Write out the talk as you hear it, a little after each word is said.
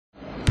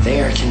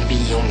There can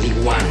be only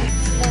one.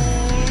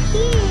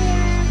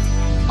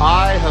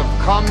 I have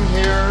come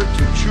here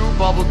to chew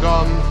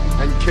bubblegum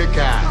and kick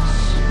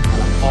ass.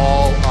 And I'm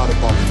all out of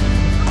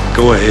bubblegum.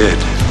 Go ahead.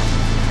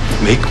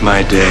 Make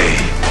my day.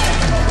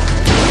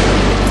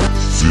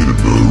 Cinema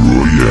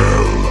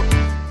Royale.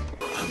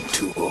 I'm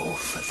too old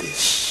for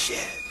this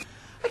shit.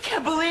 I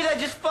can't believe that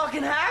just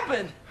fucking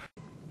happened.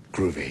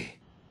 Groovy.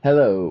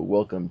 Hello,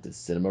 welcome to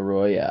Cinema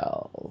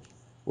Royale,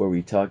 where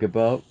we talk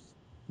about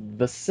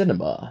the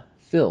cinema,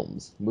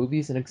 films,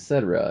 movies, and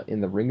etc.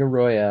 in the Ring of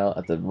Royale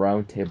at the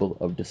round table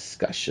of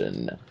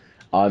discussion.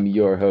 I'm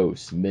your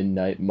host,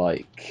 Midnight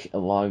Mike.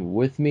 Along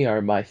with me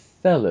are my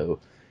fellow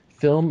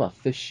film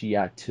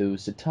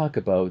aficionados to talk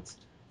about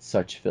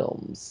such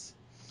films.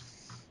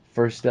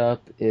 First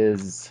up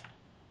is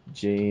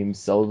James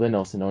Sullivan,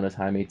 also known as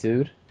Jaime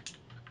Tude.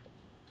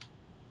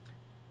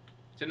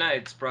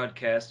 Tonight's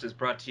broadcast is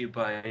brought to you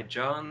by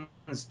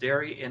John's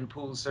Dairy and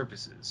Pool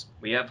Services.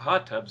 We have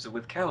hot tubs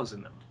with cows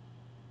in them.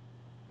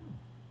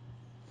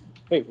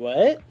 Wait,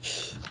 what?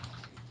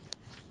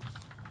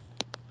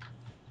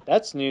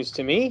 That's news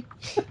to me.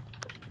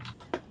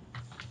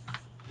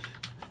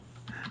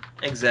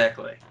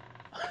 Exactly.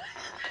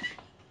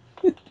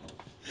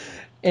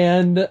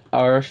 And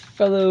our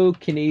fellow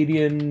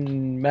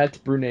Canadian Matt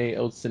Brunet,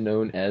 also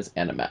known as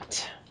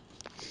Animat.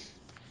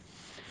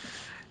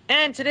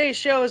 And today's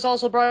show is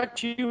also brought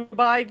to you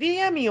by the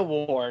Emmy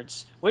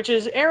Awards, which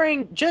is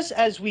airing just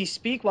as we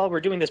speak while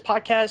we're doing this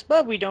podcast,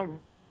 but we don't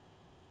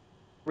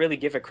really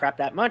give a crap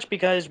that much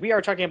because we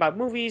are talking about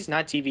movies,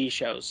 not TV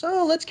shows.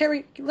 So let's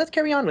carry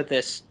on with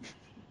this.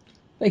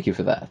 Thank you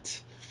for that.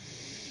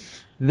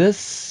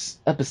 This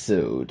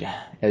episode,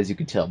 as you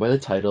can tell by the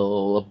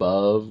title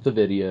above the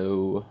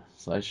video /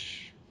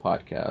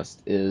 podcast,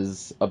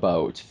 is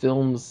about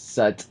films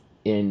set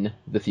in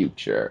the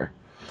future.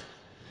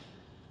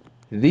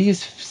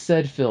 These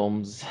said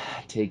films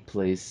take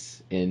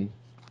place in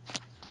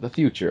the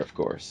future, of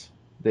course.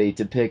 They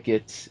depict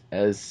it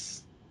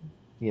as,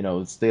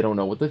 they don't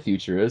know what the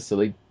future is, so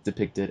they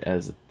depict it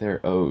as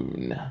their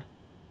own.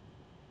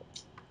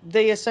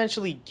 They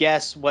essentially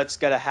guess what's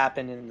going to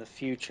happen in the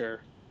future.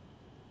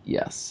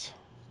 Yes,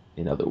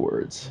 in other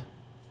words.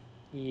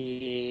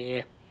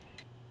 Yeah.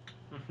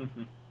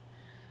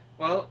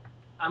 Well,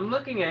 I'm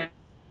looking at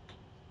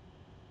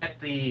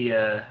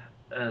the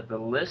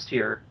list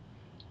here,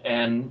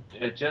 and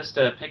just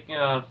picking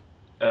off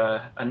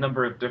a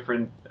number of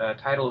different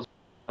titles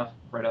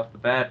right off the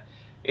bat.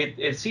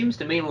 It seems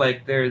to me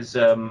like there's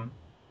a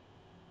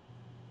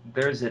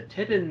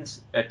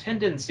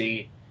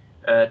tendency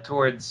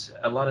towards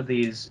a lot of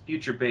these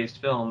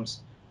future-based films,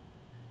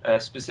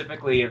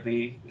 specifically of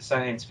the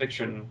science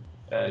fiction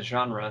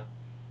genre.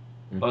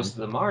 Mm-hmm. Most of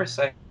them are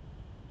science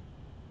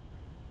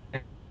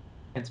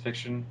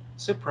fiction.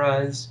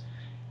 Surprise.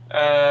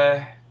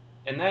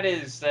 And that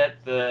is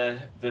that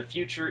the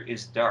future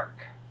is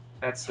dark.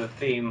 That's the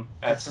theme.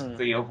 That's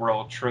the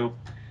overall trope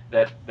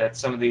that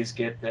some of these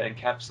get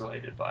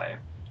encapsulated by.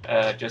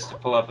 Just to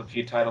pull up a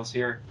few titles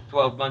here: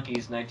 12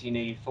 Monkeys,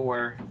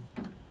 1984.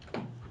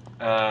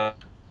 A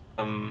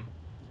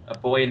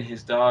Boy and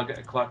His Dog,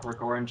 A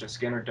Clockwork Orange, A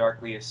Scanner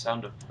Darkly, A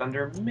Sound of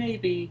Thunder.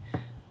 Maybe.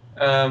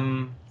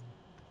 You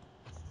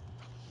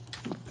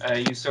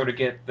sort of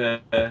get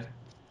the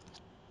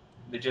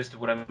gist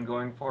of what I'm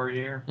going for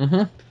here.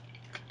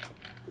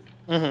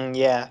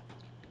 Yeah.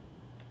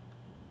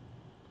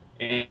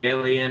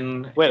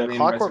 Alien. Wait, Alien A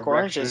Clockwork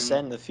Orange is set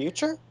in the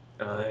future?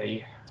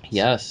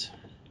 Yes.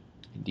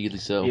 Indeed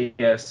so.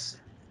 Yes.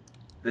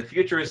 The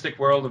futuristic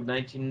world of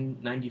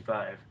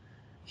 1995.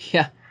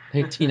 Yeah,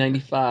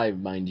 1995,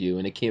 mind you,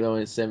 and it came out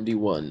in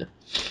 1971.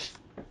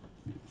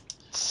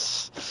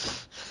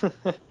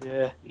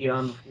 Yeah.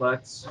 Eon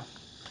Flux,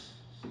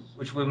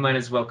 which we might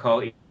as well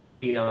call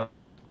Eon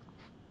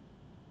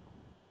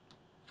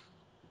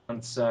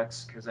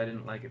sucks, because I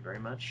didn't like it very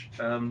much.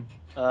 But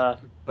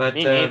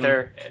me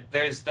neither.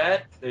 There's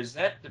that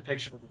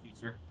depiction of the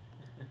future.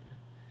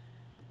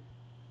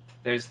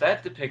 There's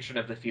that depiction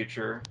of the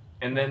future,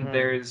 and then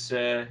there's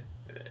the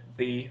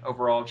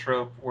overall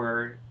trope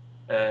where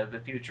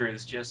the future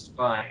is just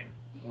fine,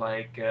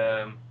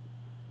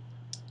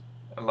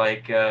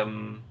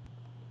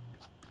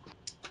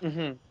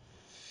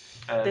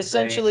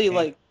 essentially,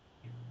 I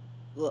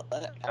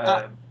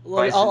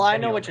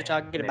know what you're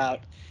talking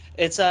about.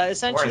 It's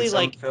essentially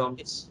like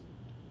films.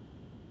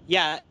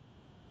 Yeah,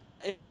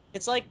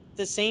 it's like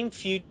the same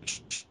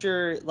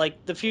future.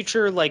 Like the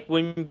future,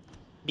 wouldn't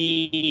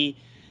be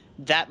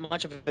that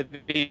much of a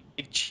big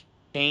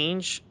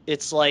change.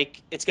 It's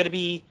like it's gonna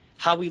be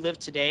how we live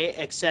today,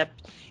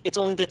 except it's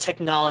only the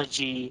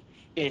technology.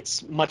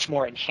 It's much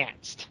more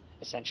enhanced,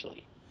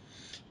 essentially.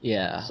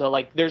 Yeah.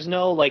 So there's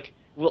no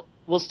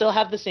we'll still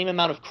have the same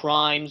amount of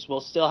crimes.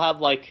 We'll still have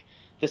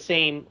the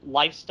same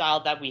lifestyle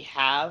that we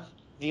have.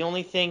 The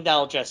only thing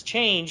that'll just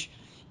change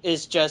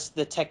is just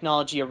the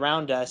technology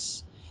around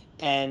us,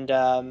 and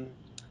how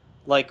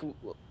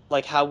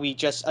we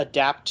just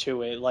adapt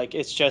to it.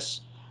 It's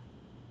just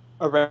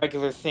a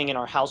regular thing in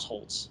our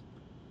households.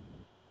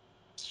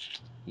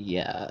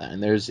 Yeah,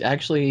 and there's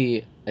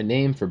actually a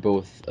name for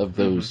both of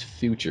those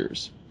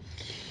futures.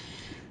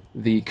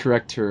 The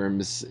correct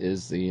terms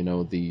is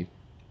the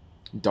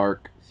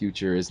dark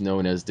future is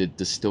known as the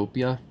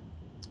dystopian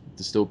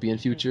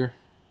future,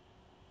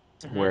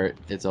 where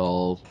it's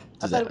all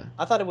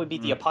I thought it would be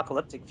the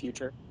apocalyptic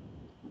future.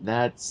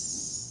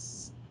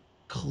 that's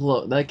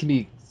that can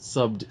be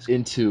subbed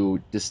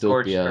into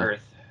Scorched dystopia,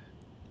 Earth.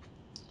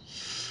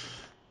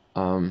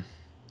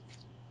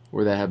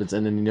 where that happens,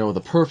 and then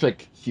the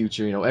perfect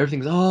future,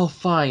 everything's all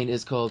fine,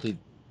 is called the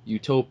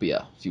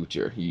utopian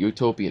future.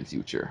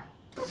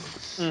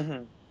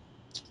 Mm-hmm.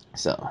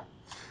 So,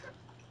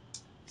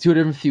 two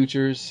different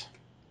futures,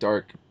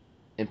 dark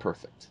and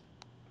perfect.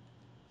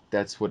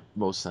 That's what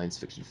most science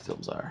fiction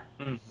films are.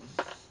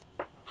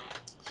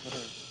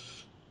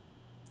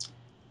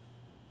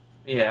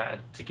 Yeah,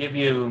 to give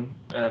you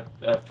a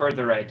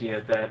further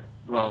idea that,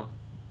 well,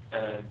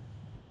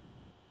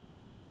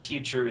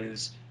 future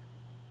is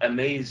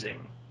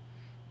amazing.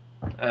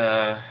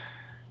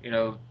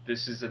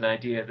 This is an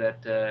idea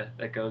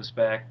that goes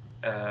back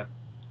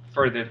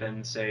further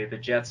than, say, the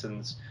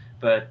Jetsons.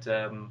 But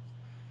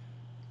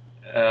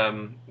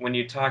when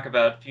you talk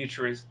about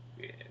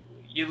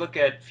you look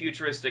at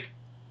futuristic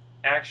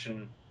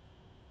action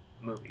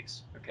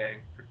movies. Okay,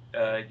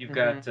 you've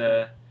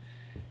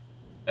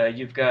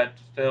got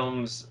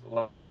films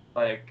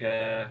like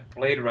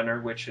Blade Runner,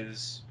 which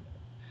is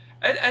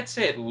I'd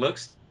say it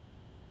looks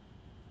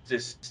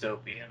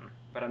dystopian,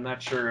 but I'm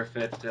not sure if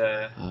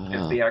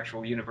the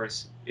actual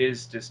universe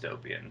is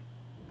dystopian.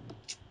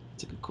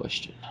 That's a good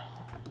question.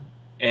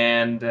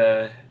 And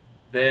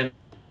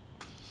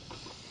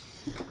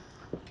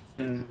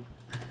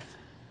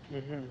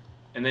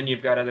then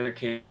you've got other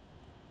cases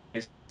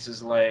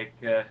like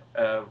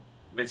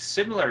with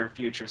similar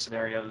future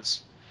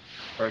scenarios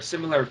or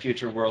similar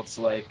future worlds,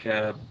 like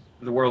the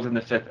world in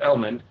The Fifth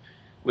Element,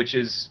 which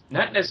is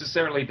not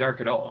necessarily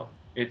dark at all.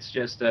 It's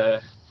just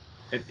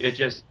it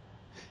just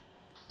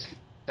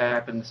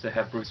happens to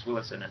have Bruce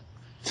Willis in it.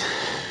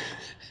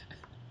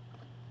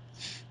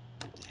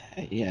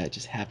 Yeah, it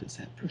just happens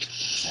to have Bruce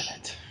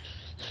Willis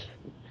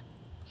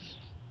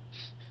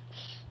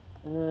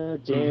in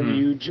it. Damn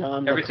you,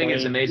 John. Everything McClane.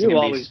 is amazing You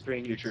in always these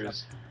bring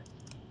futures.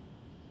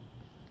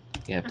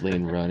 Yeah,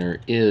 Blade Runner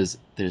is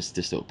this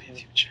dystopian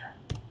future.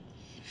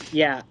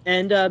 Yeah,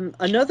 and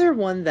another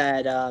one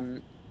that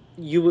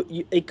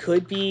it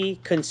could be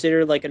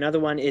considered like another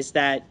one is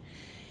that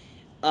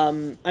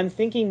I'm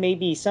thinking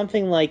maybe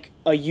something like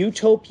a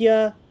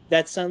utopia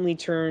that suddenly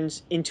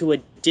turns into a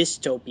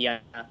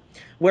dystopia,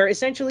 where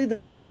essentially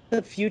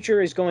the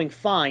future is going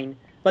fine,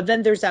 but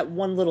then there's that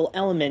one little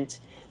element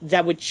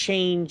that would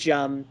change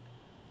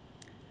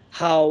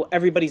how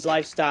everybody's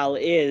lifestyle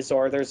is,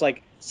 or there's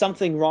like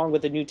something wrong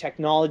with the new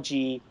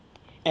technology,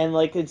 and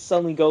like it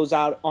suddenly goes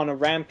out on a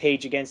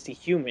rampage against the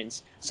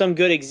humans. Some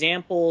good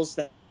examples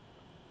that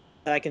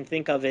I can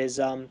think of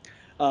is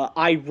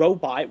I,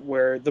 Robot,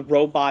 where the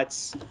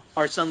robots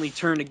are suddenly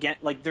turned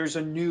against. Like there's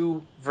a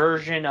new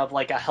version of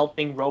like a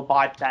helping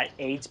robot that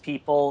aids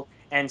people,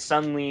 and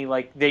suddenly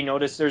like they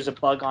notice there's a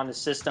bug on the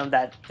system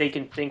that they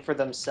can think for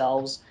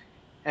themselves,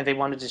 and they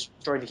want to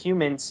destroy the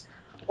humans.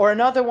 Or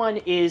another one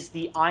is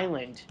The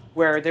Island,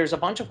 where there's a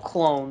bunch of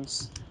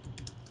clones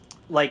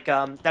like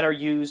that are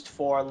used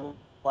for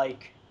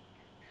like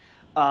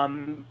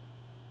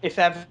if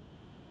ever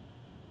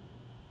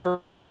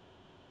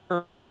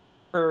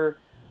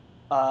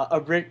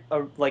a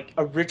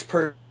rich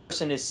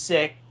person is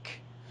sick,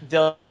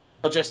 they'll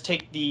just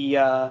take the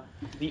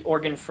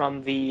organ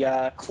from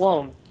the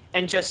clone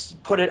and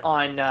just put it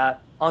on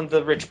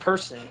the rich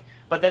person.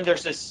 But then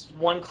there's this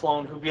one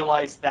clone who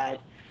realized that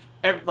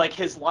like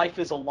his life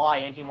is a lie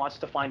and he wants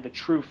to find the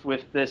truth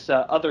with this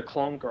other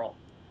clone girl.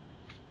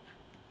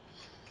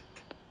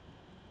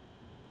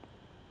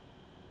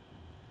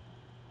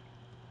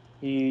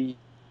 You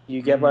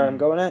get where I'm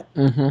going at?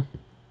 Mm-hmm.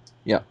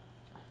 Yeah.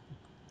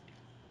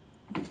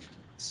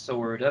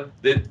 Sort of.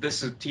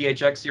 This is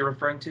THX you're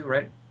referring to,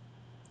 right?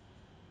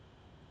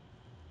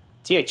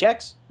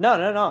 THX?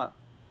 No.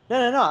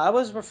 I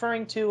was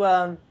referring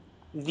to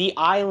The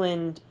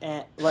Island.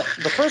 And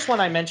the first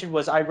one I mentioned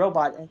was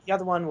iRobot, and the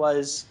other one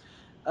was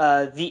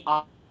The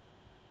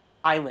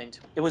Island.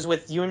 It was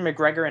with Ewan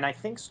McGregor and I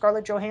think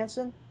Scarlett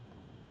Johansson.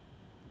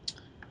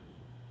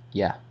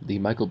 Yeah, the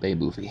Michael Bay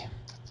movie.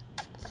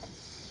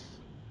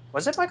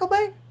 Was it Michael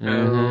Bay?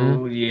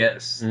 Oh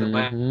yes,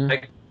 Mm-hmm.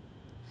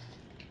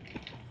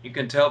 You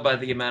can tell by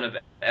the amount of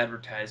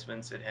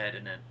advertisements it had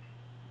in it.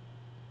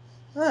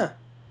 Huh.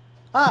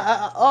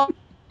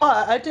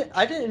 I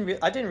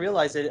didn't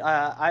realize it.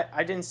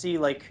 I didn't see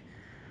like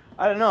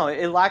I don't know.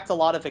 It lacked a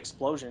lot of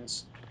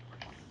explosions.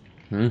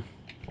 It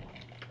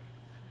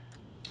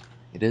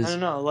is. I don't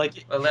know.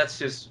 Like Well, that's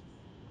just.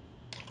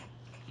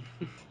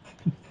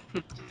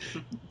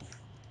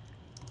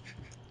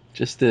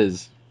 Just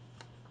is.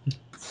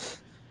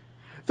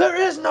 there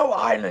is no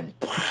island.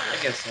 I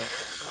guess so.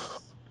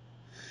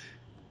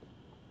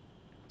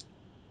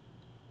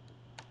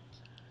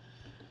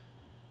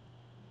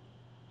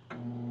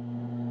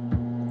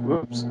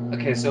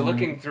 Okay, so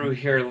looking through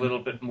here a little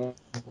bit more,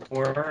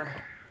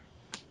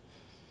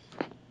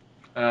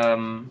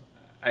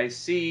 I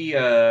see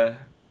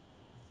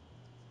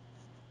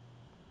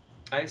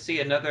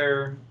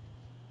another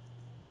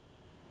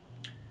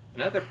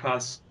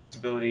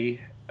possibility,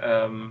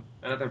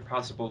 another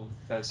possible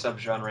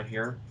subgenre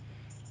here.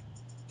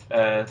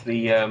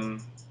 An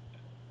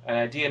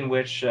idea in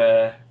which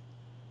the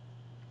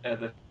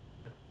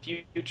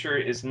future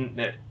isn't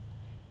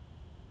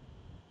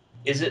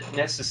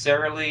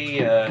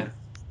necessarily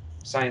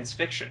science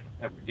fiction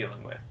that we're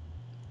dealing with.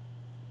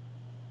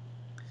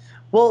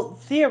 Well,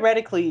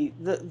 theoretically,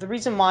 the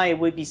reason why it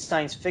would be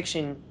science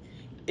fiction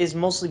is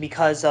mostly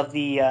because of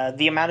the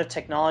amount of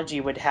technology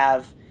it would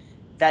have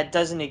that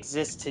doesn't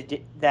exist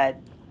today, that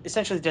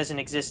essentially doesn't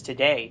exist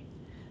today.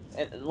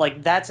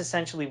 Like that's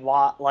essentially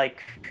what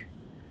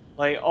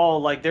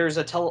there's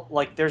a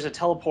there's a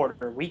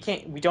teleporter. We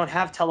don't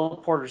have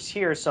teleporters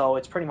here, so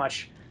it's pretty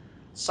much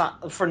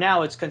for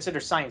now it's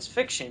considered science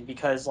fiction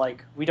because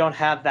like we don't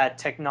have that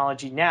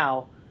technology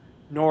now,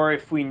 nor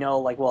if we know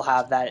like we'll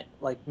have that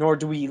nor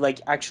do we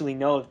like actually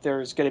know if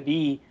there's going to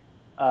be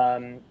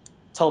um,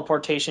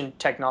 teleportation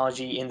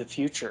technology in the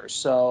future.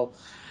 So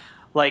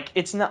like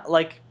it's not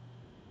like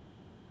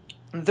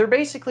they're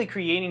basically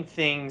creating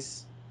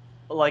things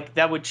like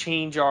that would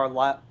change our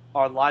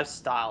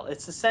lifestyle.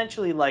 It's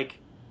essentially like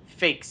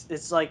fakes.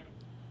 It's like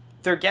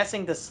they're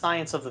guessing the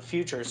science of the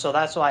future, so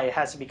that's why it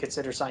has to be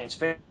considered science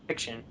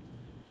fiction.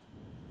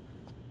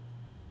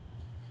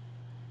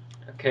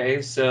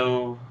 Okay,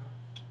 so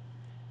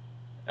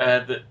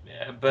the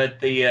but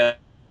the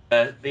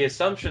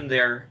assumption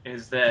there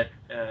is that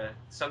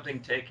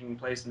something taking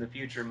place in the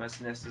future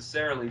must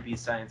necessarily be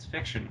science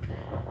fiction,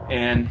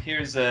 and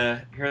here's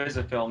a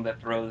film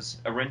that throws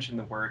a wrench in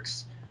the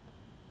works.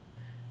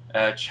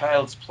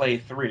 Child's Play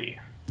 3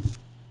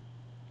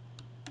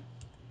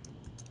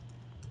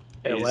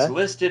 is What?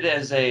 listed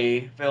as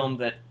a film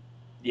that,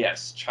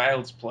 yes,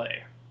 Child's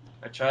Play.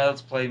 A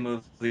Child's Play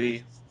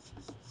movie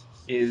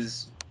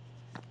is,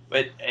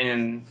 but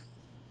and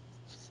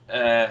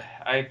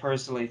I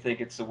personally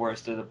think it's the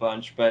worst of the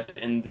bunch. But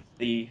in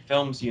the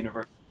film's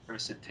universe,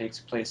 it takes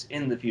place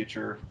in the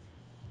future,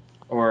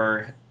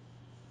 or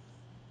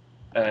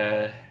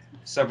uh,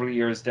 several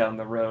years down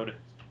the road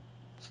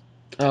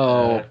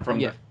Oh, from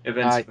yeah. the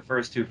events of the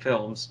first two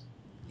films.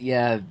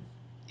 Yeah,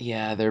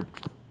 yeah, they're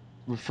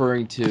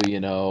referring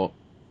to,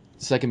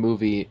 second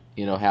movie,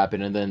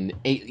 happened, and then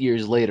 8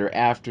 years later,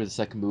 after the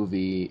second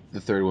movie,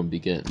 the third one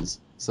begins.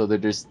 So they're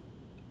just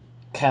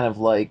kind of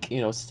like,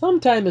 some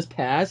time has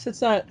passed.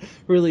 It's not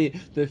really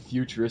the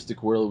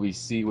futuristic world we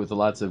see with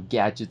lots of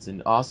gadgets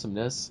and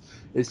awesomeness.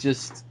 It's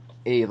just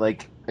a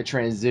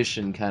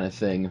transition kind of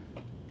thing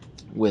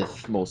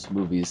with most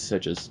movies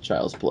such as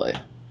Child's Play.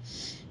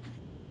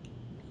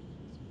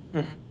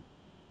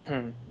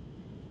 Mhm.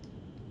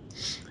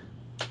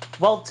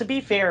 Well, to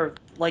be fair,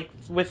 like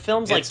with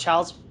films like It's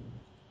Child's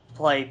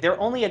Play, they're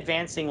only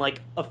advancing like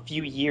a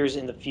few years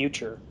in the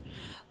future.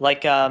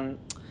 Like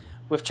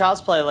with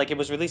Child's Play, like it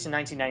was released in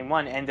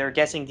 1991, and they're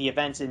guessing the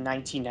events in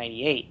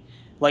 1998.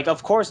 Like,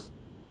 of course,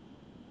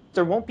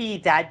 there won't be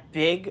that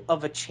big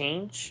of a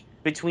change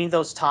between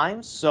those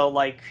times. So,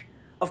 like,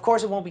 of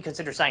course, it won't be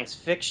considered science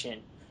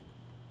fiction.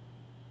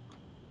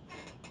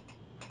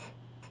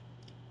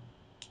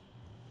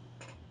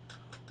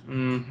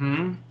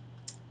 mm-hmm.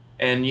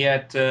 And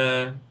yet,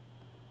 and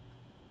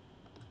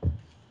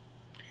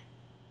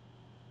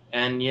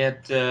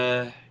yet,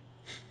 there's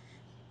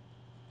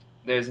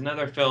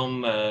another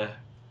film I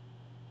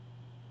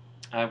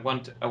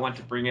want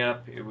to bring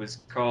up. It was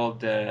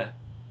called I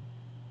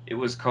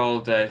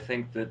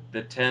think the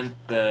tenth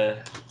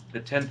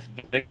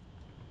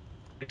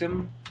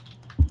victim.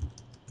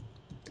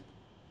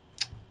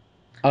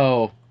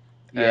 Oh,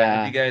 Have you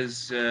yeah.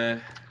 guys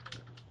heard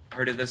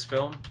of this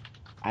film?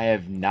 I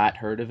have not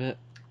heard of it.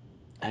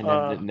 I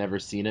Uh, never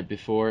seen it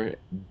before,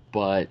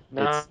 but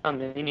no,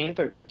 me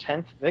neither.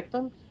 10th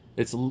victim?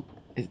 it's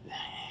it,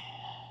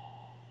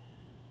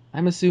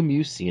 I'm assuming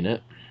you've seen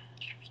it.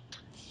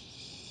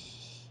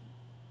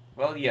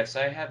 Well, yes,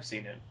 I have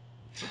seen it.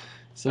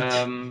 So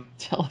Um,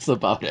 tell us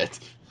about it.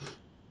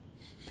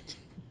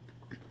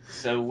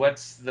 so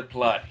what's the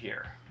plot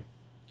here?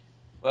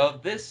 Well,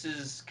 this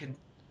is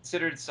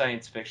considered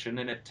science fiction,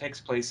 and it takes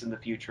place in the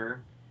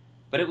future,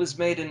 but it was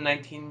made in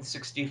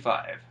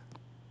 1965,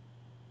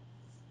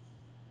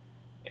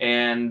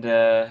 and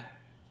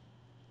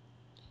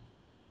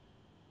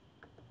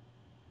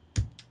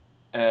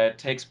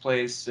takes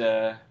place.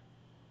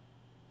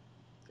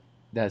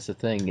 That's the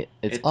thing.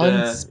 It's It takes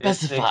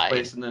unspecified.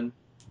 place in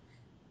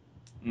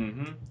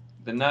hmm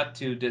the not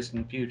too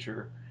distant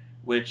future,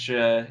 which,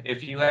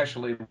 if you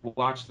actually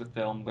watch the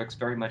film, looks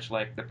very much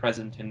like the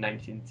present in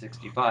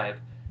 1965.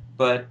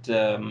 But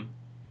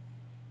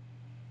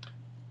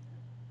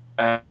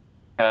uh,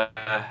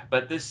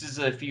 but this is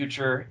a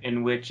future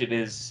in which it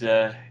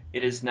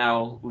is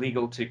now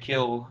legal to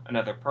kill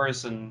another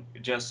person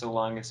just so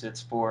long as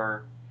it's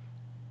for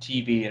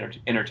TV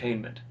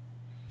entertainment.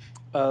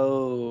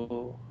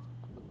 Oh.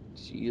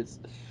 Jeez.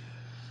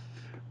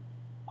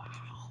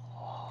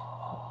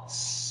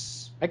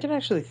 I can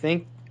actually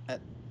think.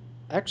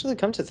 Actually,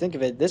 come to think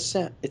of it,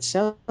 it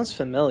sounds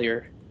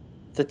familiar.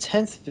 The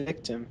 10th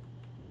victim.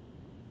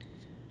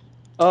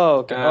 Oh,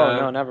 okay. Oh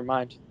no, never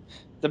mind.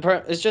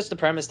 It's just the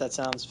premise that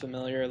sounds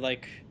familiar.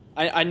 Like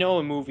I know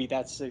a movie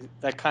that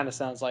kind of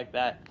sounds like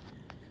that.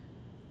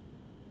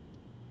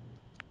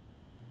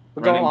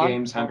 But go Running on.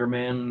 Games, Hunger Go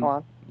Man.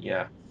 on.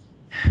 Yeah.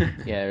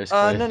 Yeah, there's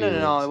quite a No, no, few no,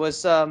 no. It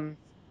ones. was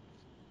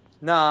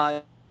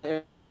nah.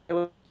 It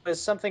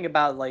was something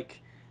about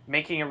like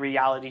making a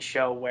reality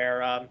show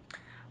where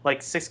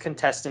like 6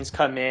 contestants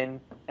come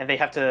in and they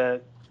have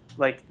to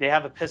like they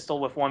have a pistol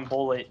with 1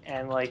 bullet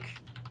and like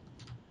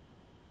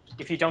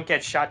if you don't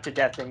get shot to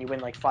death then you win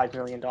like $5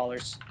 million.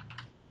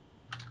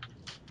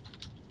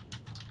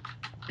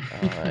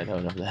 I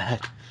don't know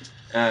that.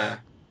 Uh,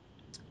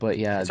 But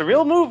yeah, It's a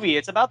real movie.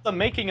 It's about the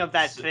making of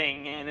that So-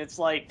 thing, and it's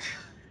like,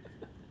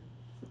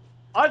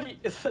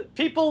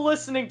 people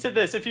listening to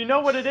this, if you know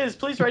what it is,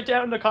 please write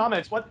down in the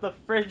comments what the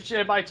fridge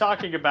am I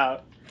talking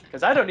about,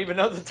 because I don't even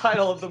know the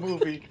title of the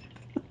movie.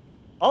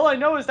 All I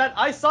know is that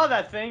I saw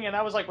that thing, and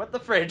I was like, what the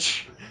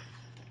fridge?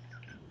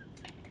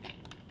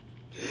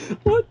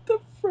 what the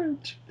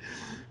French?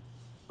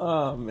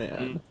 Oh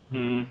man.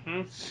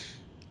 mm-hmm.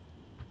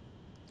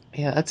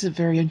 Yeah, that's a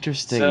very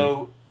interesting.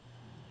 So,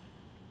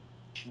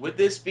 would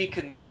this be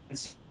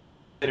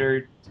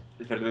considered?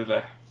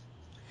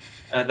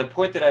 The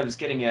point that I was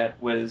getting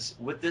at was,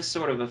 would this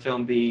sort of a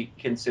film be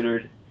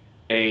considered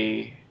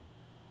a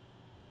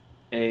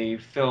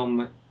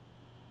film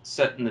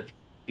set in the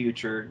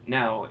future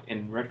now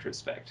in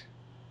retrospect?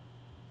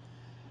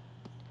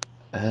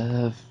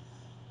 Uh,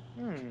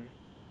 Hmm.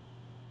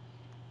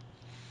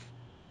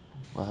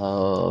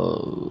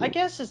 well, I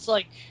guess it's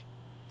like,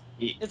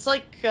 Y-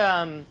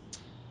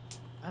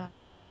 I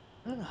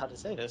don't know how to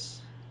say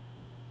this.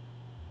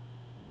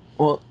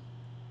 well,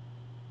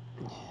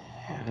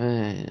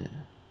 uh,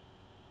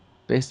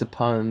 based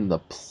upon the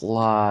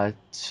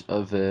plot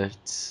of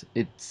it,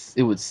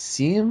 it would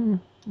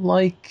seem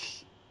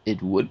like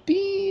it would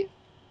be.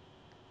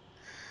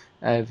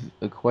 I have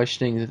a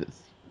questioning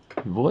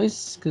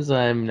voice because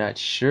I'm not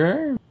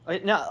sure.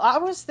 Now, I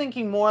was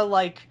thinking more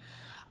like,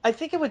 I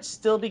think it would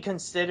still be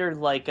considered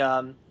like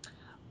a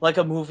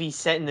movie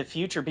set in the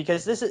future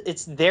because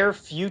it's their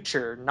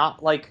future,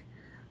 not like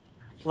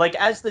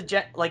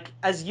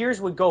as years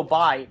would go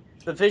by,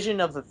 the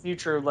vision of the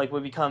future like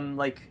would become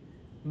like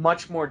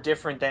much more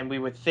different than we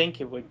would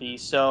think it would be.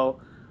 So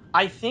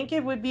I think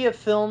it would be a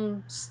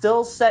film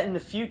still set in the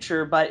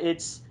future, but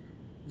it's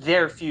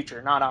their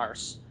future, not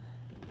ours.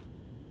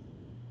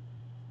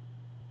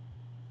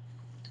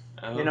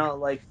 You know,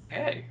 like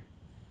Okay.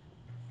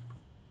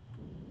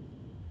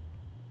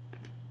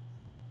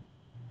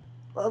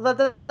 well,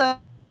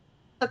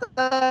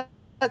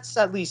 that's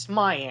at least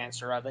my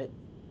answer of it.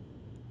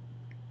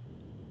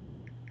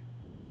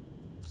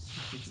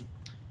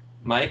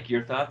 Mike,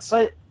 your thoughts?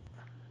 But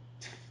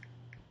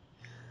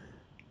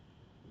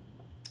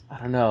I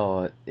don't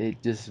know.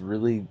 It just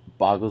really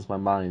boggles my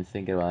mind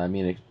thinking about it. I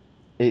mean,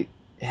 it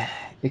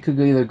it could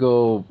either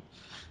go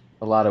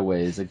a lot of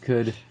ways. It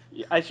could.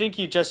 I think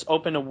you just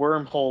opened a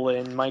wormhole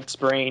in Mike's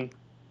brain.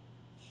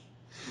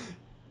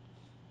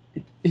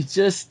 It's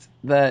just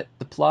that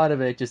the plot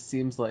of it just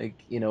seems like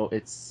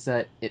it's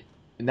set it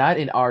not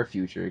in our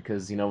future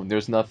because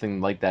there's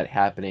nothing like that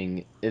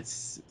happening.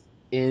 It's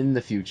in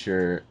the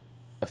future,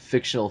 a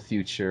fictional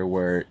future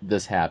where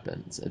this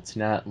happens. It's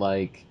not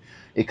like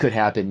it could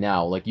happen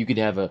now. Like you could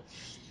have a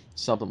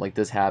something like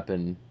this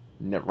happen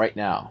right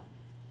now,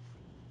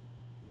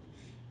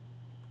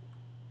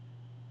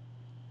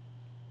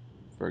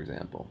 for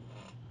example.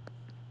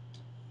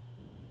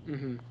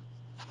 Hmm.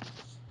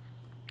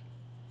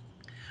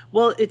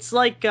 Well, it's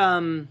like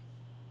well,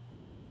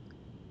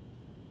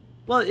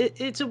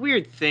 it's a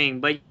weird thing,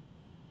 but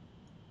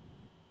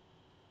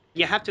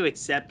you have to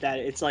accept that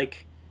it's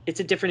like it's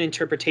a different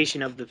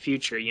interpretation of the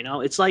future. You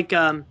know, it's like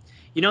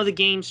the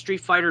game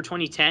Street Fighter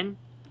 2010.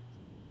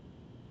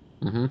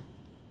 Mm-hmm.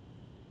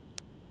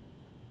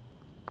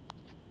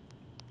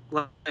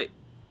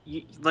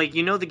 Like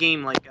the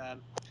game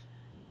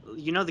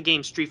the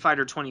game Street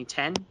Fighter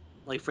 2010,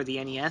 like for the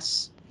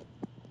NES.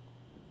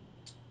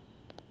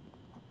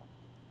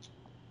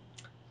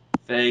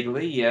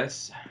 Vaguely,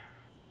 yes.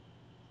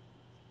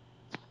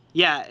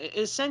 Yeah,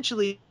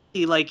 essentially,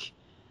 like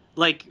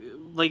like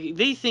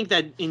they think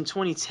that in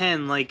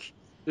 2010, like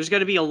there's got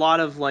to be a lot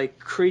of like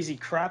crazy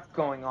crap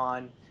going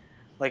on,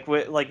 like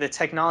the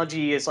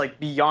technology is like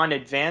beyond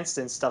advanced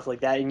and stuff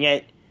like that, and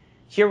yet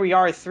here we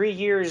are 3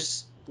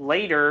 years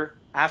later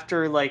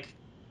after like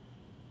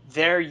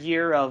their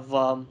year of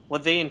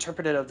what they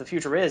interpreted of the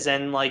future is,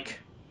 and like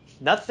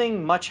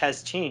nothing much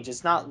has changed.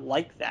 It's not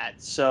like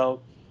that.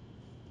 So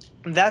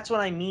that's what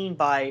I mean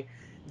by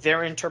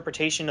their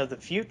interpretation of the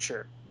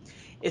future.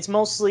 It's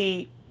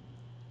mostly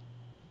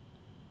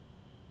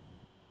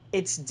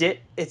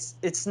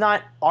it's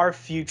not our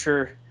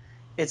future.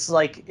 It's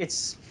like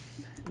it's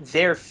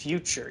their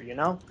future, you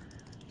know?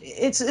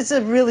 It's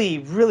a really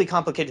really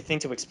complicated thing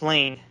to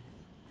explain.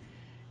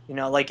 You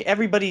know, like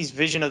everybody's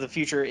vision of the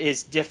future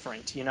is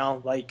different. You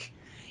know, like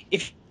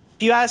if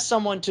you ask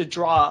someone to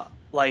draw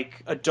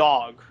like a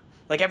dog,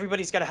 like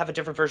everybody's got to have a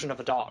different version of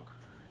a dog,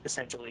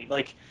 essentially.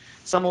 Like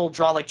some will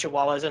draw like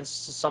Chihuahuas and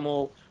some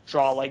will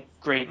draw like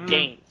Great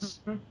Danes.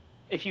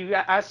 If you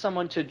ask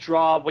someone to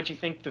draw what you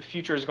think the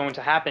future is going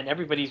to happen,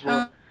 everybody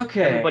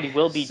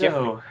will be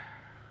different,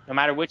 no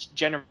matter which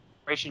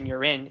generation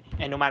you're in,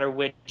 and no matter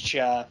which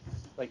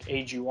like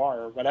age you are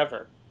or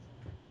whatever.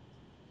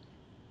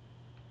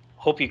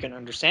 Hope you can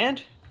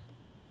understand.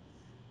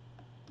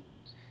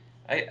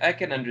 I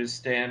can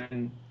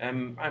understand.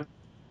 I'm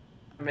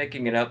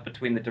making it up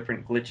between the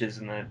different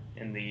glitches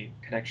in the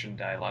connection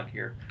dialogue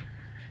here.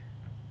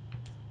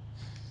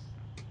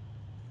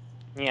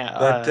 Yeah,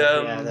 But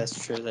yeah,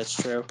 that's true. That's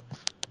true.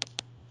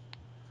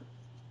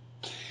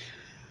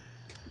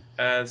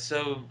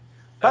 So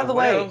By the what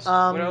way, else?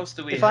 What else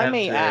do we if have I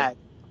may to? add,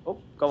 oh,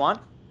 go on.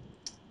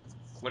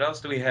 What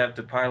else do we have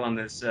to pile on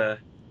this?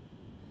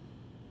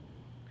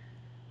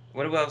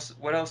 What else?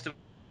 What else do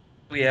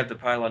we have to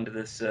pile onto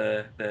this?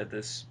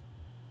 This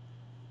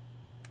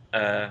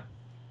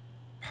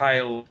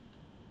pile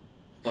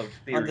of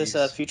On this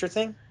theories. future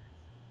thing.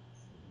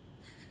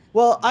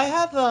 Well, I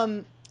have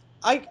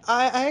I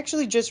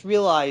actually just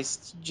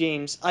realized,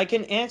 James, I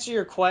can answer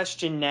your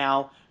question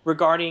now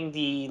regarding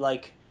the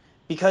like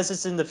because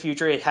it's in the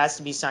future, it has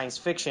to be science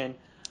fiction.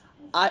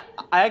 I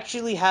I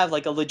actually have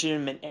like a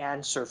legitimate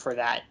answer for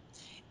that.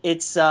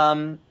 It's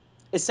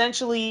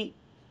essentially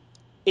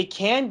it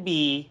can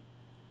be,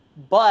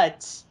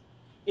 but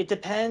it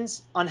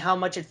depends on how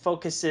much it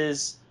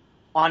focuses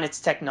on its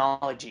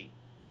technology.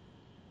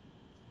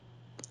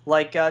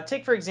 Like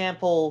take for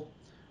example,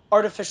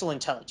 artificial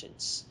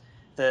intelligence.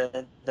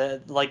 The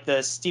like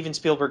the Steven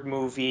Spielberg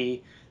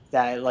movie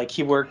that like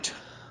he worked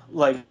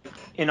like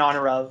in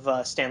honor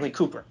of Stanley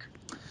Kubrick.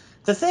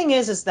 The thing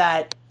is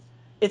that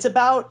it's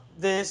about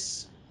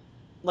this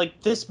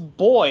like this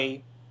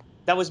boy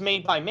that was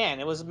made by man.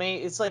 It was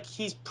made. It's like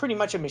he's pretty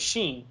much a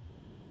machine,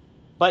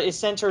 but it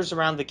centers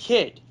around the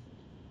kid.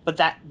 But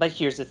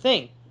here's the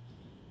thing.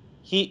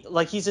 He's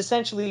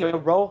essentially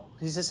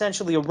he's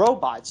essentially a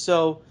robot.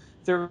 So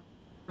they're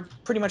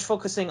pretty much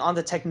focusing on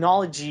the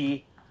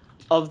technology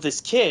of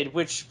this kid,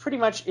 which pretty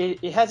much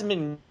it hasn't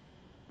been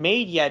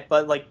made yet,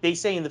 but like they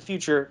say in the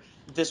future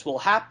this will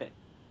happen.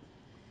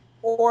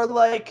 Or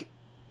like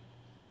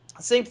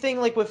same thing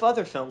like with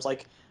other films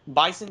like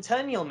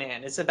Bicentennial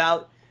Man. It's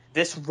about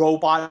this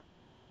robot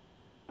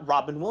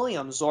Robin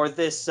Williams or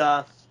this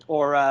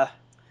or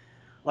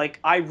like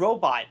I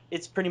Robot.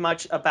 It's pretty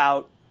much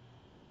about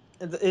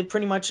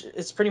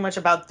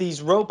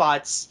these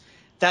robots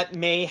that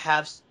may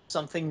have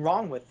something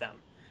wrong with them.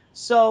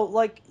 So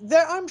like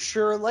there I'm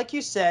sure like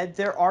you said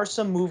there are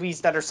some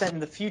movies that are set in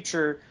the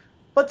future,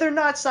 but they're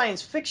not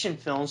science fiction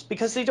films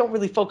because they don't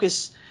really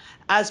focus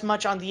as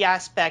much on the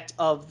aspect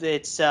of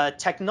its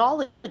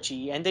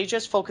technology, and they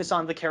just focus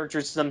on the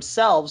characters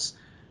themselves,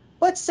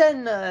 but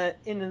set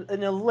in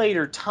a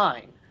later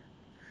time.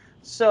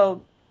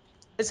 So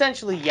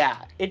essentially, yeah,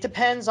 it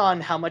depends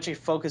on how much it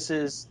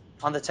focuses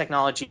on the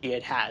technology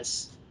it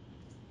has.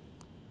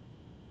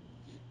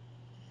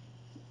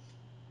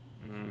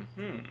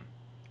 Hmm.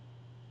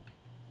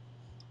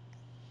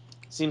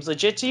 Seems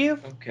legit to you?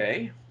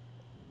 Okay.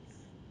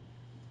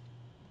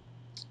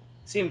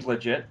 Seems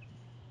legit.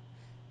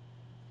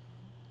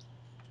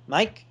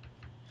 Mike?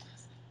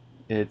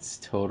 It's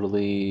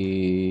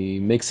totally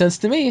makes sense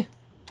to me.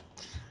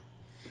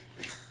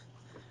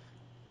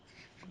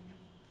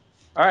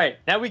 All right,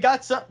 now we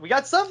got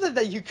something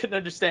that you can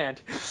understand.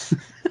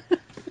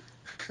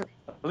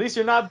 At least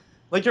you're not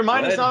like your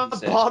mind is Good, he not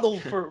said.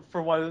 bottled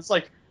for one. It's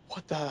like,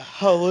 what the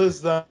hell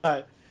is that?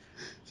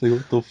 It's like,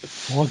 what the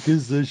fuck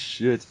is this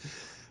shit?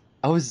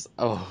 I was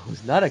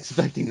not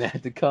expecting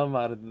that to come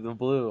out of the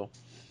blue.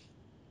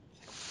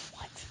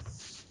 What?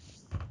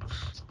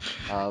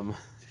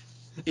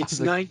 It's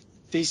like,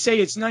 They say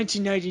it's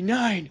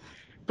 1999,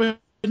 but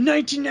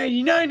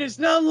 1999 is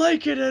not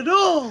like it at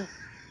all.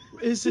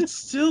 Is it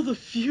still the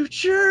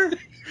future?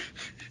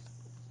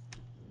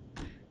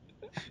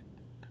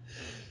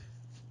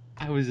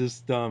 I was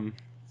just I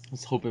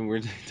was hoping we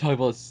were talking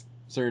about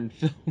certain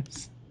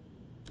films.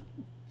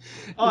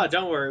 Oh,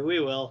 don't worry, we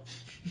will.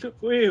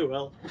 We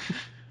will.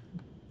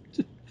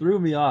 Threw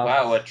me off.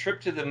 Wow, A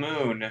Trip to the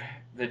Moon,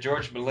 the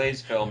George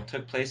Méliès film,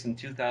 took place in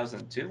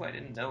 2002. I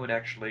didn't know it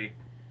actually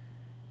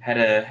had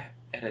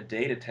a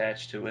date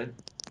attached to it.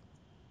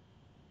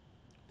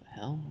 The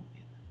hell?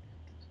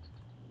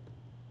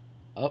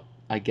 Oh,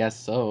 I guess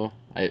so.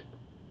 I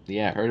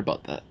heard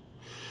about that.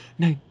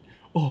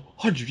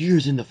 100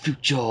 years in the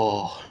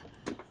future.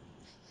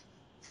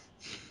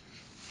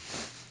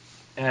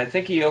 And I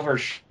think he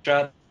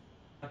overshot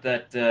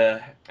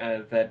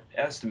that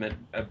estimate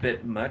a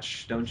bit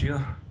much, don't you?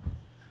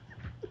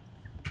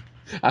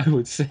 I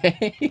would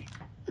say.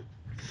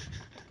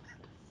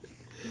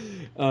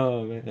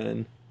 Oh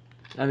man.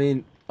 I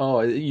mean,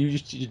 you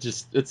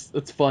just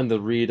it's fun to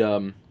read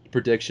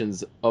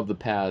predictions of the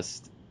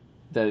past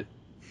that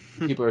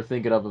people are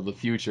thinking of the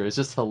future. It's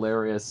just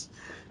hilarious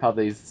how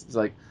it's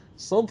like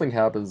something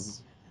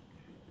happens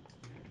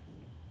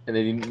and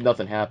then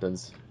nothing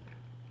happens.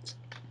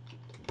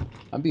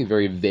 I'm being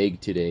very vague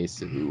today,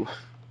 so.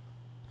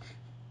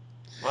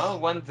 Well,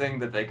 one thing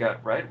that they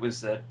got right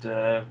was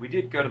that we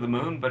did go to the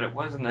moon, but it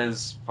wasn't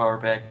as far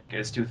back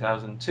as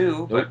 2002.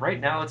 Nope. But right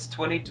now it's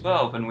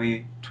 2012 and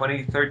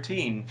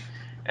 2013,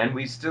 and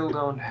we still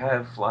don't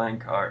have flying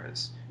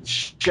cars.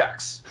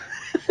 Shucks.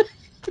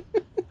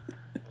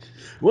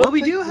 Well,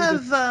 we do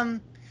have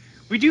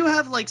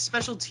like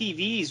special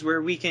TVs where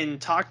we can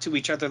talk to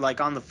each other like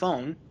on the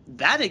phone.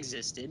 That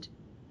existed.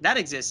 That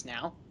exists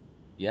now.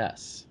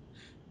 Yes.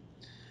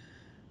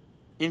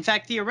 In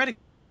fact,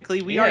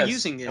 theoretically, we are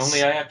using this.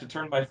 Only I have to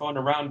turn my phone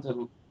around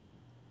to.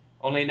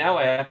 Only now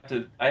I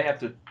have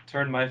to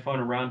turn my phone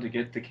around to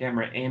get the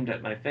camera aimed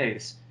at my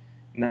face.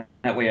 And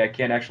that way I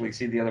can't actually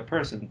see the other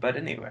person. But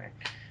anyway.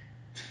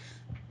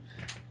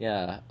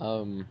 Yeah.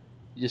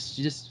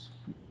 Just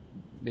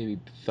maybe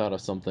thought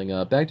of something.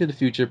 Back to the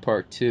Future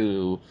Part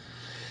 2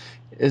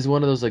 is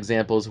one of those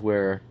examples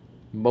where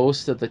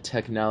most of the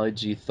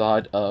technology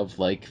thought of,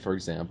 like, for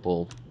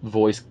example,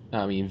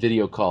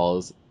 video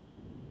calls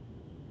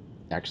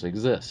actually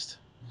exist.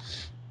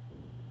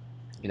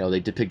 You know, they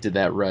depicted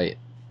that right.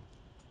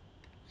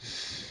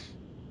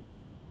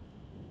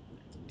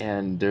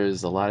 And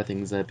there's a lot of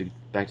things that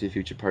Back to the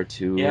Future Part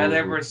 2... Yeah,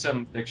 there were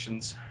some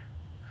predictions.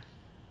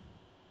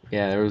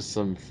 Yeah, there was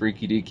some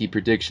freaky deaky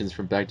predictions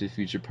from Back to the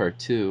Future Part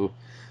 2.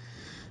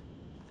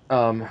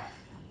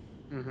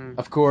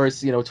 Of course,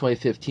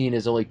 2015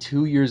 is only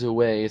 2 years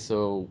away,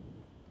 so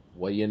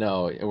well,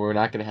 we're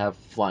not going to have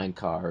flying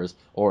cars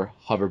or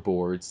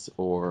hoverboards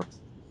or...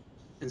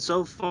 And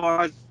so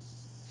far,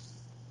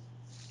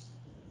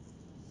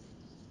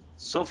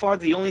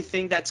 the only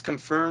thing that's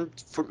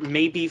confirmed for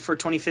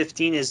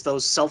 2015 is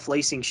those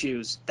self-lacing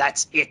shoes.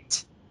 That's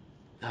it.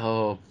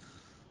 Oh.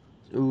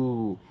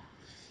 Ooh.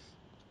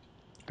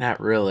 Not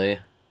really.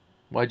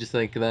 Why'd you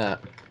think of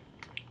that?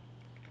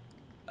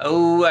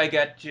 Oh, I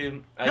got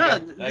you.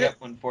 I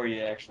got one for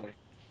you, actually.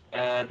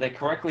 They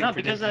correctly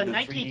predicted the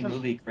Nike 3D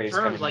movie craze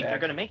confirmed coming back. they're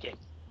gonna make it.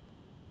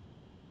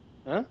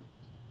 Huh?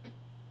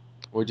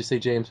 What'd you say,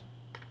 James?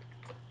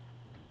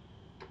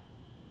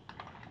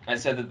 I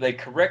said that they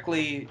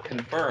correctly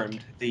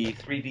confirmed the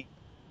 3D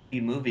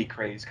movie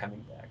craze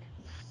coming back.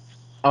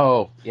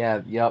 Oh,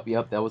 yeah, yep.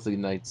 That was a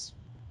nice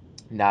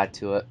nod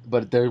to it.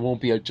 But there won't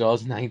be a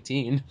Jaws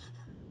 19.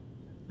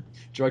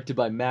 Directed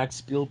by Max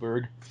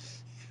Spielberg.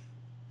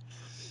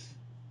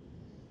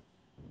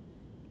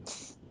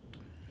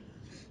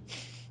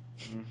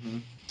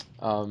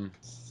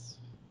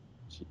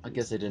 I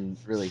guess I didn't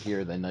really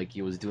hear that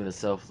Nike was doing a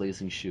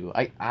self-lacing shoe.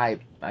 I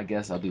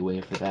guess I'll be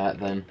waiting for that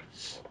then.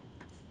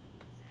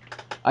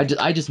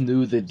 I just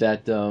knew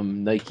that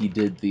Nike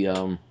did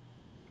the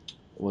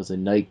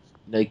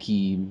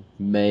Nike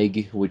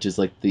Meg, which is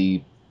like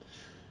a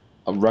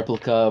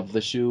replica of the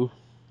shoe,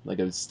 like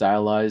a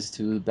stylized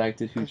to Back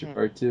to the Future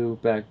Part 2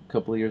 back a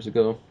couple of years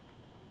ago.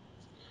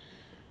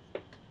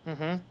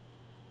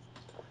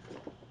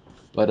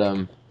 But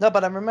I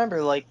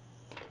remember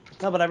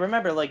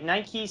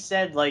Nike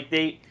said like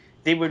they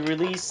would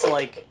release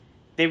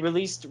they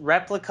released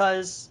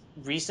replicas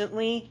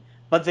recently,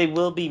 but they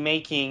will be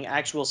making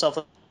actual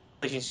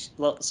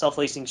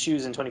self-lacing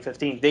shoes in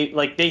 2015.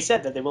 They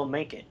said that they will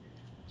make it.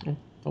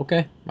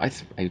 Okay, I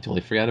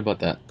totally forgot about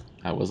that.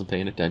 I wasn't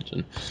paying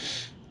attention.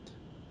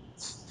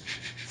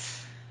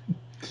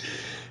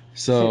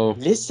 So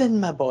listen,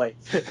 my boy.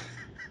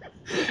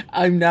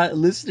 I'm not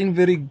listening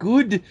very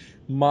good,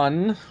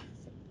 man.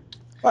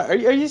 What, are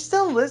you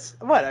still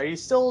What, are you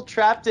still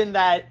trapped in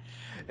that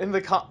in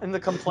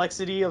the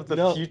complexity of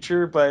the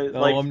future, but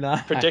no, I'm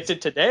not.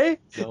 Predicted today?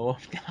 No,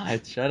 I'm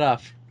not. Shut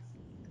up.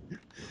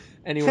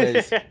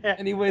 Anyways,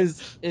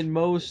 in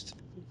most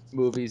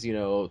movies,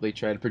 they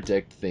try to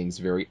predict things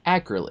very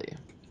accurately.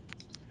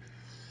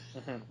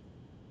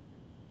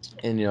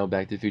 And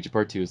Back to the Future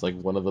Part 2 is like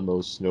one of the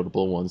most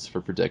notable ones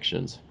for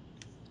predictions.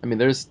 I mean,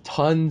 there's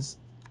tons.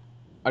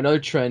 Another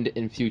trend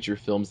in future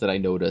films that I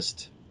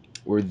noticed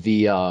were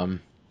the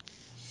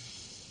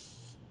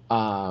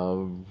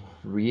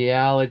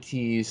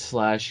reality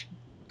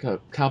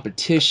 /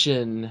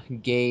 competition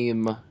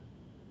game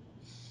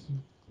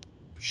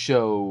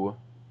show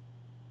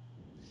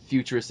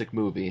futuristic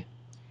movie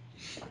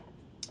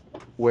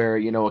where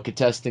a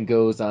contestant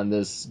goes on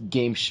this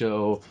game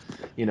show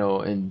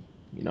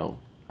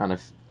on a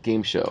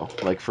game show,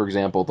 like for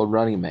example The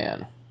Running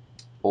Man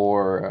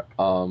or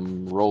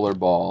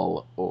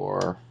Rollerball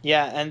or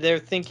and they're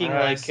thinking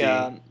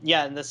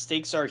and the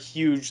stakes are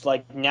huge,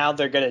 like now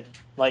they're gonna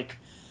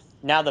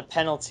now the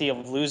penalty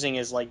of losing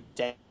is like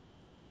death.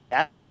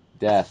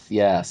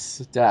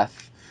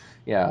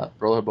 Yeah,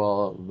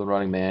 Rollerball, The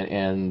Running Man,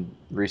 and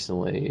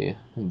recently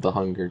The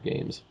Hunger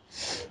Games.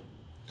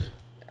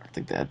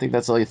 I think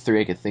that's only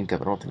three I could think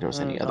of. I don't think there was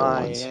any other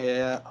ones.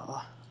 Yeah.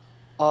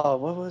 Oh,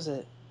 what was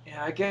it?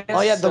 Yeah, I guess.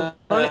 Oh yeah,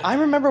 I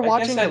remember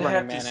watching The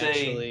Running Man say,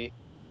 actually.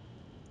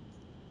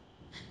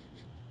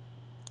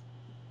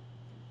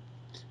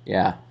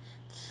 Yeah.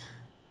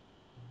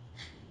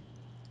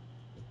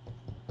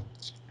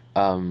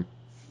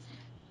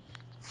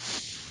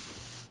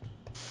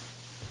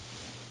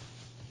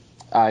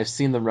 I've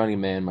seen The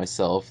Running Man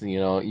myself. You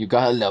know, you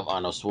gotta love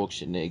Arnold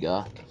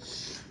Schwarzenegger.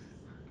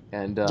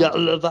 And Yeah, I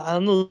love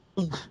Arnold.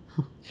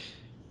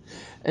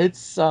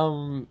 it's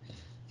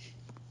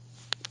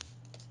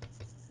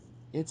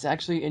it's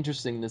actually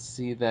interesting to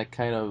see that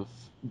kind of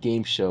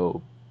game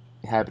show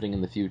happening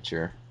in the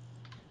future.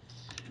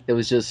 It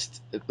was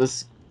just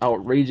this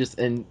outrageous,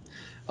 and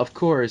of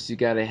course you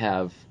gotta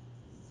have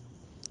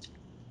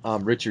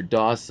Richard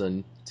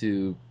Dawson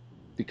to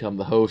become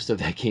the host of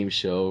that game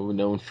show,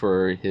 known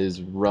for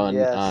his run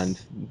on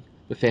Yes.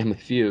 The Family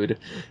Feud.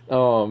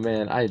 Oh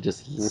man, I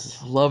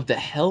just loved the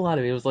hell out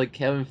of it. It was like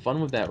having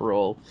fun with that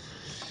role.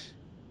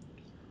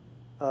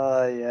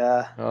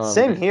 Yeah. Oh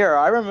Same man. here.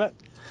 I remember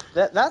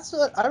that's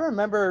what I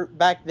remember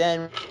back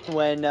then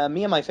when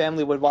me and my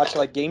family would watch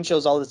like game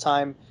shows all the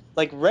time,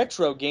 like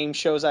retro game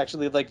shows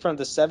actually, like from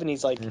the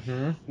 70s, like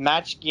Mm-hmm.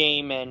 Match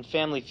Game and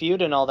Family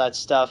Feud and all that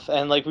stuff.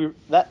 And like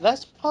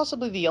that's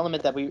possibly the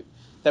element that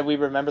we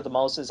remember the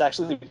most is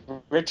actually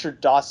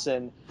Richard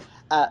Dawson.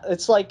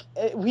 It's like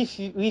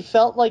we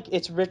felt like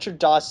it's Richard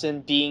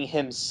Dawson being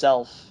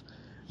himself,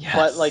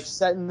 but like Yes.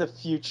 set in the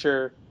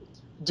future,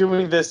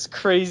 doing this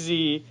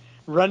crazy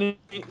running,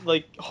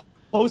 like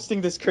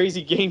hosting this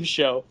crazy game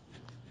show.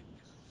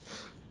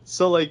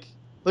 So like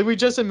we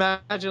just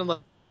imagine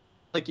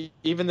like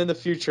even in the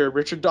future,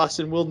 Richard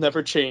Dawson will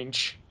never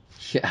change.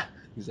 Yeah,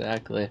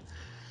 exactly.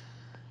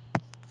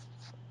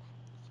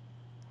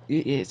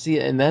 See,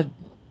 and that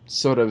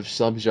sort of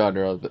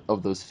subgenre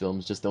of those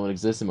films just don't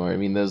exist anymore. I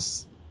mean,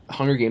 those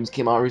Hunger Games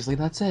came out recently.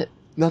 That's it.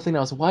 Nothing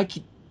else.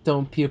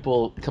 Don't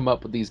people come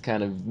up with these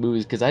kind of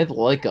movies? Because I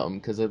like them.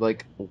 Because I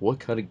like, what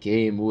kind of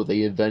game will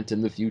they invent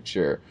in the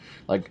future?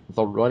 Like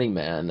The Running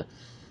Man,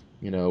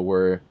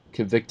 where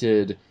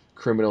convicted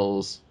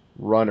criminals,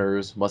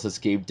 runners must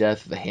escape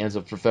death at the hands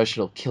of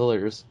professional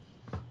killers.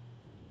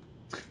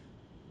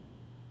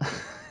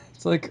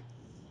 It's like,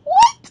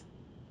 what?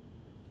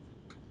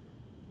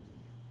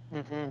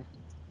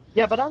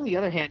 Yeah, but on the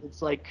other hand,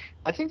 it's like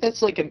I think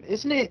that's like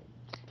isn't it?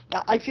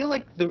 I feel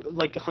like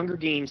the Hunger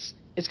Games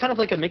is kind of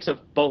like a mix of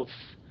both,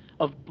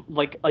 of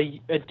like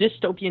a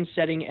dystopian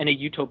setting and a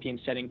utopian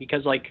setting,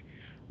 because like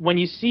when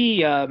you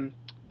see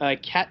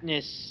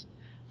Katniss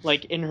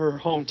like in her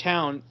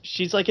hometown,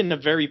 she's like in a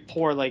very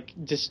poor like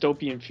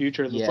dystopian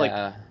future. It's like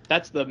Yeah.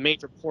 that's the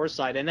major poor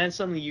side, and then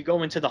suddenly you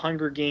go into the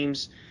Hunger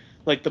Games,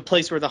 like the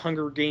place where the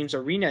Hunger Games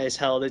arena is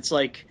held. It's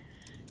like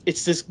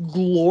it's this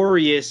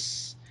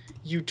glorious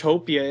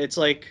utopia. It's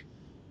like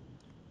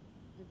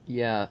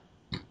Yeah.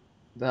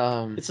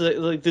 Um. it's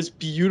like this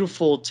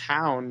beautiful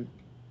town.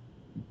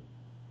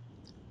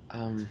 I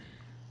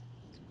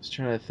was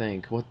trying to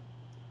think. What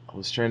I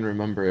was trying to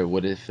remember it.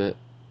 What if it?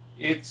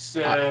 It's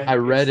I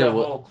it's read it. the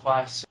whole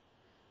class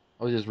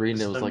I was just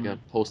reading it was like a system.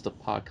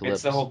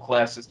 It's the post-apocalypse. whole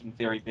class system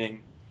theory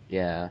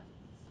Yeah,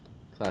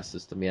 class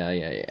system. Yeah,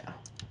 yeah, yeah.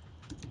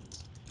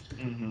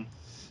 hmm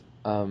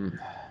Um,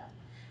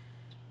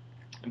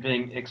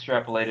 being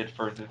extrapolated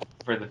for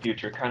the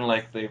future, kind of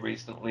like they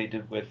recently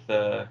did with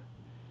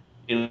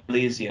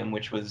Elysium,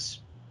 which was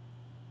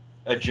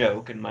a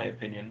joke in my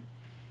opinion.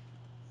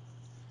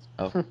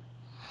 oh,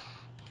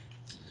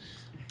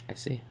 I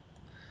see.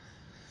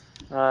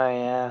 Oh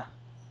yeah.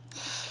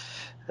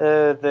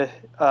 The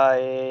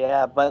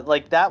yeah, but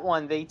like that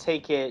one, they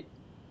take it.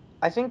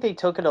 I think they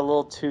took it a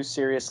little too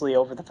seriously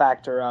over the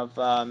factor of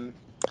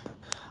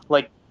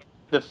like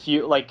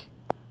like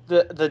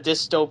the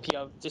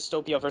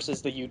dystopia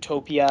versus the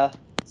utopia,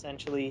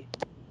 essentially.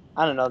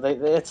 I don't know.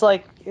 It's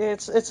like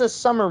it's a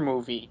summer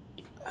movie.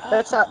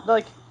 That's not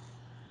like,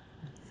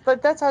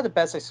 but that's how to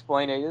best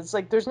explain it. It's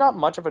like there's not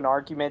much of an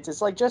argument.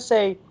 It's like just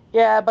say,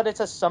 yeah, but it's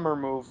a summer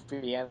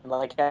movie, and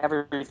like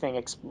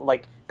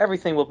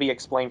everything will be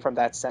explained from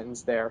that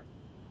sentence there.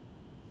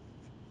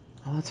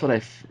 Oh, that's what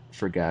I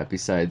forgot.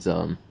 Besides,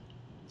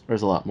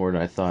 there's a lot more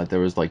than I thought. There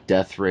was like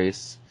Death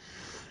Race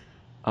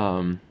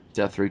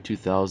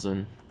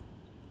 2000.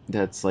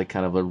 That's like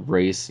kind of a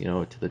race,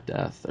 to the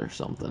death or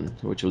something,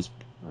 which was,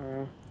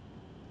 Mm.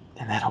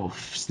 and that whole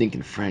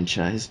stinking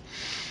franchise.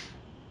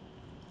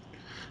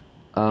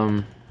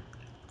 Um,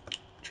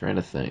 trying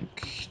to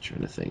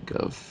think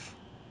of.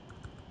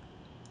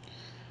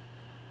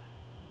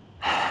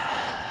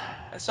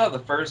 I saw the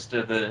first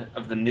of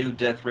the new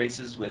death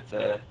races with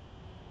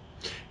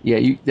Yeah,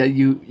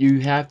 you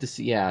have to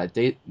see. Yeah,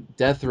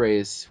 Death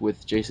Race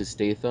with Jason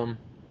Statham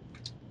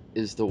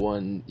is the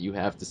one you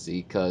have to see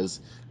because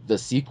the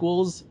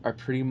sequels are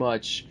pretty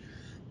much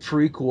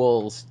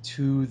prequels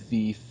to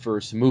the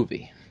first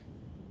movie.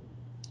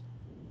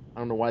 I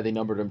don't know why they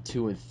numbered them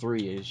 2 and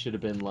 3. It should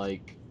have been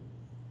like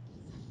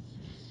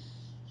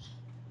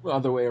the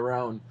other way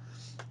around.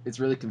 It's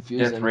really Death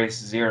confusing. Race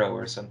Zero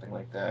or something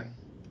like that.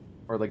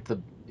 Or like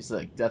it's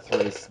like Death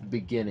Race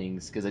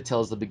beginnings because it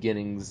tells the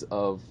beginnings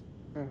of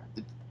Mm.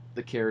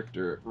 the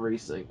character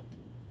racing.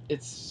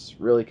 It's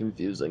really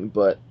confusing,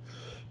 but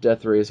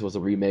Death Race was a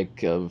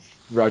remake of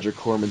Roger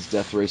Corman's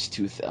Death Race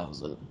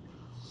 2000.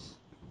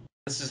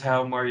 This is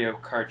how Mario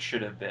Kart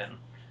should have been.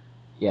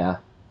 Yeah.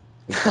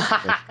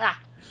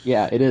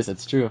 Yeah, it is.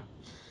 It's true.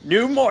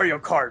 New Mario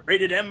Kart,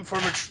 rated M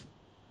for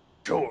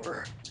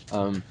mature.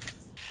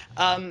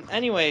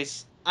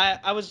 Anyways,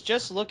 I was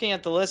just looking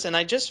at the list and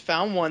I just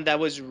found one that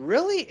was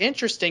really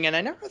interesting, and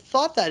I never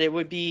thought that it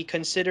would be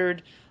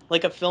considered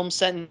like a film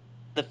set in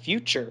the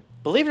future.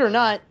 Believe it or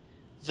not,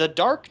 The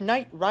Dark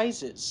Knight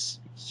Rises.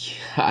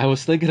 Yeah, I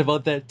was thinking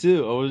about that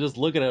too. I was just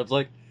looking at it. I was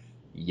like,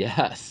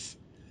 yes.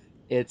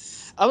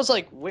 It's. I was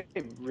like, wait,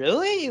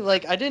 really?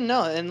 Like, I didn't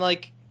know. And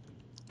like,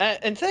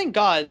 and thank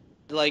God,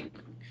 like,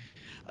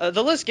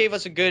 the list gave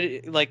us a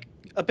good, like,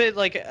 a bit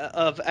like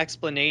of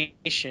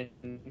explanation.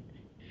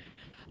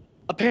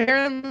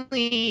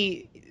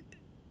 Apparently,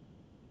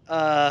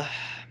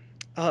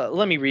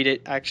 let me read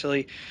it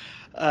actually.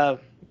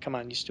 Come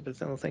on, you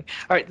stupid little thing.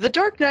 All right, The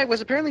Dark Knight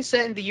was apparently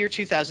set in the year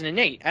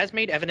 2008, as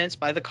made evidenced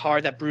by the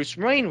car that Bruce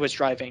Wayne was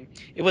driving.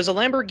 It was a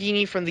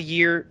Lamborghini from the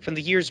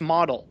year's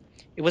model.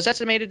 It was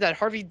estimated that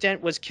Harvey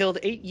Dent was killed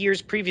 8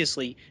 years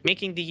previously,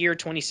 making the year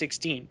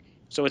 2016.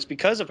 So it's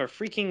because of a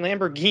freaking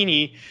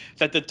Lamborghini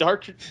that the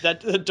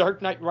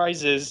Dark Knight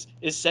Rises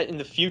is set in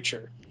the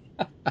future.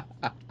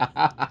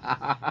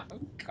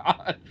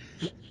 God.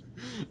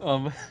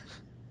 Um.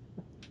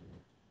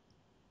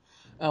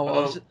 Oh,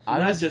 well, Well,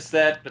 not just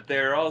that, but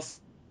they're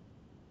also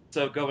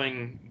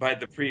going by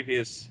the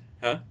previous.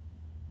 Huh?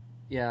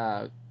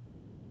 Yeah,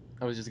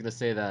 I was just gonna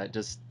say that.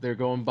 Just they're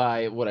going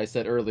by what I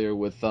said earlier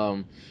with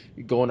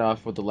going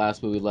off what the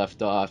last movie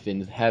left off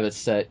and have it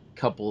set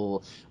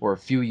couple or a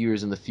few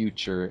years in the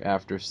future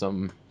after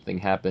something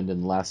happened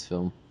in the last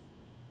film,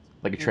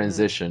 like a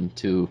transition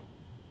to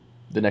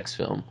the next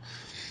film.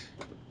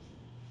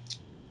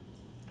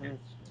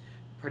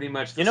 Pretty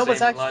much the You know what's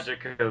same actually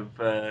logic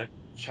of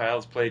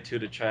Child's Play 2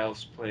 to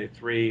Child's Play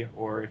 3,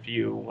 or if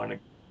you want to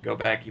go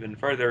back even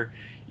further,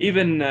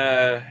 even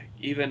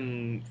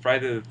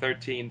Friday the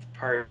 13th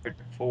Part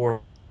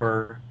 4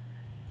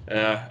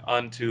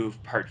 onto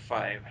Part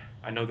 5.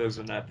 I know those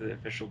are not the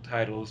official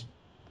titles,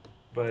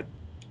 but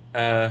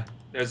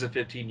there's a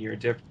 15-year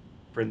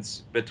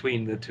difference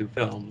between the two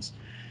films.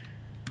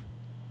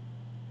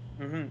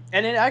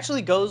 and it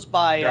actually goes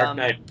by Dark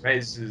Knight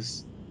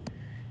Rises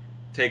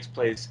takes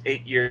place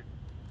 8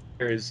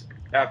 years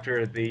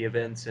after the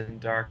events in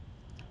Dark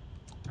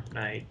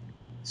Knight.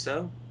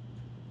 So,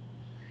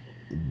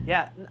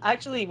 yeah,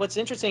 actually what's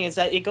interesting is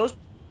that it goes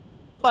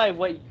by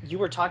what you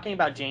were talking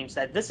about, James,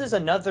 that this is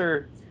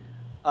another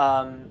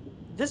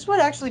this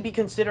would actually be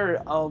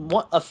considered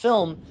a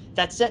film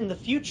that's set in the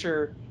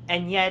future,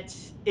 and yet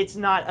it's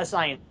not a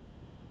science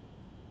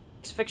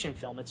fiction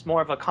film. It's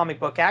more of a comic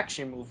book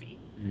action movie.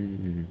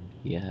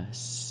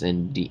 Yes,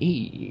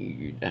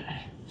 indeed.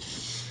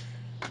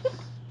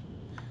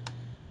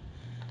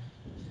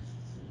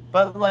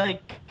 But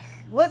like,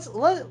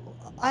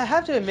 I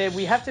have to admit,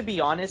 we have to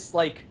be honest.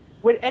 Like,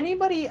 would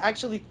anybody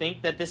actually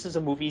think that this is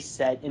a movie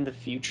set in the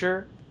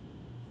future?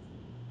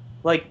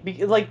 Like,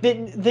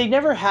 they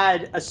never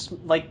had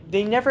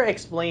they never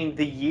explained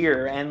the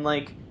year, and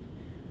like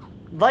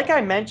I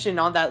mentioned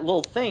on that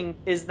little thing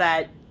is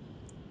that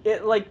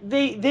it like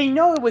they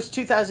know it was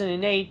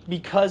 2008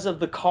 because of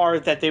the car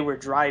that they were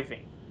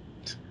driving.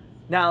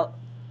 Now,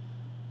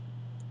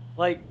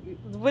 like,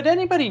 would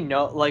anybody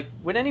know? Like,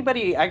 would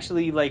anybody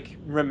actually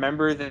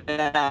remember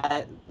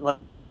that?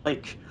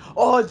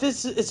 Oh,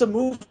 this is a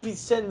movie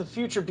set in the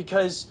future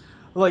because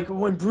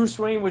when Bruce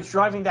Wayne was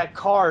driving that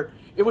car,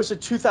 it was a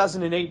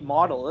 2008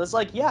 model. It's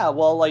like, yeah,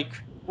 well,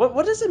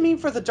 what does it mean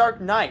for The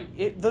Dark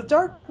Knight? The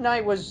Dark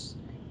Knight was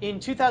in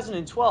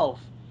 2012,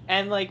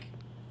 and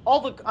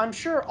I'm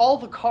sure all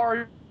the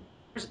cars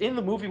in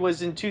the movie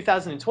was in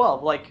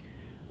 2012. Like,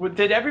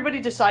 did everybody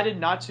decided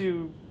not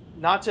to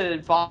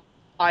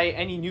buy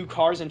any new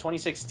cars in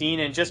 2016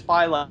 and just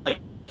buy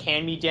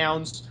hand me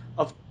downs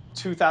of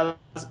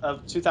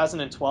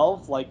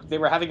 2012? Like they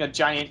were having a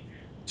giant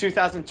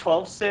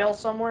 2012 sale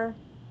somewhere.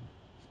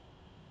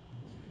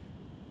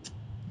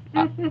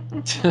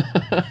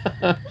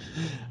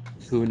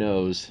 Who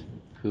knows?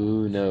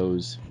 Who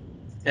knows?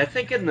 I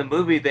think in the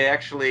movie they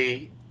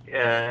actually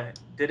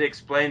did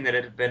explain that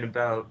it had been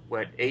about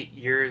 8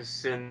 years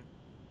since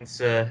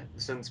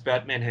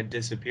Batman had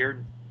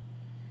disappeared.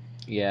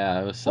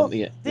 Yeah, it was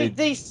something.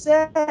 They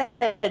said,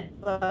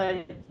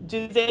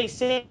 do they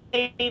say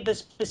the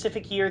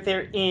specific year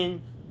they're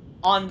in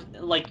on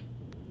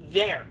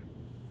there?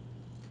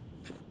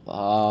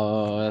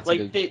 Oh, that's a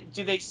good.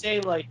 Do they say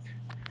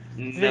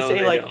No, they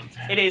don't.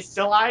 it is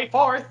July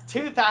 4th,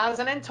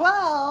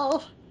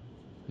 2012?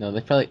 No,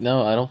 they probably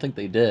no. I don't think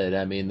they did.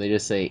 I mean, they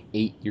just say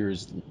 8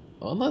 years.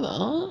 Oh,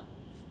 no.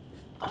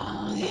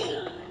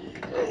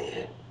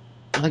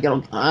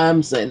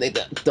 I'm saying they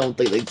don't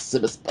think they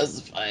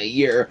specify a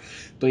year,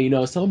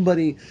 but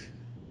somebody,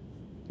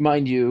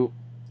 mind you,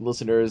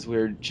 listeners,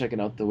 we're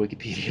checking out the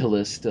Wikipedia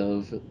list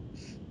of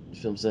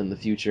films set in the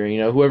future.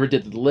 Whoever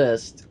did the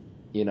list,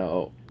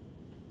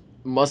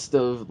 must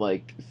have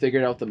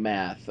figured out the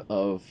math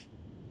of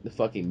the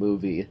fucking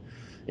movie,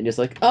 and just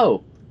like,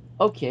 oh,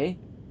 okay,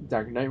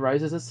 Dark Knight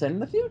Rises is set in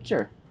the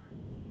future.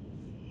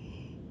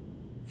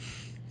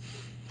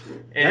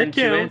 And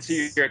to counts.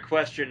 answer your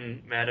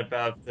question, Matt,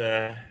 about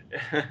the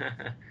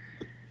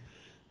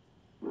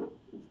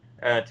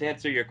to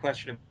answer your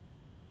question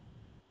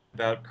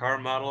about car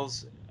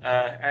models,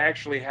 I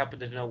actually happen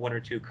to know one or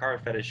two car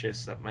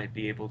fetishists that might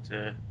be able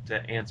to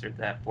answer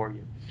that for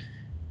you.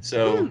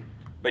 So,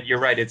 but you're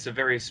right; it's a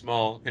very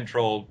small,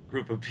 controlled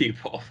group of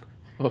people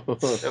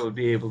that would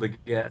be able to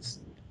guess.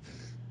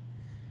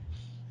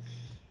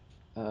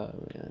 Oh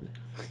man.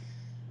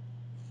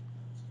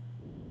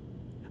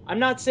 I'm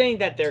not saying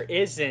that there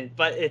isn't,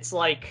 but it's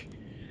like,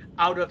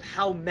 out of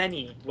how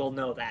many will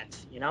know that,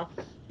 you know?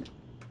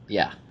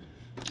 Yeah.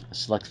 A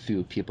select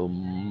few people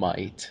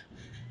might.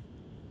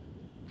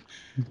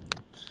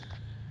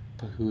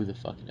 But who the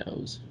fuck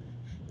knows?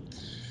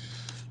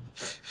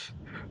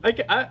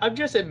 I'm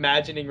just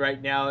imagining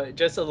right now,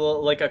 just a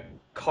little, like a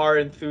car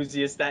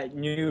enthusiast that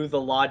knew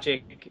the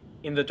logic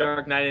in the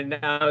Dark Knight, and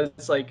now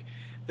it's like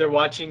they're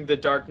watching the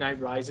Dark Knight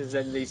Rises,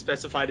 and they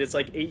specified it's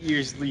like 8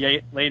 years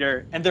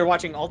later, and they're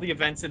watching all the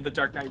events in the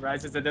Dark Knight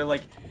Rises, and they're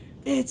like,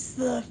 "It's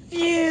the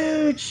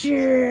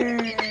future."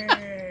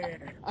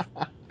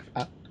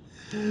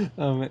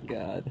 Oh my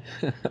god.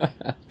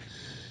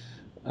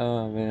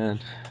 Oh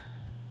man.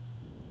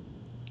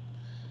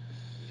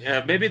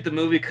 Yeah, maybe the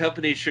movie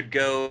company should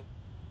go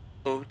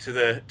to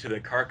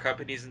the car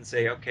companies and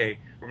say, okay,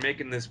 we're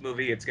making this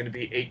movie. It's going to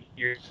be 8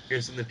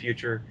 years in the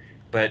future,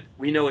 but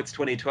we know it's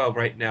 2012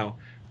 right now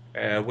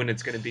when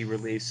it's going to be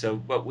released. So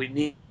what we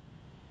need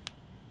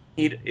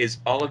is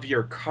all of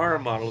your car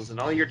models and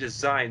all your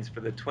designs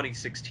for the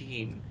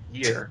 2016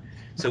 year,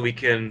 so we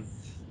can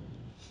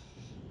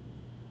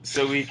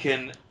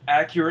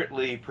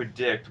accurately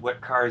predict what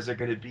cars are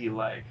going to be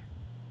like.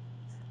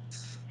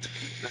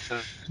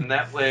 And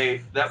that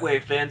way,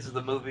 fans of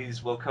the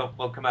movies will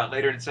come out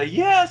later and say,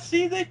 "Yeah,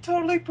 see, they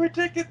totally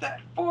predicted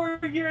that 4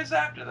 years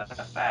after the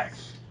fact."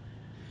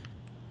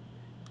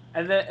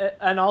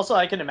 And also,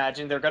 I can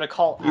imagine they're gonna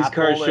call These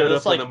cars Apple, and showed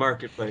it's up on like, the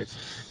marketplace.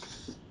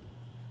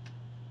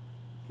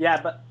 yeah,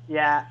 but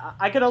yeah,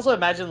 I could also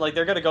imagine like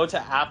they're gonna go to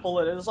Apple,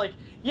 and it's like,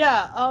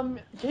 yeah,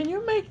 can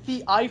you make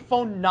the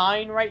iPhone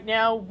 9 right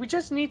now? We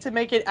just need to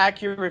make it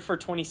accurate for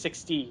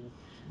 2016.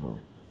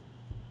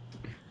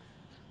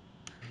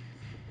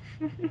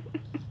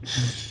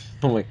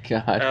 Oh my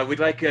god. We'd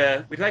like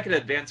an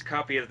advanced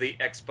copy of the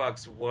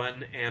Xbox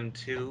One and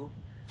Two.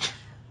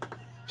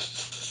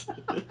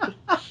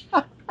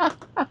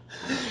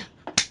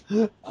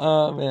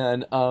 Oh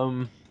man.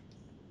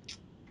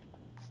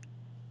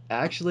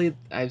 Actually,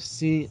 I've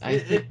seen. I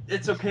think.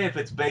 It's okay if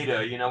it's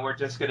beta. We're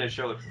just gonna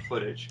show it for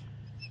footage.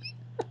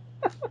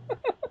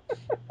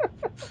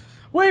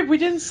 Wait, we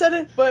didn't set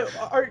it, but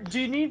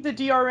do you need the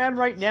DRM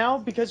right now?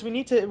 Because we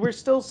need to. We're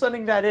still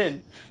sending that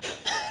in.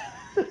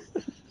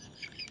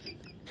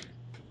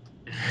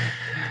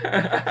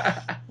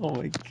 Oh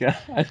my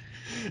god.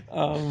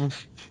 Um.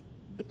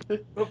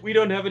 But we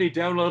don't have any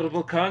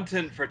downloadable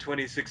content for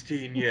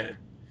 2016 yet.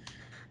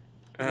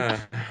 Uh,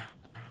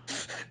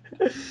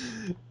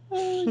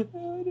 Oh my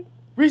god.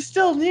 We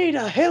still need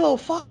a Halo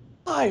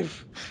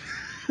 5.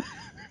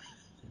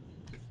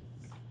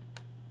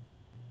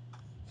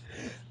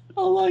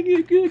 How long are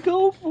you gonna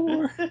go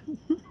for?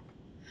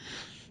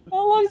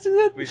 How long is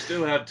it? we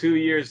still have 2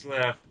 years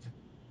left.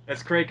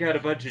 Let's crank out a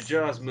bunch of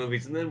Jaws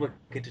movies, and then we'll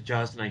get to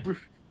Jaws 9.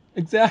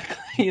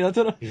 Exactly. That's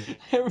what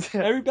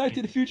every Back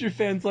to the Future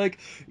fans like.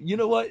 You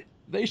know what?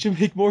 They should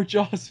make more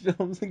Jaws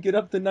films and get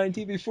up to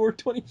 19 before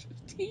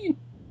 2015.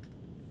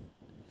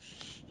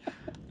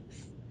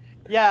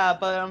 Yeah,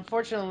 but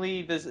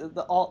unfortunately,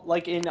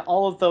 like in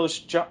all of those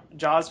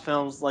Jaws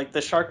films, like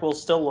the shark will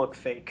still look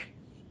fake.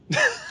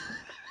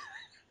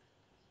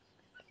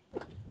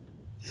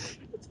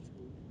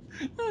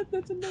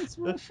 That's a nice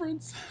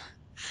reference.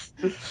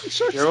 The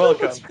shark You're still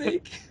welcome. looks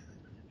fake.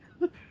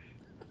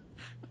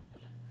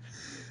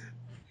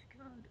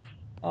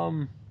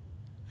 God.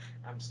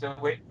 I'm still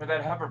waiting for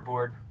that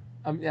hoverboard.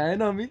 Yeah, I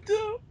know, me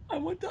too. I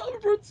want the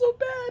hoverboard so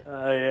bad.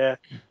 Oh yeah.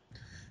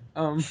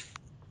 Um.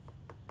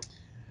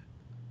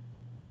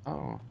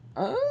 Oh.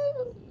 Oh.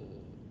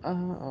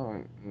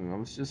 I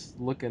was just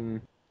looking.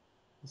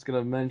 I was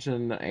gonna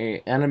mention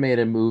a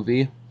animated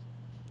movie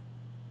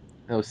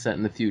that was set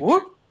in the future.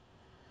 What?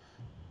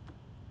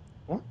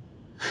 What?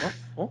 What?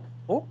 What?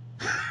 What?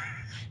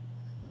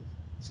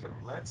 So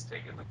let's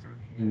take a look through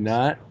here.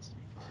 Not,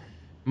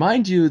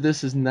 mind you,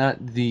 this is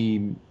not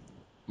the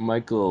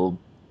Michael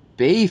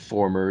Bay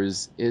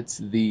formers. It's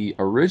the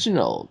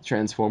original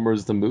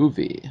Transformers the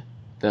movie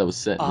that was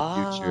set in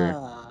the future.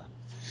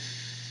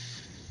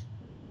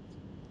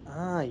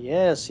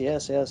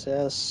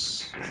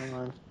 Yes. Hold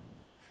on.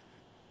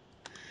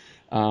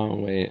 Oh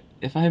wait,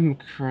 if I'm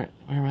correct,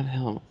 where the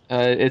hell?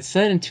 It's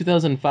set in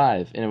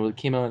 2005 and it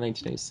came out in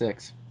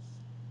 1996.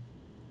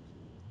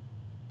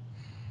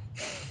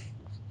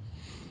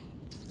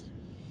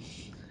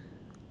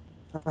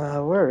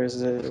 Where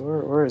is it?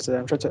 Where is it?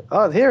 I'm trying to.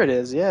 Oh, here it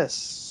is.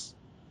 Yes.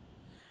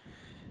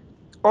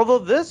 Although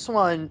this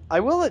one, I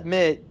will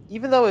admit,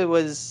 even though it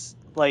was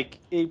like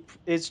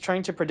it's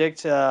trying to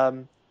predict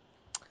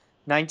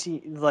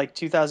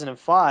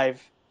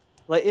 2005,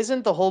 like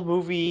isn't the whole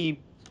movie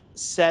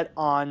set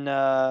on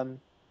where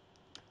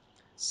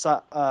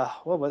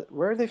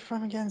are they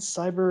from again?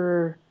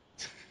 Cyberdyne?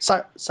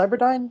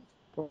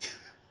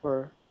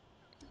 Or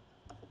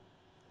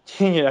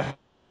yeah.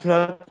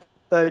 Not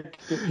that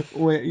good.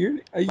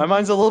 Wait, My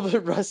mind's a little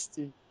bit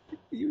rusty.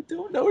 you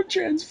don't know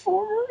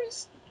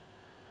Transformers?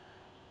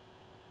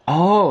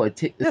 Oh,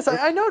 Yes,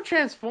 I know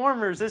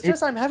Transformers. It's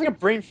just I'm having a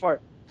brain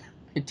fart.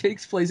 it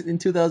takes place in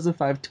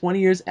 2005, 20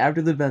 years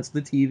after the events of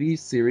the TV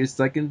series'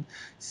 second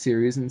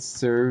series, and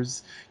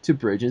serves to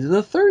bridge into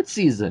the third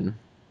season.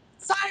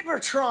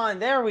 Cybertron.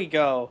 There we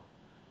go.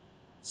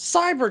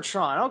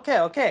 Cybertron.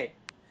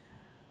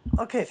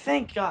 Okay.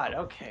 Thank God.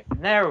 Okay,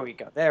 there we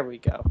go.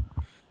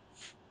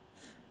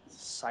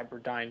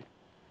 Cyberdyne.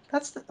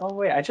 That's the. Oh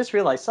wait, I just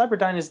realized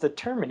Cyberdyne is the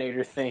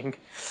Terminator thing.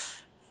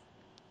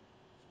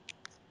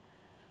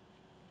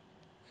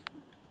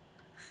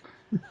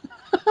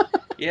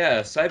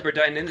 Yeah,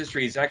 Cyberdyne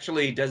Industries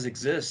actually does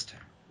exist.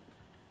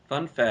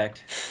 Fun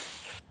fact.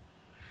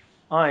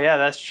 Oh yeah,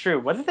 that's true.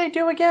 What did they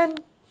do again?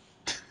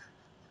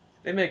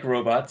 They make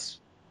robots.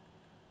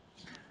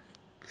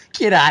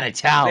 Get out of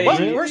town! What?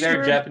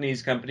 They're a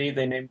Japanese company.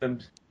 They named them.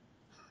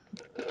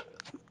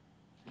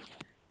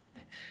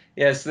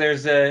 Yes,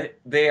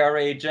 they are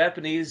a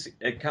Japanese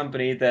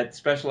company that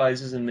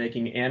specializes in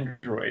making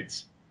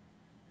androids.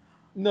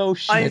 No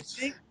shit. I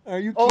think. Are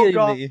you Oh kidding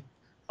God. me?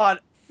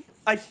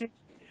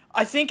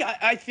 I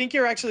think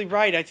you're actually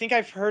right. I think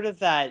I've heard of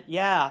that.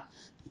 Yeah.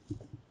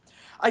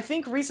 I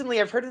think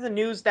recently I've heard of the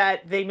news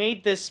that they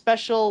made this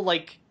special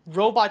like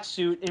robot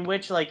suit in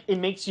which like it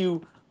makes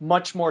you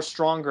much more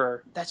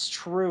stronger. That's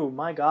true.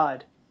 My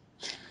God.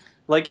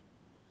 Like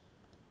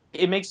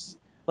it makes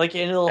like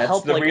and it'll That's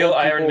help the like real old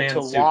Iron people to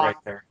Man suit right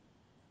walk. there.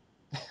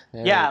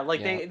 Yeah,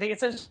 like they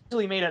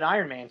essentially made an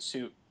Iron Man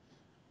suit.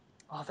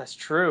 Oh, that's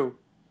true.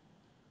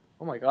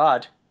 Oh my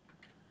God.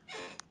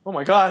 Oh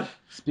my God.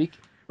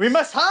 We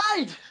must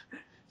hide.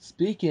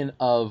 Speaking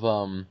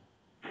of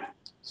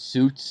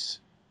suits,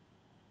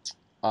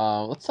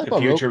 let's talk The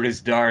about future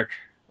is dark.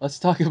 let's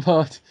talk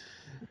about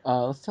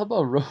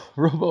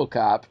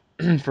RoboCop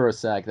for a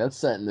sec. That's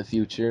set in the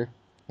future,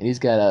 and he's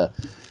a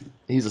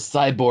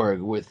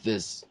cyborg with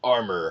this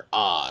armor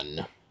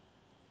on.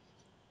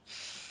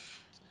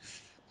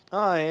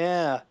 Oh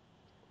yeah.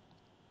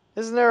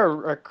 Isn't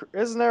there a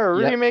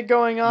Yep. remake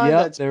going on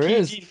Yep, that's there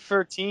is.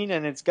 PG-13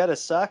 and it's gotta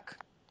suck?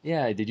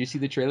 Yeah, did you see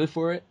the trailer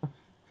for it?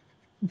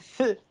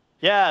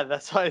 Yeah,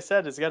 that's why I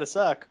said it's gotta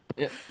suck.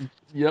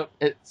 Yep,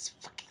 it's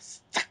fucking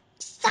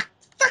suck.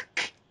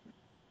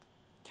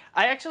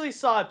 I actually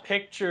saw a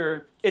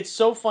picture. It's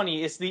so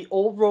funny. It's the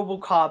old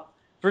RoboCop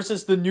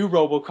versus the new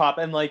RoboCop,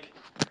 and like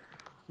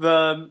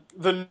the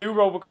new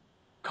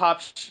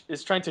RoboCop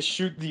is trying to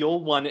shoot the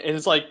old one, and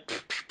it's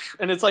like,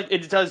 and it's like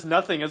it does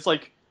nothing. It's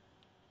like,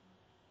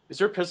 is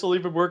your pistol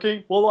even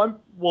working? Well,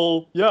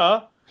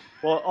 yeah.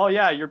 Well, oh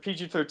yeah, you're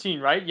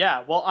PG-13, right?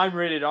 Yeah. Well, I'm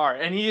rated R,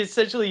 and he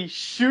essentially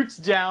shoots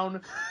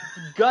down,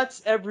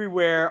 guts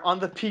everywhere on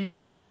the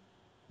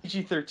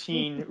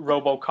PG-13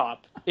 RoboCop.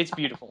 It's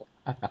beautiful.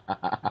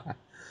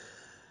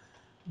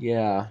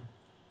 Yeah.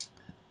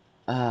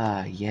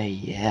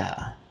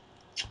 Yeah.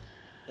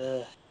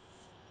 Ugh.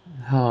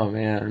 Oh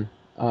man.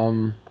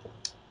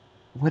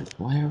 What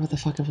the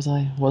fuck was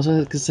I? What was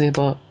I gonna say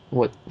about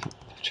what? I'm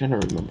trying to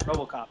remember.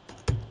 RoboCop.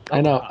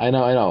 I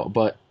know.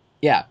 But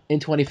yeah, in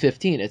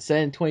 2015, it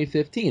said in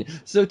 2015.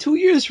 So 2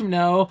 years from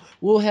now,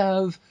 we'll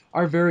have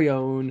our very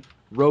own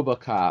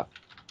RoboCop.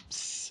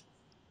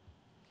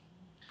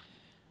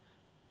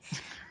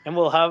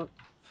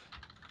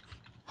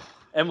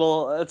 And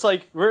it's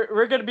like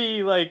we're gonna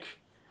be like,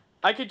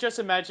 I could just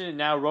imagine it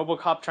now.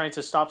 RoboCop trying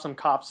to stop some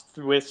cops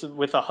with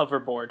a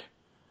hoverboard.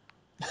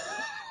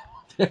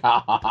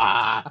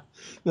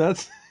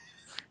 That's.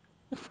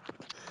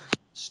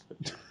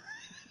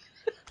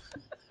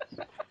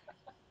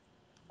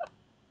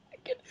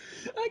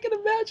 I can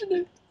imagine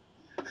it.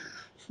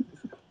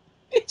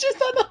 It's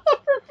just on the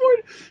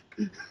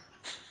hoverboard.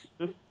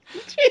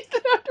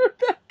 Chasing after a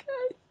bad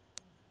guy.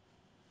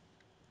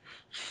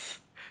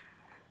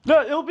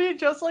 No, it'll be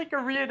just like a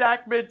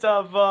reenactment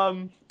of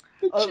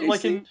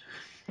like in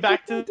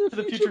Back to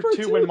the Future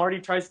 2 when Marty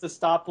tries to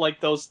stop like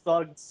those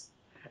thugs.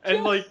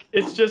 And like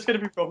it's just gonna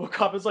be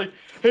RoboCop. It's like,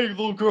 hey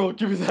little girl,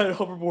 give me that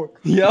hoverboard.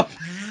 Yep.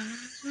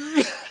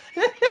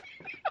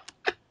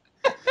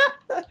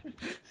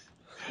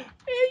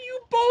 Hey, you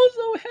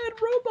bozo head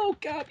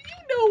RoboCop! You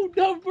know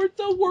numbers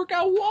don't work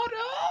out water.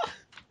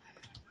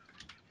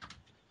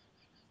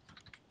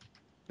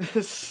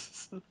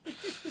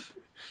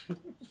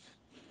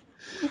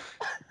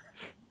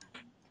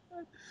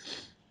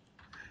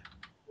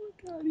 Oh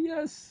God,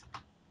 yes.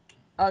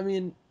 I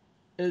mean,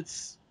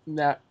 it's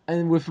not,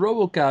 and with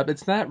RoboCop,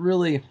 it's not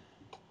really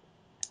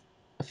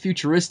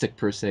futuristic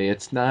per se.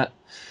 It's not,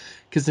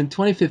 because in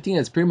 2015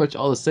 it's pretty much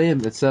all the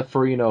same, except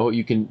for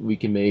we can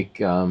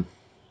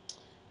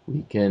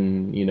we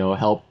can,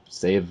 help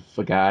save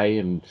a guy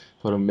and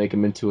make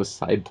him into a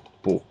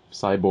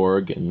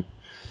cyborg, and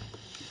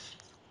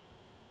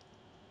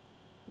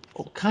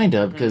well, kind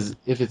of, because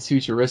if it's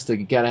futuristic,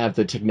 you gotta have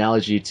the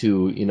technology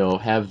to,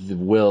 have the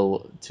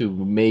will to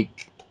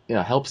make,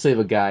 help save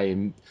a guy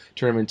and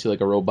turn him into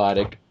like a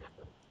robotic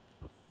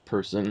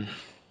person.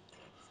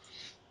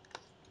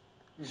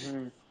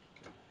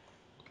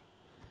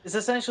 It's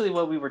essentially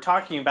what we were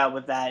talking about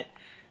with that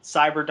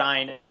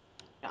Cyberdyne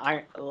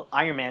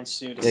Iron Man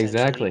suit.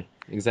 Exactly.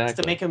 It's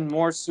to make him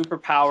more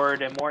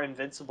superpowered and more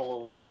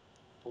invincible,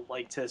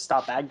 like to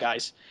stop bad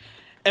guys.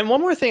 And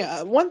one thing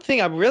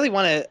I really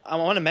want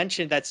to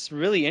mention that's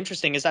really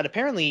interesting is that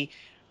apparently,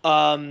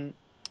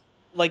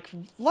 like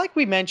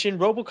we mentioned,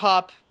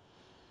 RoboCop,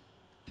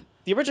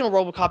 the original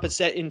RoboCop is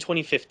set in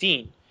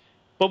 2015,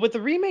 but with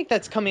the remake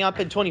that's coming up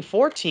in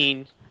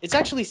 2014, it's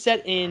actually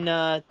set in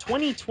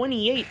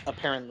 2028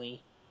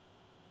 apparently.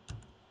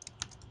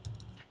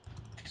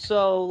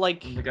 So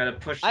like They gotta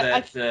push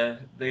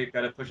they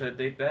gotta push that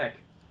date back.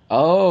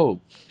 Oh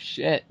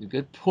shit!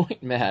 Good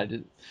point, Matt.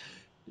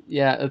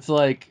 Yeah, it's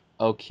like,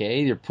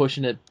 okay, you're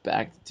pushing it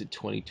back to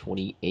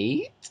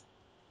 2028.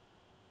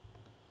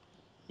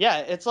 Yeah,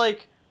 it's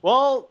like,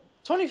 well,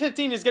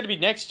 2015 is going to be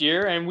next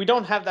year, and we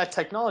don't have that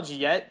technology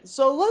yet.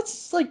 So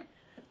let's like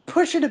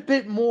push it a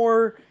bit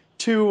more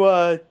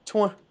to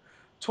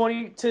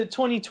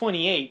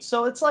 2028.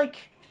 So it's like,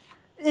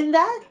 in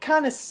that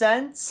kind of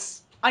sense,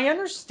 I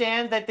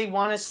understand that they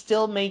want to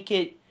still make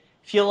it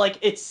feel like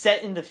it's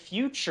set in the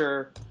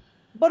future,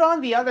 but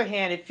on the other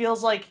hand, it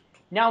feels like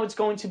now it's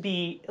going to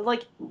be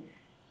like,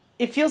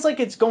 it feels like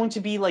it's going to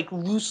be like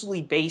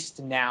loosely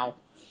based now.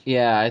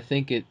 Yeah, I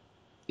think it.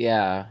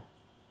 Yeah,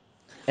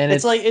 and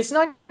It's like it's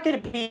not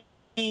going to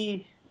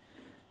be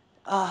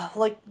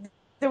like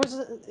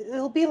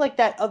it'll be like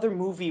that other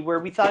movie where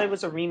we thought it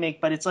was a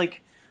remake, but it's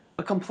like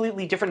a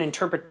completely different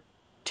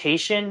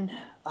interpretation.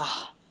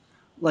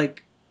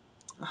 Like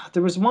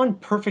there was one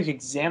perfect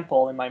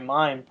example in my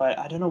mind, but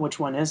I don't know which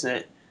one is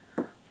it.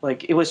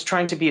 Like it was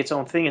trying to be its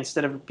own thing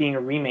instead of being a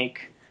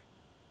remake.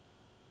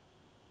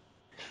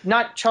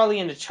 Not Charlie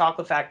and the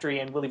Chocolate Factory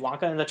and Willy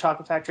Wonka and the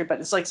Chocolate Factory, but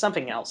it's like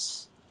something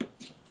else.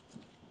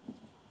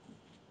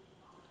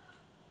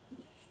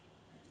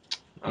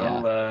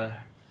 Yeah.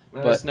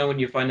 Let us know when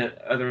you find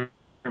that other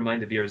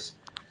mind of yours.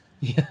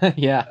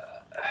 Yeah.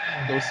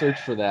 Go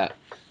search for that.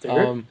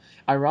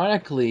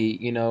 Ironically,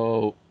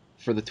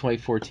 for the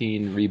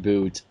 2014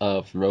 reboot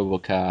of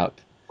RoboCop,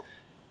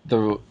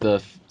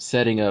 the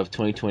setting of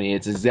 2020,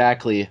 it's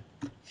exactly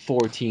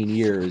 14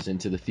 years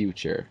into the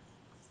future.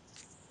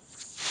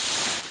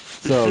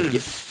 So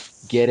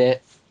get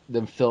it?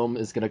 The film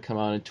is gonna come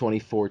out in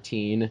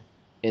 2014,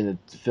 and the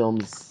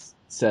film's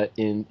set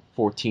in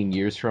 14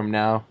 years from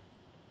now.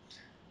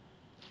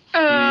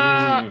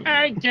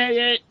 I get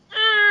it.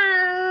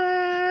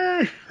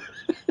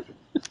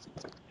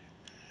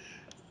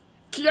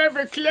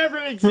 Clever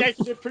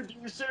executive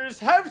producers,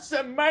 have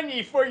some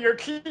money for your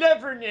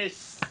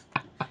cleverness.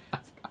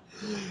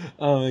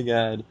 Oh my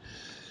god.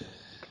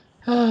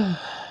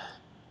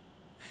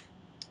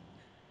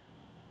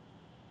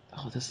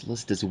 Oh, this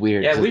list is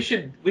weird. Yeah, we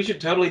should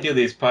totally do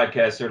these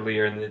podcasts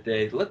earlier in the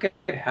day. Look at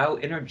how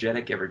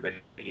energetic everybody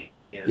is.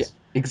 Yeah,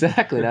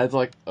 exactly. And I was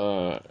like,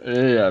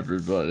 hey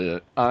everybody,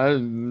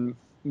 I'm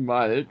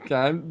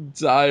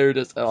tired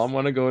as hell. I'm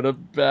gonna go to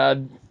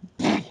bed.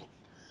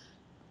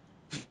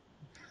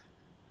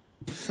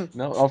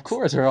 No, of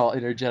course we're all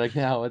energetic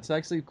now. It's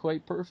actually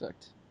quite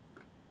perfect.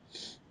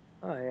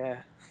 Oh yeah.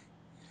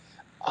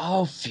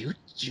 Oh,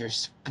 Future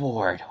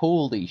Sport.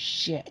 Holy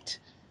shit.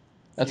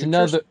 That's Future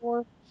another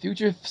Sport?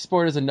 Future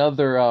Sport is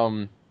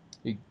another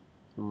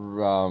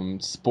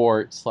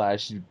sport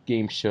slash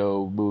game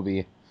show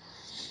movie.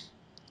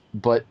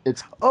 But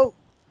it's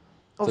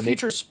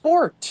Future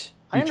Sport.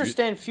 I Future-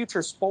 understand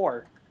Future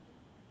Sport.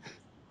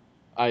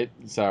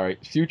 Sorry,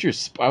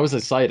 I was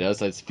excited. I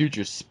was like, it's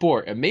Future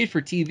Sport, a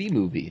made-for-TV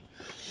movie.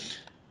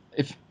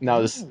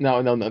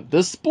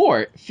 This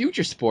sport,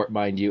 Future Sport,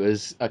 mind you,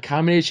 is a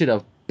combination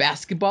of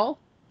basketball,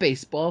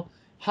 baseball,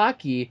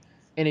 hockey,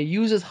 and it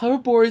uses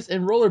hoverboards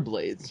and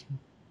rollerblades.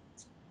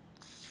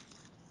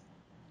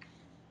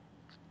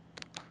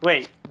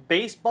 Wait,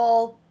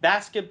 baseball,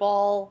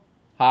 basketball,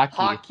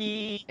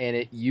 hockey. And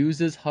it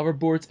uses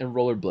hoverboards and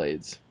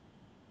rollerblades.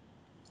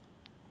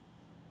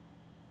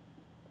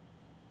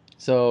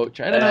 So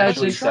try to imagine.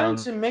 Actually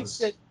sounds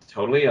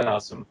totally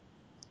awesome.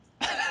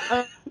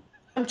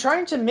 I'm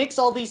trying to mix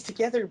all these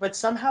together, but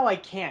somehow I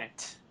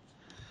can't.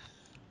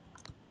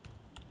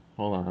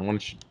 Hold on, I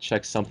want to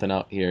check something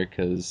out here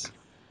because it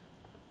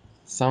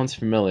sounds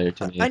familiar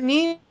to me. I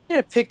need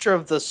a picture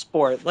of the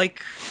sport.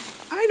 Like,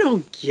 I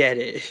don't get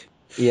it.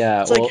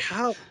 Yeah, it's like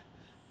how.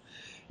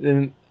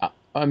 Then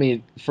I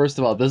mean, first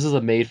of all, this is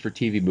a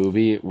made-for-TV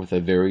movie with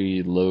a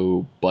very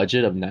low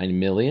budget of $9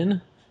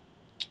 million.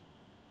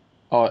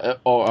 Let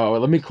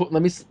me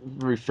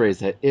rephrase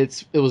that.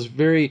 It was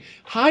very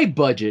high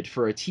budget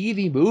for a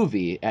TV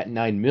movie at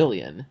 $9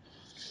 million.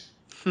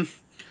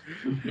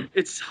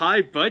 It's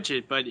high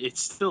budget, but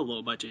it's still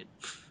low budget.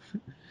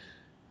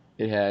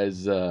 It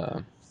has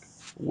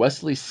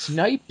Wesley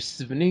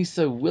Snipes,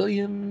 Vanessa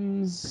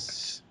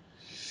Williams.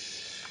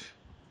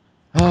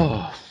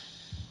 Oh,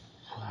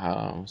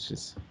 wow! It's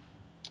just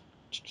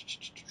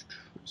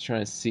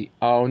trying to see.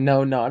 Oh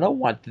no, I don't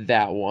want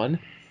that one.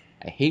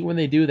 I hate when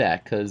they do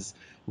that because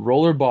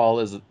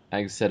rollerball is, like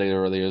I said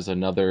earlier, is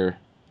another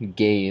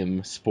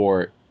game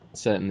sport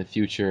set in the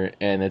future,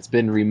 and it's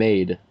been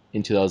remade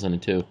in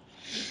 2002,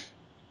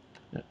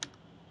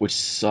 which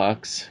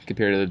sucks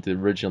compared to the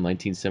original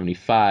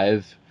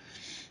 1975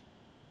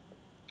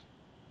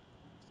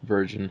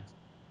 version.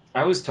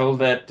 I was told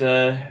that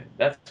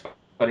that's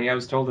funny. I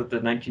was told that the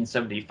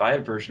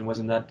 1975 version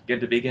wasn't that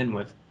good to begin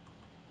with,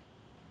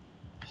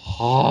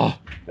 Oh,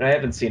 but I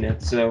haven't seen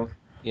it, so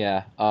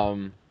yeah.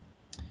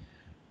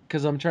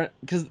 Because a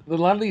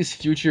lot of these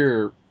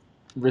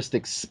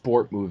futuristic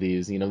sport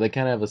movies, they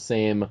kind of have the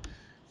same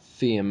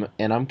theme,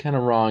 and I'm kind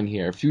of wrong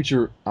here.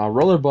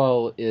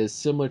 Rollerball is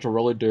similar to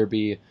roller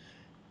derby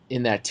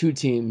in that two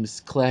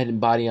teams clad in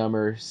body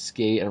armor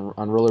skate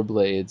on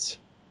rollerblades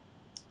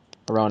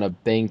around a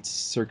banked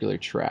circular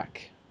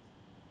track.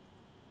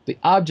 The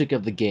object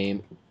of the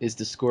game is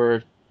to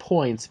score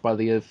points by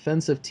the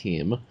offensive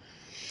team,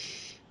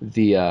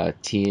 the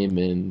team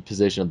in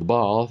possession of the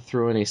ball,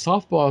 throwing a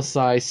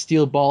softball-sized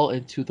steel ball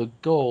into the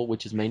goal,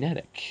 which is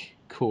magnetic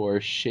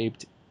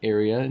core-shaped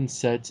area and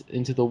set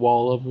into the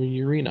wall of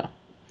the arena.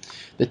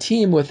 The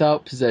team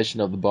without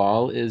possession of the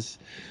ball is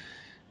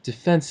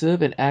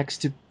defensive and acts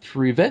to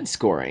prevent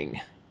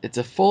scoring. It's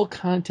a full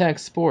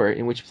contact sport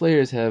in which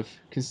players have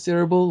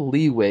considerable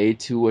leeway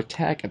to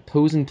attack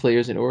opposing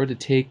players in order to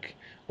take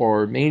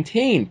or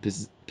maintain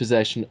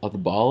possession of the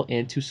ball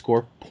and to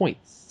score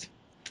points.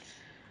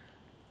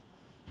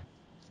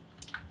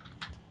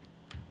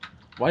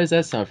 Why does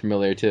that sound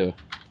familiar too?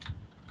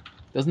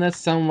 Doesn't that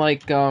sound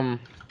like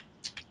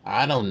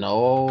I don't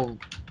know,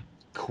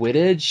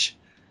 Quidditch?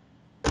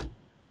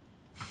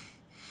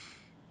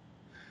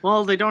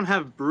 Well, they don't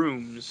have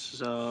brooms,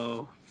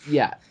 so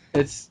Yeah,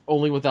 it's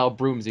only without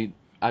brooms.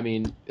 I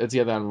mean, it's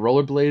either on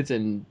rollerblades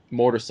and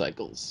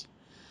motorcycles.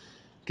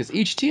 Because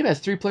each team has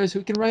 3 players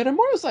who can ride on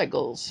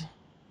motorcycles.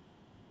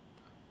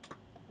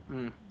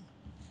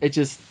 It's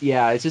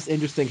just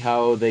interesting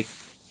how they,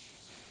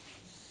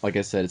 like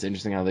I said, it's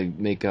interesting how they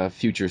make a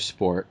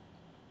futuristic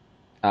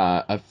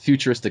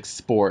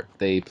sport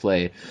they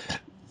play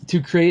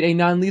to create a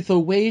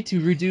non-lethal way to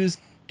reduce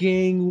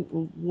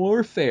gang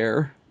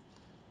warfare.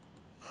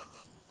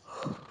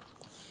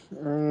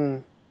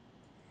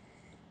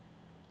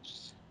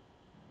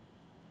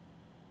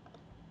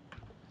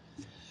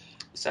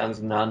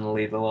 sounds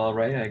non-lethal, all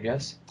right, I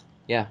guess.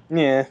 Yeah.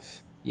 yeah.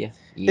 Yeah.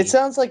 It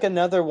sounds like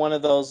another one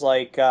of those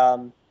like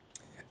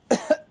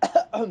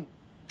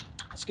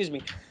excuse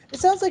me. It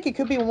sounds like it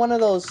could be one of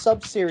those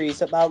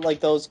sub-series about like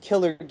those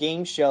killer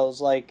game shows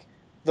like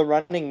The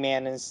Running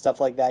Man and stuff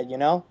like that, you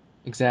know?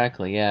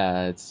 Exactly.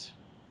 It's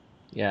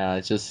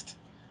just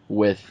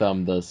with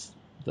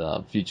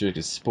the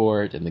futuristic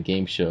sport and the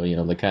game show,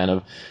 the kind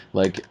of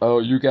like, oh,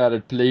 you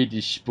gotta play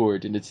this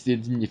sport and it's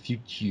in the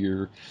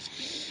future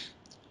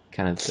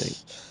kind of thing.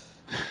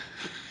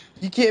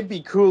 You can't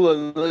be cool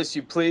unless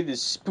you play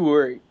this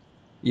sport.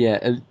 Yeah,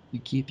 and you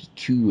can't be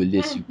cool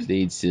unless you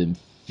played some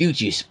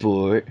future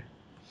sport.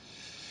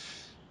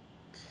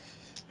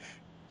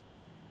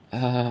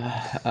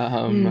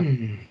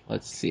 Let's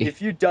see.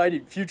 If you died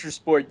in future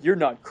sport, you're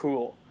not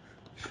cool.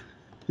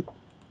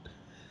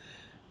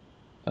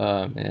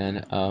 Oh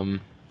man,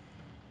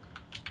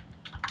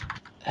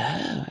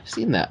 I've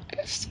seen that.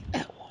 I've seen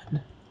that one.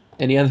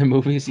 Any other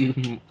movies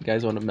you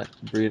guys want to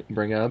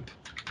bring up?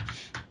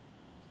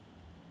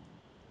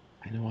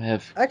 I know I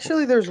have.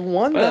 Actually, there's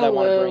one that I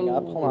want to bring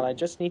up. Hold on, I Well,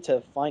 just need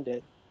to find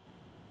it.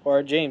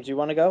 Or James, you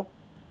want to go?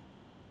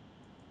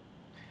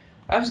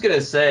 I was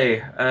gonna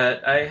say,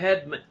 I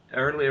had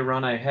earlier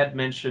on. I had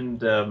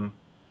mentioned, I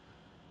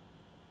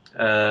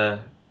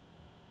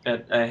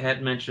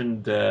had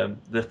mentioned the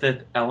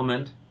Fifth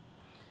Element.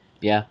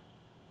 Yeah.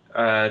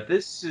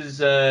 This is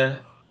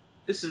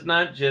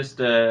not just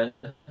the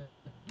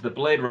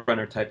Blade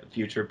Runner type of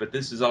future, but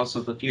this is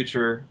also the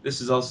future. This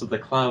is also the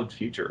cloud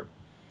future.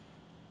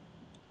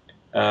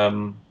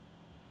 Um,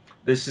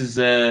 this is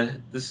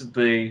the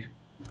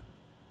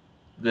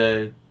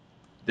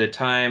the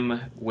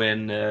time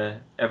when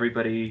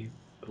everybody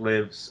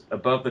lives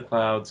above the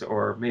clouds,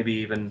 or maybe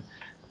even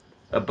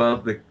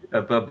above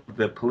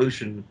the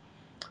pollution.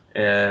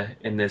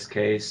 In this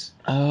case,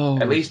 Oh.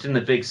 at least in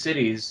the big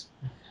cities.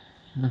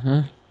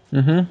 Mhm.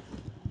 Mhm.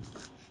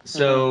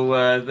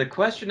 So the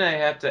question I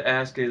have to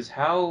ask is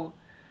how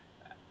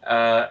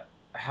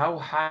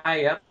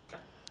high up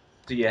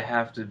do you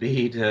have to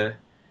be to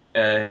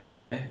uh,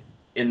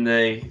 in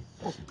the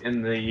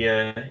in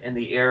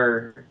the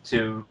air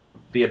to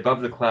be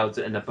above the clouds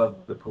and above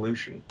the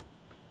pollution?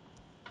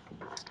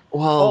 Oh,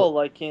 Well.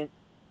 like in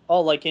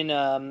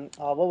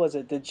what was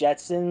it? The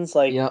Jetsons,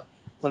 like Yep.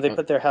 when they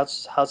put their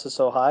houses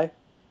so high.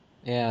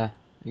 Yeah.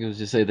 I was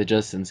just say the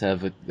Jetsons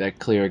have that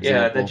clear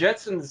Yeah, example. the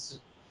Jetsons.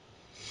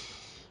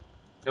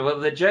 Well,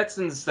 the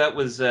Jetsons. That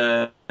was.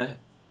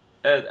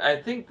 I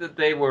think that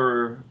they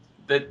were.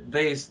 That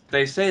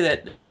they say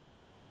that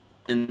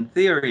in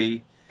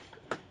theory,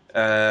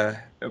 uh,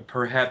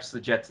 perhaps the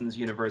Jetsons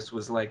universe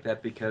was like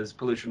that because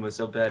pollution was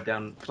so bad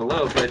down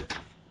below. But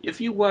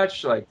if you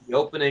watch like the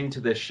opening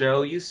to the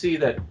show, you see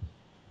that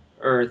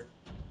Earth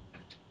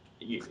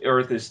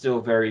Earth is still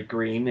very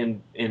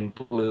green and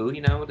blue.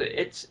 You know,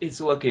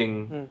 it's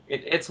looking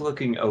it's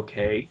looking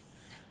okay.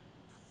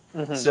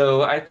 Mm-hmm.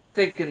 So I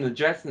think in the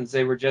Jetsons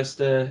they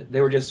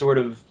were just sort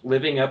of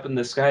living up in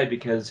the sky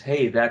because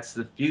hey, that's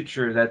the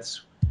future.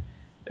 That's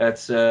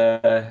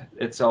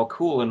it's all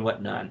cool and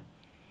whatnot.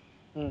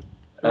 It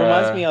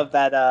reminds me Uh, of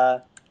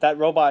that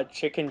robot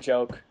chicken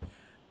joke.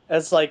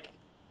 It's like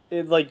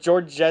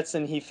George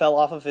Jetson, he fell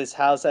off of his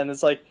house and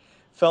it's like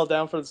fell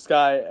down from the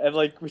sky, and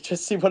like we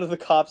just see one of the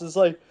cops is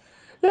like,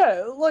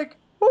 yeah, like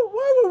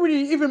why would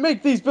we even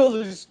make these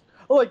buildings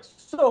like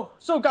so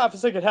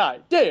godforsaken high?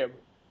 Damn,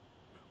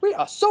 we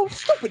are so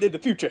stupid in the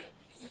future.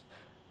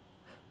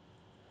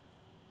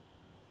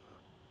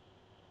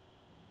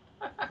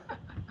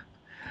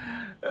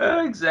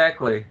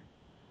 exactly.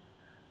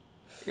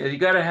 Yeah, you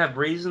got to have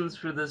reasons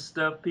for this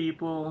stuff,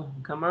 people.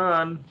 Come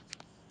on.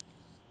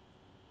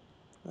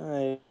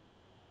 Uh,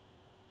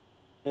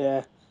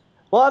 yeah.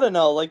 Well, I don't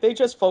know. Like they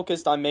just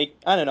focused on I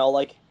don't know.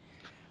 Like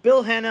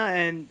Bill Hanna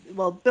and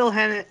Joe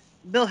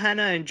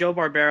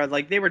Barbera,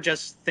 like they were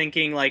just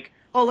thinking like,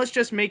 oh, let's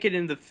just make it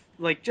in the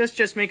like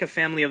just make a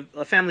family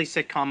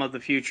sitcom of the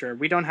future.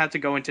 We don't have to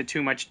go into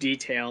too much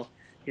detail.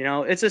 You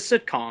know, it's a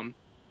sitcom.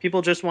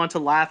 People just want to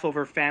laugh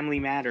over Family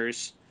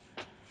Matters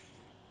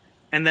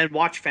and then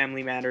watch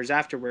Family Matters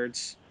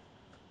afterwards.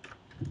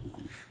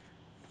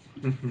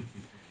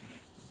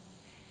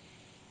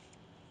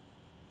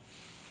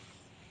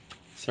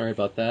 Sorry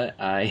about that.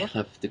 I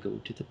have to go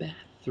to the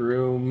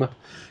bathroom.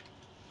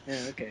 Yeah,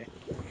 okay.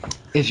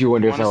 If you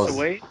wonder You if want I us to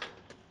was wait?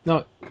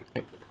 no,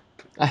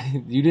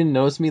 you didn't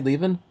notice me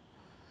leaving?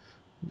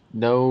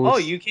 No. Oh,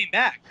 you came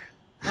back.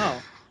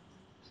 Oh.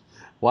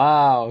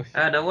 Wow.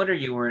 No wonder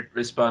you weren't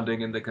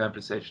responding in the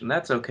conversation.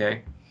 That's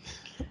okay.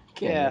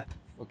 Okay. Yeah.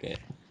 Okay.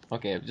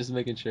 Okay. I'm just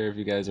making sure if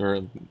you guys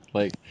are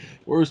like,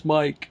 where's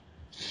Mike?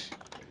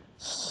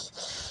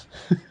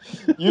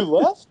 You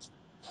left?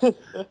 I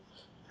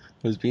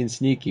was being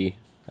sneaky.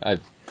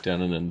 I've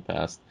done it in the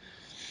past.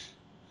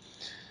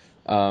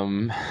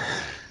 Um.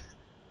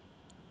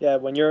 Yeah,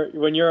 when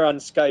you're on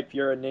Skype,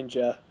 you're a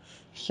ninja.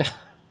 Yeah.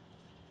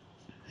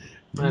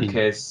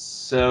 Okay,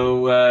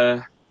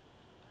 so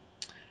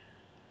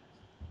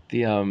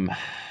The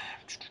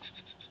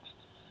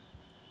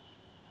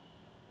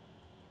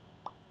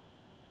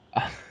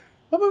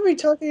What were we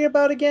talking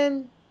about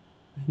again?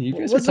 you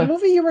guys were Was the talking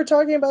movie you were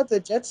talking about the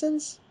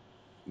Jetsons?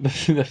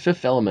 the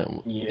Fifth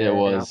Element. It yeah,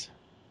 was.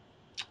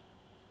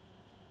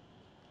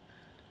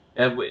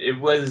 it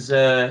was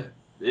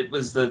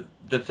the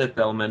Fifth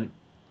Element.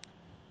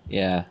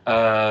 Yeah. But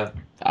Uh,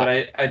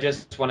 I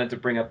just wanted to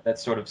bring up that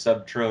sort of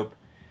subtrope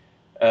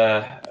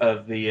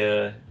of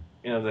the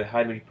the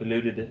highly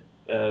polluted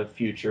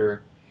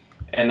future,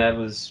 and I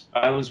was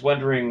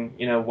wondering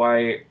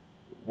why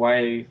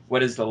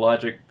what is the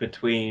logic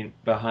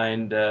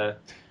behind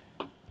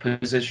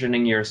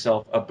positioning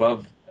yourself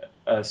above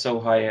so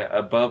high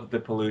above the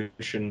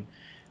pollution?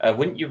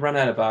 Wouldn't you run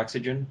out of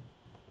oxygen?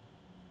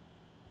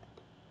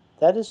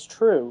 That is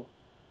true.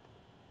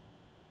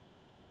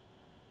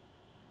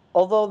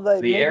 Although The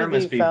maybe air they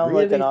must be found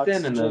like an really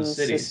thin in oxygen those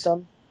cities.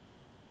 system.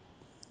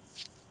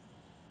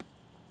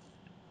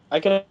 I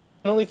can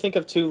only think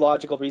of two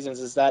logical reasons.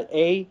 Is that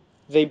A,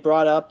 they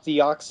brought up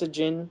the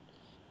oxygen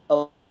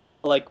uh,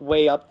 like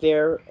way up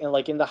there and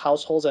like in the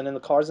households and in the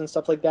cars and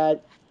stuff like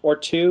that, or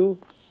two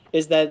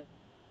is that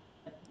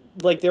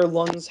like their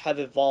lungs have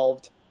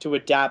evolved to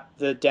adapt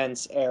the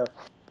dense air.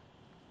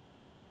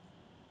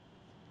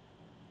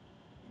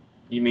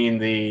 You mean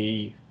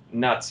the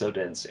not so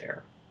dense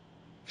air?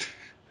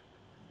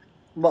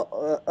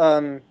 Well,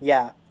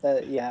 yeah,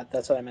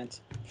 that's what I meant.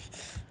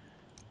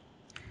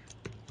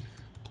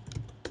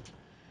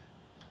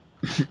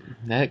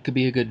 that could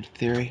be a good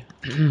theory.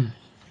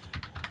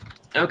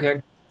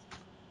 Okay.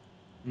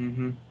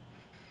 Mm-hmm.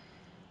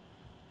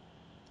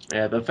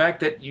 Yeah, the fact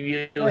that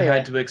you Oh had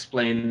yeah. to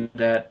explain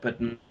that, but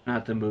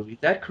not the movie,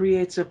 that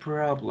creates a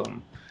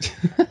problem.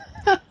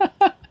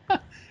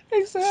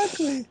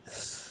 exactly.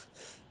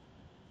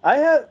 I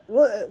have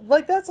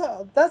like that's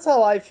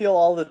how I feel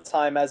all the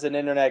time as an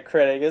internet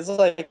critic. It's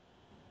like,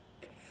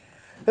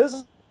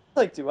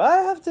 do I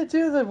have to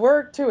do the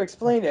work to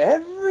explain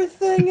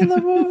everything in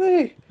the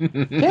movie?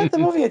 Can't the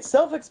movie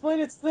itself explain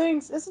its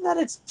things? Isn't that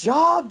its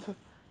job?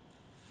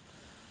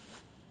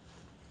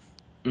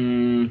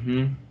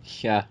 Mm-hmm.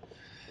 Yeah.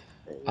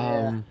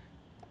 Yeah. Um.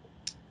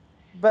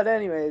 But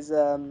anyways,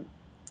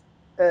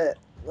 like,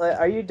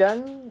 are you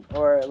done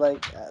or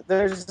like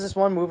there's this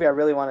one movie I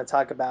really want to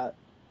talk about.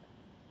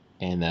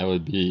 And that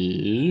would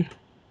be.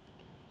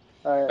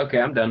 Uh, Okay,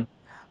 I'm done.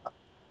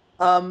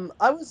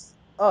 I was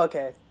oh,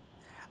 okay.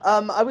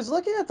 I was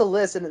looking at the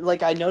list and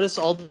like I noticed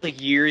all the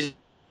years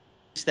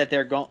that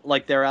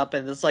they're up,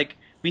 and it's like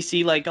we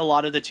see like a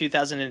lot of the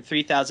 2000 and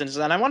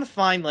 3000s, and I want to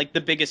find like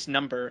the biggest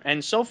number.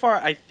 And so far,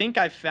 I think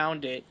I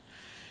found it.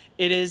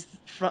 It is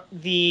from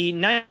the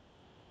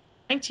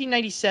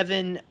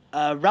 1997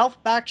 Ralph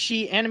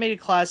Bakshi animated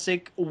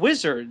classic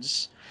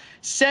Wizards,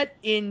 set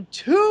in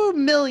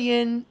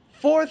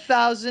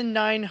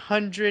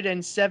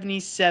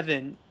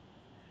 2,004,977.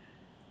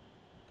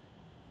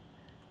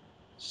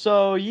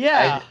 So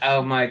yeah.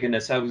 Oh my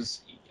goodness, I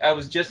was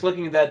just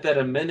looking at that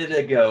a minute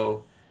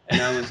ago,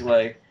 and I was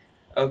like,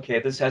 okay,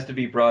 this has to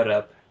be brought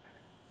up.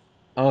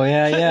 Oh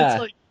yeah, It's yeah.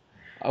 like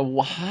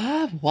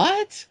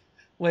What?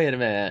 Wait a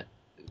minute.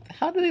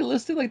 How do they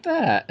list it like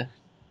that?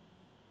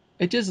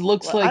 It just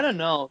looks well, I like don't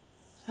know.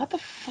 what the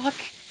fuck?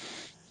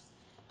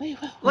 Wait,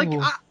 Like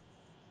oh.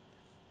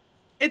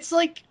 it's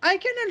like I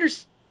can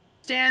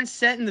understand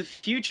set in the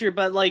future,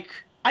 but like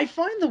I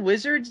find the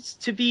Wizards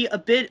to be a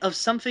bit of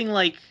something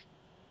like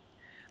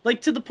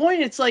to the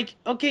point it's like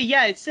okay,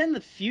 yeah, it's set in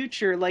the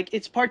future, like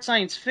it's part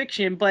science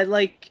fiction, but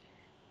like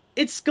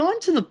it's gone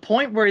to the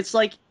point where it's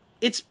like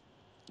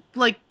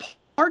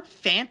part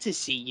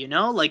fantasy, you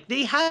know? Like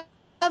they have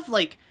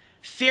like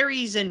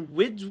fairies and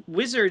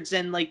wizards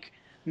and like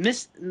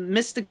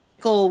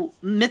mythical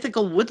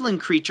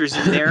woodland creatures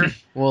in there,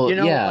 Well, you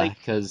know, yeah, like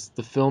because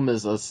the film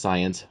is a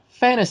science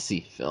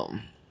fantasy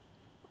film.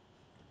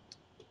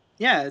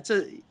 yeah,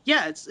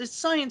 it's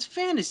science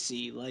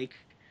fantasy.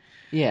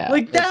 Yeah,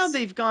 Like now that's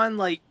they've gone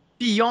like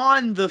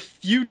beyond the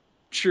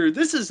future.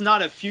 This is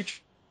not a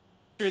future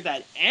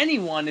that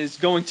anyone is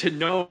going to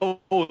know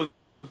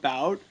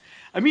about.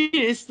 I mean,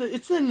 it's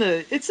in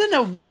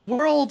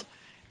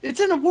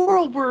a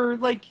world where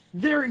like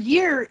their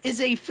year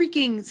is a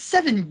freaking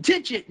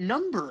 7-digit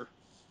number.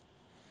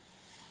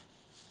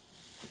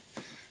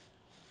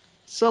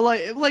 So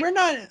like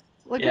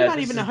we're Yeah, not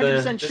even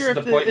 100% this is sure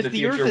the point in if the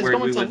the Earth future is where going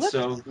we to went live so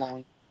that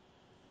long.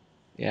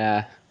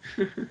 yeah.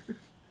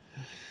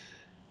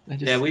 I yeah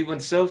just we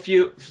went so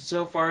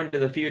far into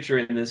the future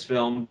in this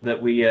film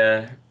that we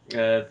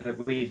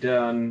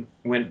done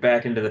went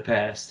back into the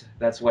past.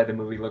 That's why the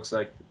movie looks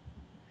like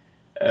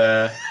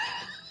uh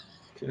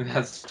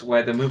that's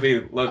why the movie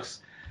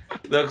looks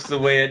the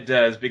way it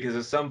does, because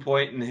at some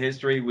point in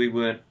history we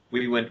went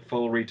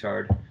full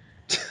retard.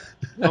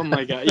 Oh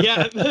my god.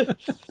 Yeah.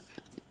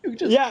 you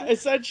just Yeah,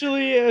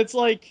 essentially, it's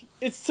like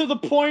it's to the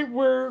point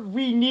where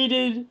we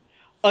needed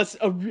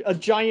a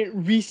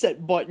giant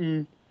reset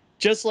button,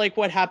 just like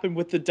what happened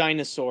with the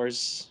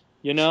dinosaurs.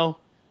 You know,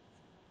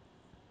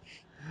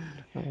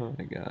 oh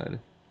my god.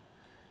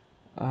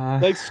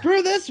 like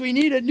screw this, we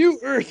need a new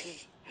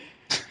Earth.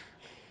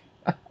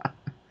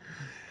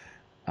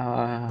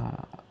 Uh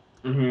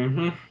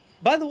Mm-hmm.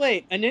 By the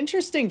way, an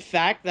interesting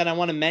fact that I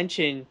want to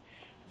mention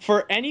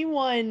for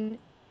anyone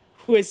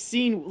who has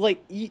seen,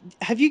 like,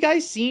 have you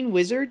guys seen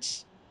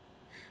Wizards?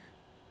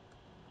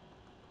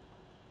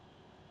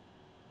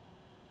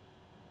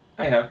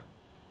 I have.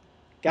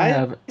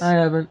 Guys, I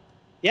haven't.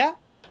 yeah.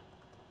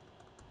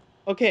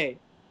 Okay,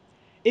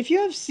 if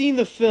you have seen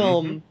the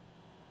Mm-hmm.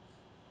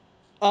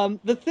 film,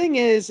 the thing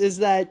is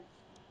that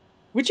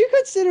would you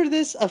consider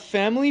this a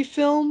family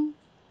film?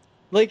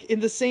 Like in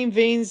the same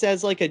veins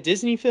as like a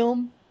Disney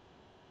film?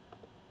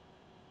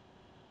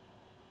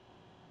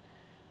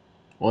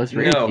 Well, it's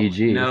rated No,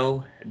 PG.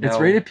 no, It's no,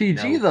 rated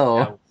PG no, though.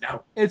 no,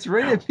 no, It's no,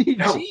 rated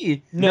no,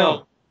 PG. No.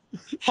 no.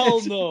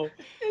 Hell no.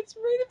 It's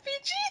rated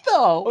PG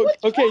though.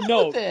 What's Okay, wrong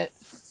no. with it?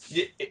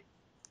 It,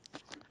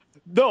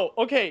 No,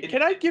 okay, it,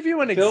 can I give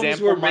you an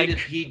films were example, Mike? rated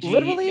PG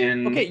Literally,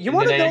 okay, you in the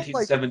want to know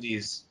like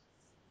 1970s.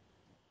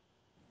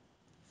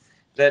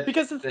 That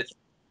because that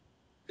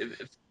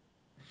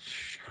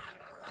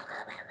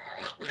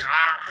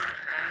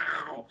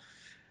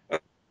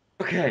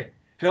okay,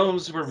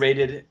 films were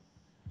rated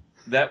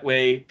that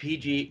way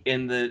PG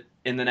in the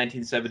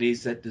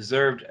 1970s that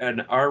deserved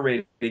an R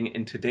rating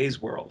in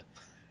today's world.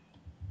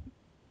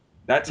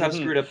 That's how Mhm.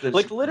 screwed up this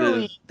Like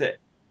literally, the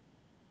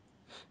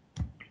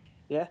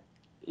yeah.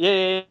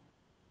 Yeah.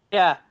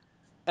 Yeah.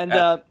 And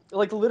uh,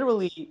 like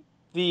literally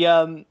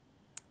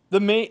the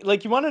main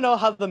like you want to know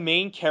how the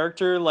main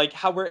character like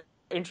how we're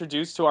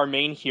introduced to our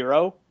main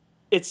hero?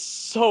 It's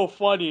so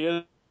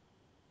funny.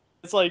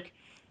 It's like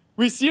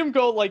we see him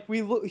go like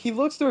he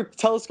looks through a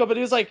telescope and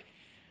he's like,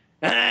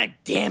 ah,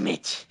 damn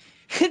it.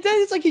 And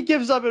then it's like he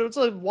gives up and it's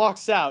like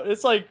walks out. I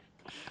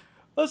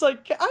was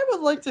like, I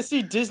would like to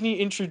see Disney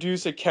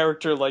introduce a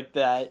character like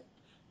that.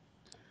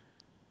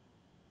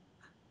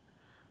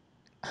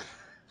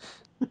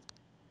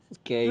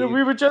 You know, Okay.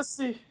 we would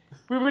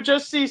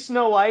just see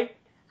Snow White.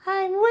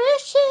 I'm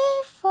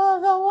wishing for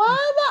the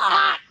one.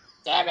 Ah,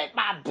 damn it,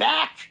 my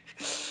back.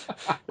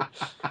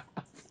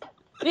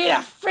 Need a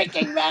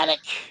freaking medic.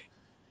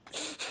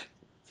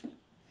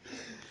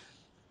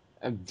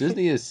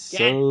 Disney is God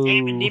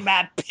damn it, so need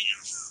my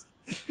pills.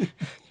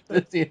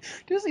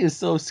 Disney is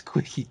so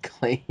squeaky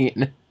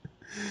clean.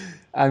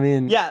 I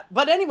mean, Yeah,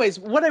 but anyways,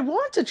 what I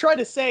want to try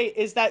to say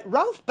is that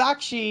Ralph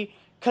Bakshi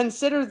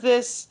considered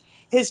this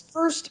his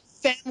first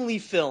family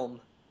film.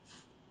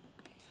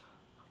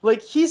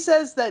 Like, he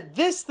says that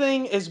this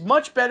thing is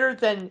much better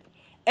than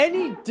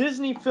any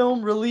Disney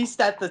film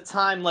released at the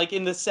time, like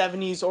in the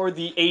 70s or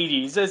the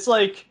 80s. It's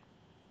like,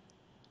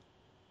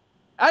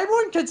 I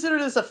wouldn't consider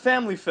this a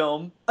family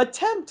film.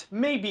 Attempt,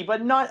 maybe,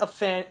 but not a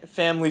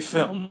family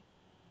film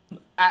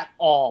at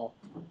all.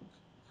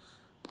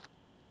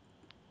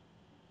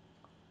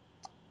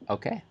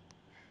 Okay.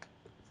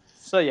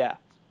 So, yeah.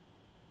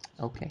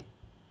 Okay.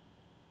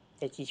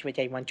 That is what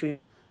I want to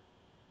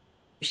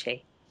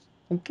say.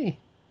 Okay.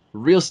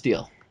 Real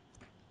Steel.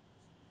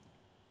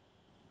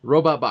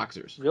 Robot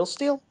boxers. Real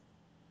Steel?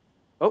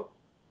 Oh.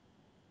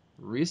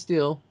 Real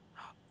Steel.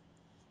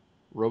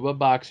 Robot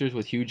boxers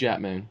with Hugh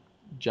Jackman.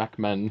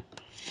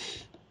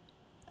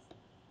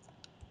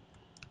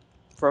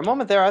 For a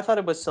moment there, I thought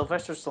it was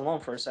Sylvester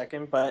Stallone for a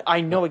second, but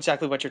I know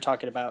exactly what you're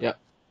talking about. Yep.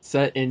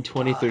 Set in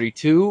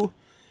 2032.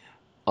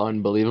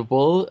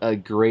 Unbelievable. A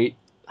great,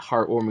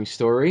 heartwarming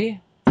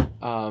story.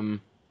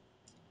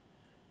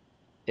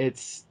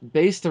 It's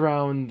based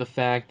around the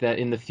fact that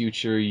in the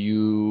future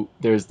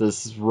there's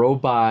this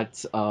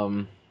robot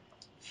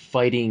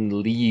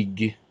fighting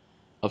league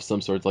of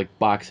some sort, like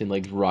boxing,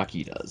 like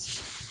Rocky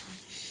does.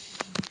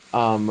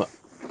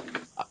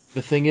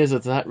 The thing is,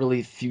 it's not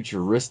really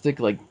futuristic.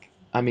 Like,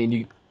 I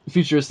mean,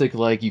 futuristic,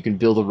 like you can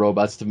build the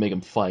robots to make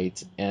them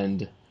fight,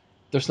 and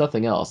there's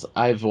nothing else.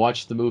 I've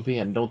watched the movie,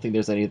 and I don't think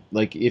there's any,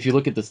 like, if you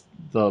look at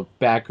the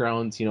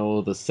backgrounds,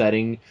 the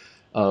setting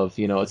of,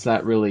 it's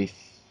not really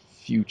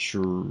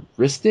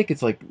futuristic.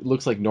 It's like,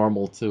 looks like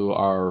normal to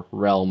our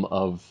realm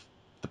of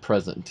the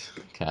present,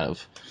 kind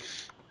of.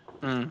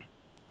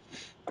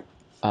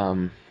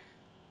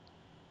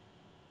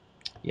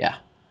 Yeah.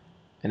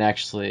 And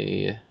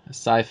actually,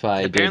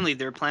 sci-fi. Apparently,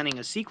 they're planning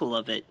a sequel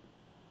of it.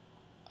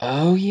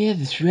 Oh yeah,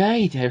 that's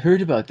right. I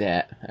heard about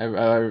that. I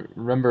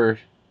remember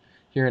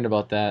hearing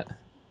about that.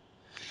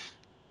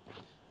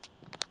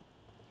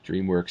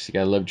 DreamWorks. You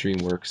gotta love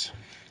DreamWorks.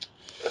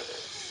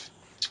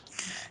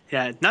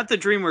 Yeah, not the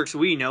DreamWorks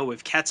we know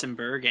with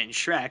Katzenberg and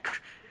Shrek.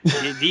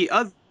 the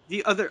other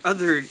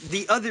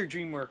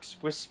DreamWorks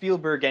with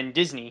Spielberg and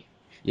Disney.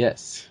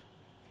 Yes.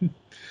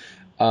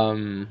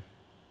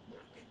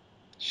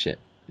 Shit.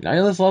 I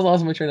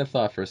lost my train of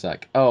thought for a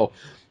sec. Oh,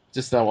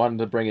 just I wanted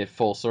to bring it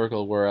full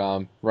circle.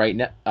 Where right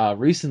now,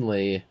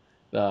 recently,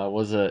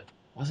 was it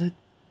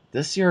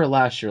this year or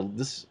last year?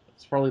 This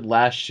it's probably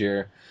last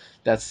year.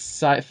 That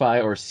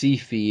Sci-Fi or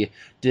Sci-Fi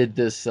did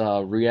this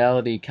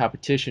reality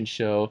competition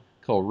show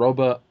called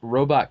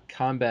Robot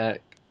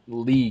Combat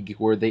League,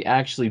 where they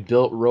actually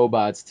built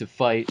robots to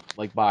fight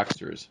like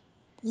boxers.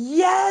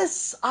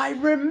 Yes, I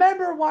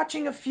remember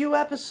watching a few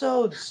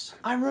episodes.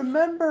 I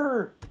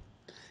remember.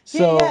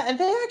 So Yeah, and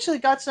they actually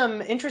got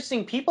some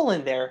interesting people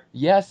in there.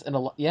 yes, and a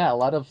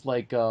lot of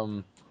like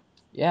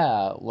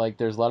like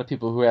there's a lot of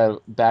people who had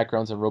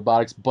backgrounds in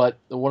robotics, but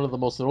one of the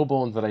most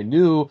notable ones that I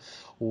knew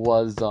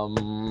was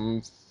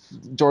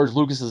George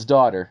Lucas's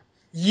daughter.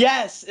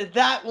 Yes,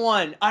 that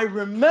one. I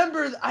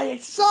remember. I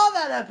saw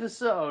that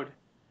episode.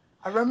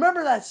 I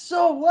remember that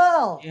so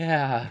well.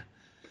 Yeah.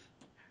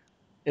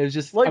 It was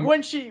just Like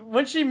when she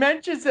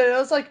mentions it, I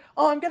was like,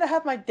 "Oh, I'm gonna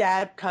have my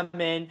dad come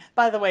in."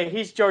 By the way,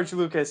 he's George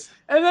Lucas,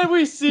 and then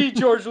we see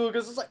George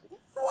Lucas. It's like,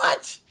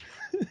 what?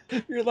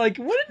 You're like,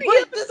 what did he Wait,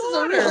 have a this is a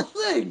daughter? real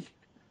thing.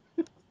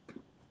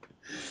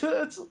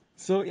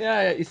 So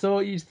yeah, so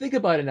you think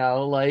about it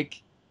now,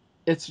 like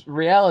it's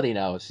reality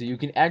now. So you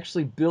can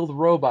actually build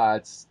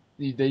robots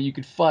that you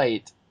could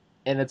fight,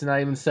 and it's not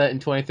even set in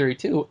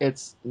 2032.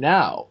 It's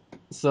now.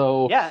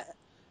 So Yeah,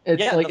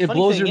 it's yeah. like The it funny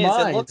blows thing your is,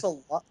 it mind. looks a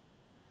lot.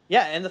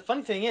 Yeah, and the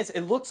funny thing is,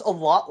 it looks a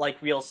lot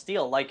like real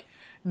steel. Like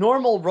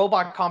normal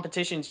robot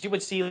competitions, you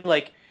would see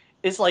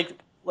it's like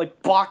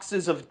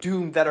boxes of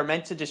doom that are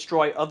meant to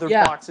destroy other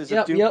Yeah. boxes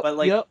of doom. But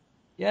like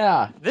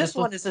Yeah. this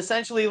one is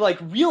essentially like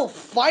real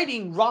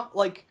fighting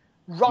rock'em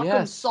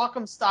Yes.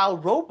 sock'em style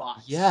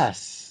robots. Yes.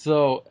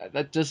 So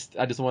I just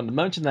wanted to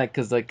mention that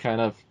because that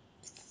kind of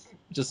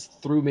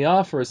just threw me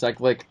off for a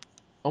sec. Like,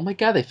 oh my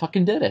god, they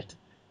fucking did it!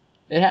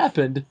 It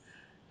happened.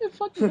 It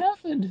fucking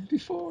happened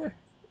before.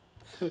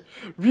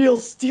 Real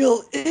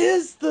steel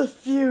is the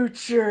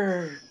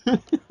future.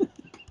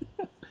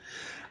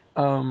 Don't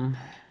want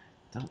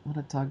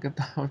to talk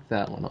about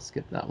that one. I'll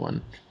skip that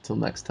one till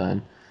next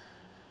time.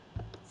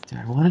 Do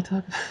I want to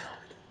talk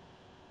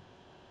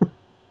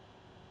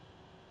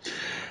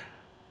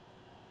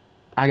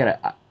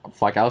about?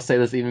 Fuck. I'll say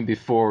this even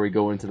before we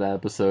go into that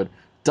episode.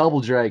 Double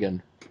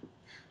Dragon.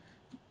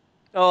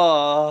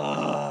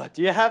 Oh,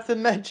 do you have to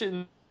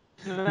mention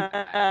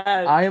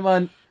that? I am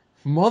on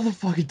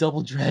motherfucking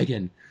Double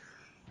Dragon.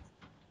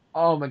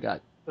 Oh my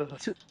god.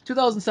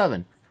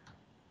 2007.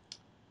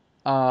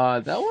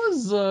 That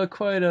was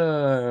quite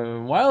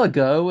a while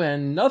ago,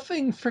 and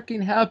nothing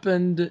freaking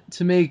happened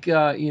to make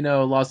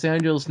Los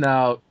Angeles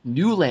now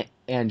New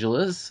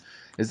Angeles.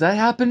 Has that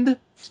happened,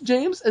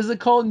 James? Is it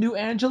called New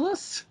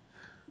Angeles?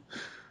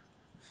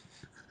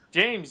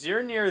 James,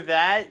 you're near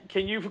that.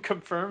 Can you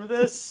confirm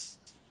this?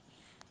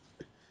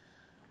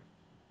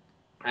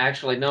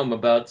 Actually, no, I'm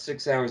about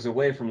 6 hours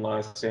away from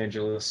Los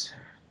Angeles.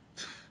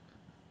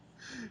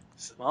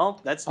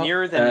 Well, that's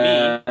nearer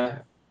than me.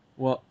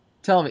 Well,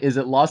 tell me, is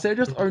it Los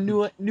Angeles or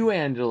New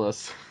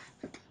Angeles?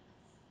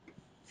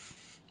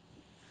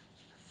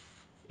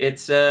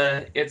 It's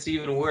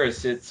even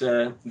worse.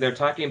 They're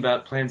talking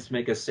about plans to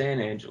make a San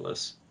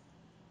Angeles.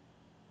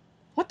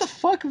 What the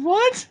fuck?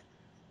 What?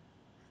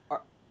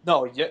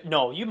 No,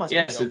 you must be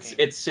Yes, joking.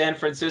 it's San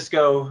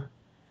Francisco.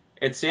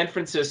 It's San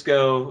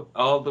Francisco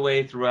all the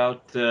way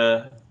throughout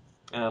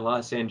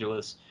Los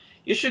Angeles.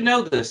 You should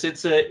know this.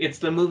 It's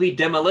the movie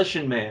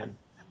Demolition Man.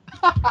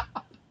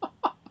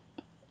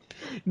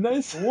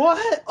 Nice.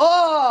 What?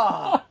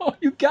 Oh!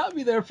 You got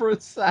me there for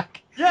a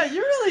sec. Yeah, you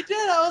really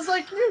did. I was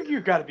like, you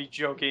gotta be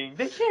joking.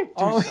 They can't do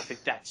Oh. something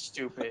that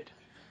stupid.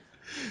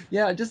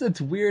 Yeah, just it's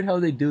weird how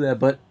they do that,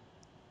 but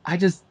I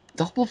just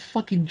Double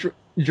fucking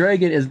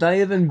Dragon is not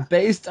even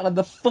based on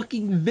the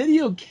fucking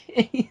video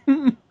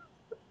game.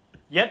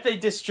 Yet they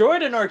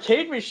destroyed an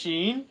arcade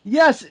machine.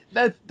 Yes,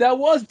 that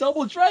was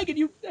Double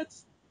Dragon.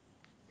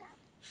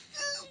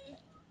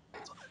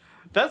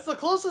 That's the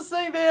closest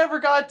thing they ever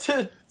got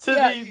to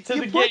You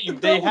the put game. the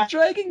They Double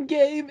Dragon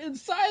game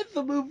inside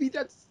the movie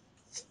that's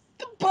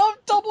above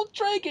Double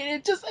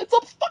Dragon. It's a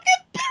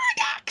fucking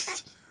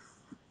paradox.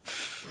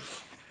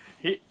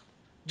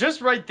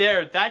 Just right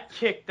there, that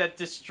kick that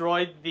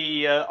destroyed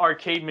the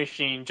arcade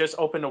machine just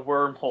opened a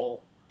wormhole.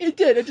 It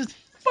did. It just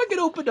fucking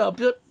opened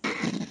up. It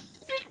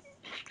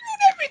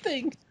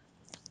everything.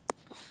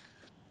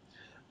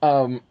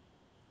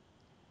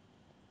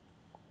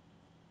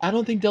 I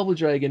don't think Double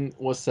Dragon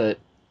was set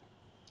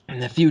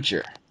in the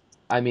future.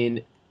 I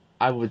mean,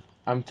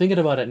 I'm thinking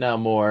about it now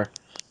more,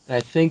 and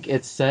I think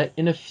it's set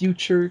in a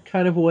future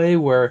kind of way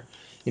where,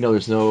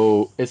 there's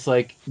no. It's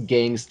like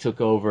gangs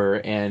took over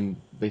and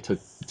they took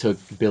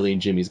Billy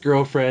and Jimmy's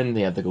girlfriend.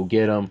 They had to go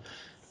get him.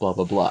 Blah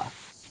blah blah.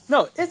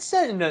 No, it's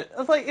set in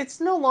it's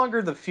no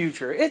longer the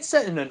future. It's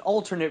set in an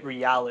alternate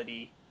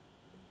reality.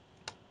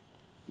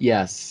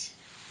 Yes.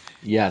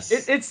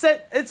 It's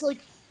set.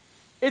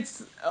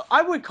 It's.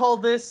 I would call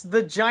this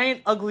the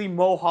giant ugly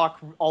mohawk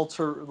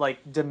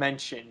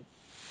dimension.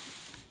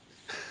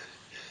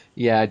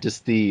 Yeah,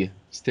 just the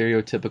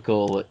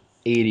stereotypical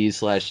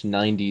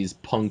 80s/90s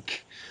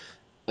punk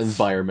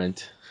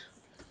environment.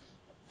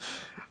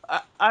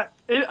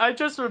 I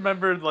just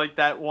remembered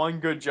that one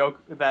good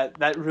joke,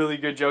 that really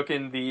good joke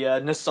in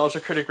the Nostalgia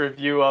Critic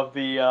review of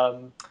the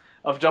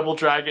of Double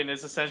Dragon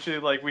is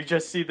essentially we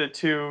just see the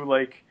two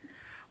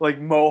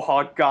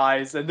mohawk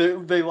guys and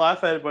they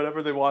laugh at it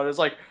whatever they want. It's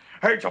like,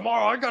 hey,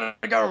 tomorrow I gotta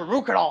get a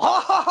root canal.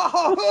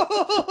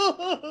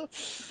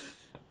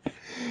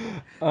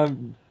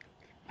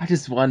 I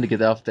just wanted to get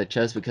that off that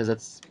chest because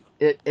it's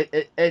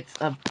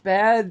a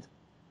bad.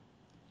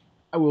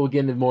 I will get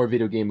into more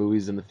video game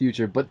movies in the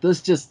future, but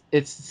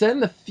it's set in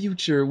the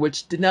future,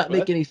 which did not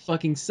make any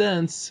fucking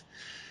sense.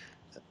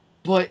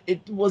 But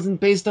it wasn't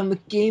based on the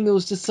game, it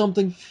was just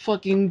something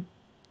fucking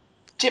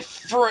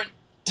different.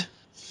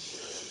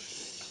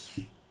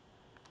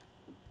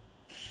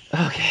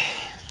 Okay.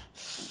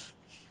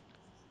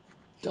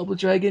 Double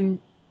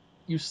Dragon,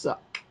 you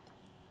suck.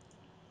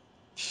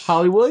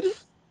 Hollywood,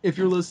 if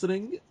you're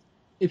listening,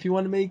 if you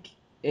want to make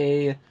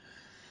a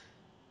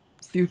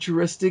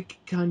futuristic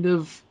kind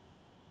of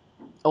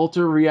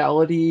alter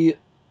reality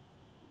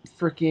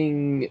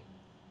freaking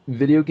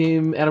video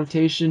game movie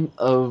adaptation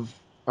of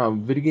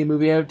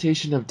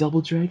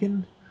Double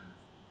Dragon,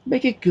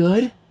 make it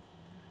good.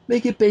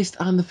 Make it based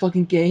on the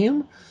fucking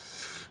game,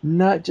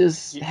 not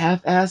just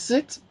half-ass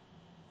it.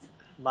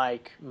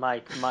 Mike.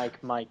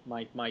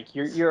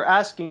 You're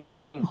asking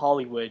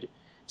Hollywood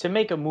to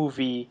make a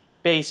movie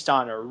based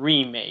on a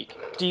remake.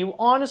 Do you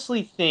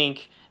honestly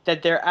think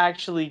that they're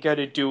actually going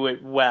to do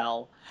it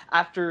well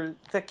after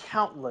the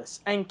countless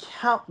and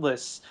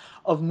countless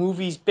of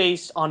movies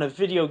based on a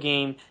video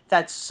game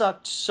that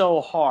sucked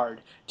so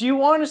hard? Do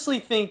you honestly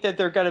think that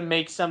they're going to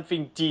make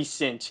something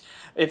decent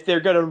if they're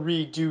going to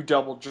redo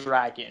Double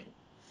Dragon?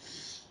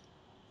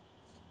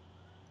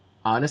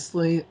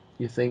 Honestly,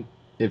 you think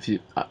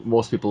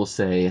most people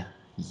say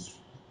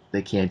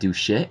they can't do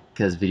shit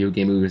because video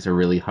game movies are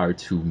really hard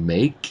to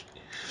make.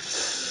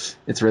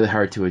 It's really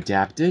hard to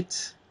adapt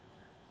it.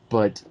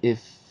 But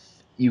if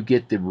you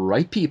get the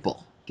right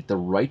people, get the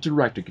right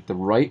director, get the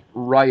right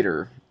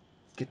writer,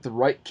 get the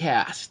right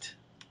cast,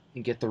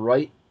 and get the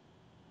right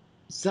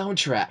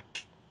soundtrack,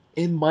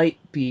 it might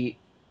be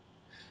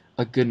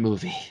a good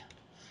movie.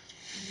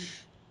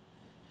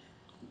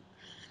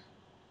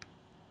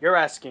 You're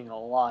asking a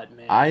lot,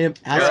 man.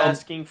 You're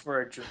asking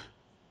for a dream.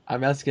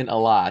 I'm asking a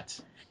lot.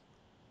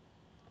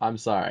 I'm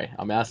sorry.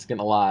 I'm asking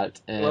a lot.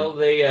 And Well,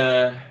 they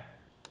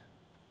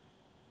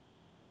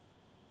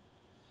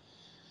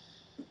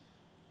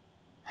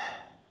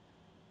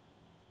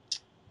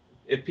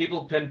if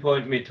people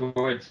pinpoint me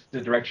towards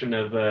the direction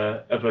of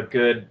a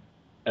good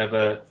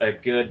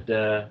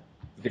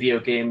video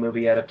game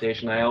movie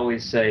adaptation, I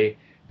always say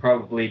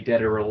probably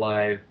Dead or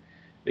Alive,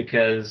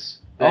 because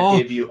that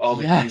gave you all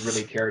that you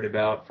really cared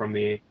about from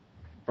the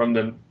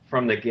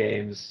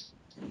games.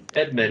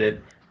 Admit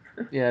it.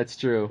 Yeah, it's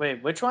true.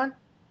 Wait, which one?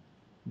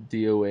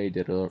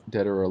 DOA,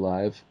 Dead or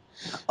Alive.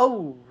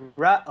 Oh,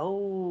 right.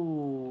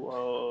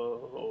 Oh.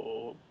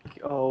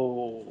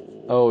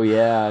 Oh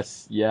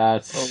yes, Oh,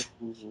 yes,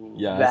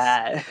 yes,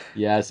 that.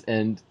 yes,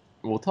 and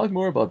we'll talk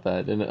more about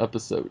that in an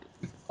episode.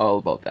 All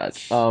about that.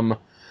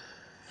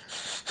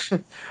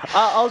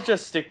 I'll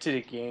just stick to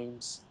the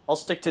games. I'll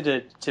stick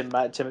to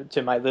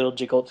my little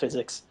jiggle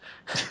physics.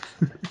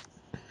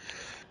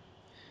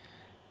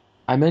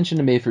 I mentioned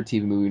a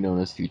made-for-TV movie known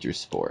as Future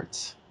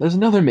Sports. There's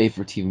another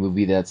made-for-TV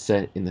movie that's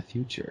set in the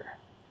future.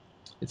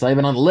 It's not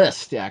even on the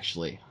list,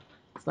 actually.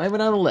 It's not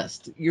even on the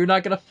list. You're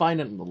not gonna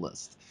find it on the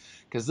list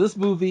because this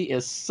movie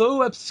is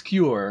so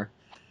obscure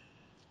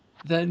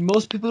that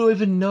most people don't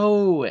even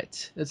know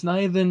it. It's not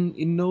even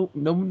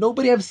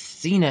nobody have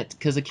seen it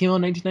because it came out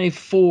in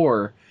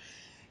 1994,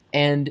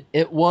 and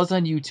it was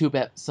on YouTube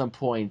at some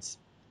point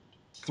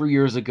 3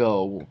 years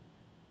ago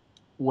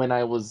when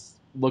I was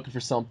looking for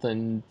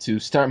something to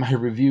start my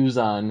reviews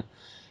on,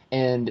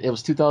 and it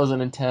was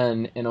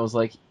 2010, and I was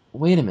like,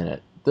 wait a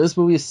minute, this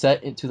movie is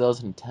set in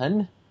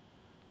 2010?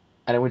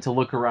 And I went to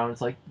look around. It's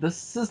like,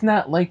 this is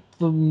not like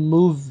the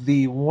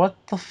movie. What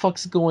the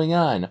fuck's going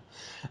on?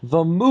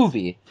 The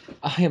movie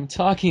I am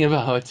talking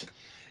about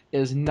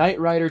is Knight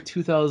Rider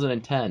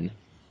 2010.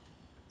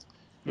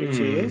 Which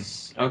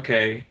is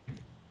Okay.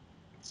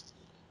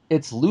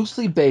 It's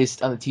loosely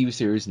based on the TV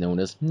series known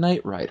as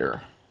Knight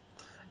Rider.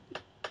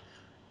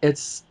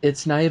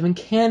 It's not even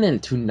canon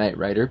to Knight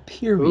Rider, oh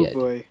period.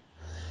 boy.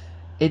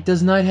 It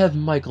does not have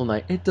Michael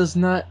Knight. It does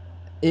not.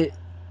 It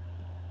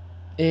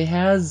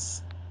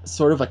has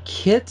sort of a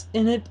kit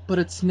in it, but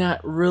it's not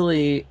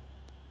really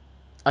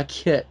a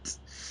kit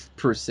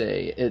per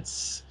se.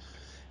 It's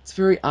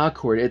very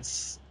awkward.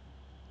 It's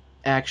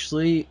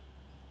actually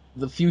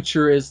the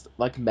future is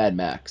like Mad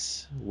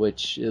Max,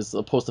 which is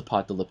a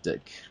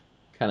post-apocalyptic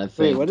kind of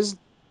thing.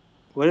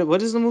 Wait,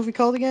 what is the movie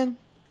called again?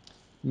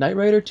 Knight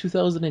Rider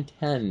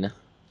 2010.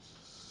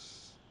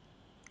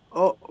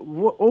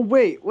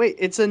 Wait,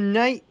 it's a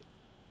night.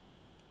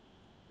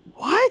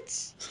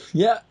 What?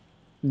 Yeah,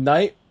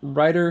 Knight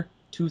Rider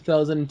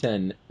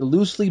 2010,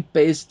 loosely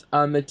based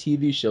on the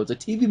TV show. It's a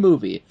TV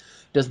movie.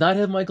 Does not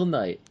have Michael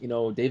Knight.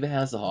 David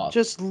Hasselhoff.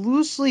 Just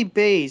loosely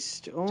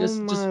based. Oh just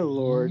my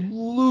lord.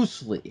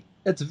 loosely.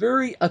 It's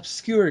very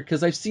obscure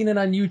because I've seen it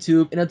on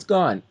YouTube and it's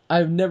gone.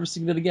 I've never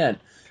seen it again.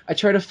 I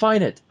try to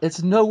find it.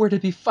 It's nowhere to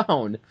be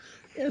found.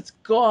 It's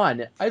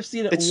gone. I've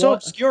seen it. It's so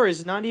obscure.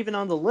 It's not even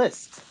on the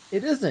list.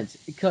 It isn't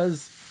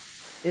because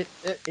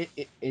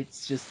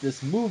it's just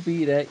this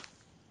movie that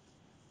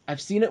I've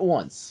seen it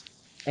once,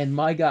 and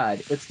my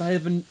God, it's not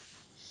even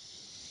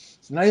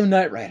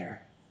Knight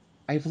Rider.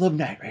 I've loved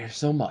Knight Rider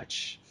so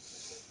much.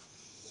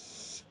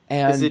 Is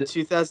And it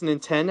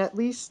 2010 at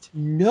least?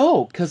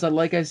 no, because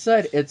like I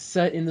said, it's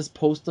set in this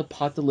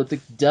post-apocalyptic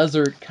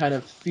desert kind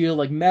of feel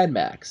like Mad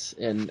Max.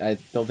 And I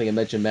don't think I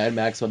mentioned Mad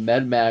Max, but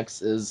Mad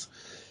Max is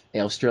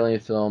an Australian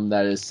film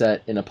that is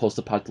set in a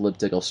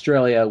post-apocalyptic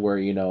Australia where,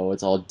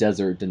 it's all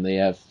desert and they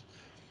have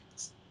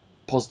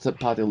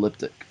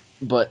post-apocalyptic.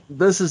 But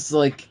this is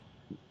like,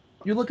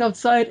 you look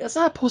outside, it's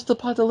not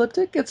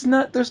post-apocalyptic. It's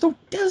not, there's no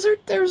desert,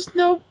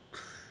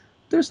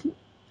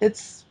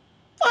 it's,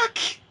 fuck!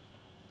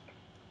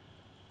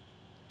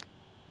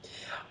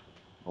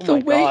 Oh The my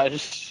way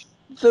god.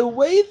 the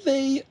way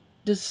they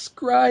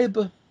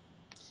describe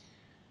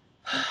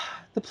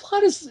the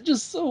plot is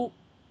just so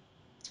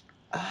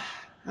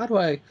how do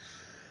I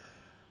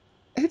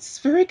it's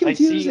very I see.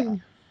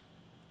 confusing.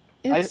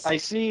 It's I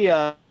see.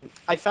 I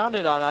found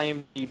it on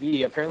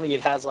IMDb. Apparently,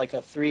 it has like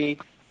a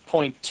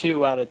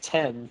 3.2 out of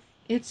 10.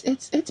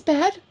 it's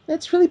bad.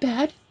 That's really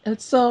bad.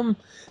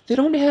 They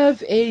don't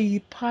have a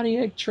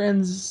Pontiac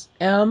Trans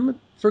Am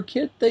for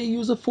Kit. They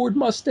use a Ford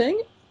Mustang.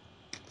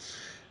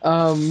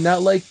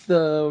 Not like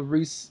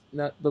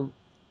not the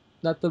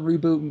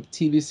reboot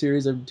TV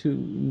series of Two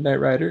Knight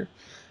Rider.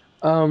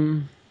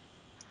 Um,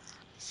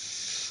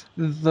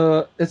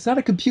 it's not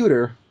a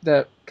computer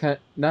not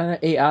an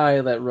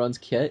AI that runs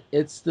Kit.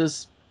 It's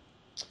this.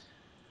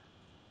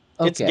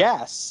 It's Okay,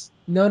 gas.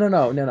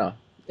 no.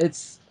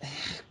 It's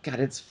God.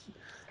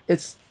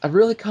 It's a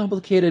really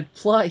complicated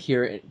plot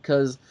here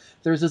because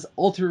there's this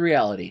alter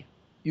reality.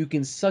 You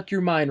can suck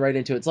your mind right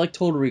into it. It's like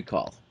Total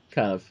Recall,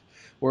 kind of,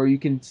 where you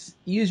can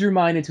use your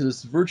mind into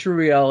this virtual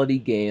reality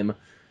game.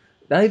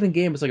 Not even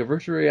game. It's like a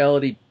virtual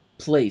reality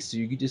place. So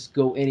you can just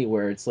go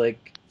anywhere. It's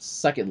like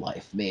Second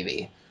Life,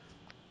 maybe.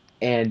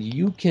 And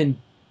you can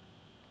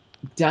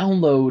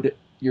download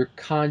your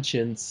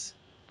conscience.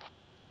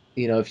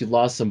 If you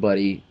lost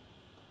somebody,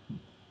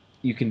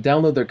 you can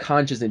download their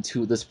conscience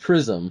into this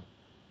prism,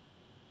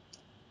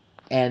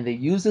 and they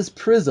use this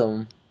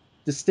prism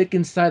to stick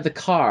inside the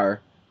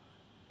car,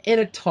 and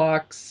it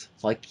talks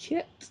like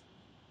Kit.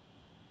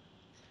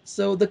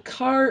 So the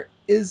car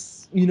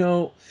is,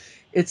 the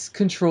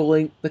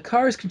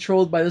car is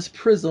controlled by this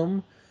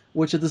prism,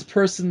 which is this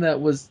person that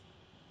was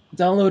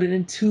downloaded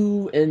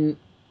into, and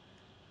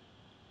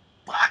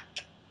fuck,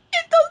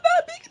 it does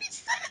not make any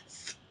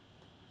sense.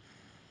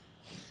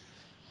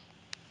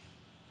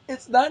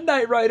 It's not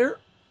Knight Rider.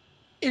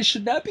 It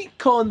should not be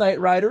called Knight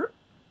Rider.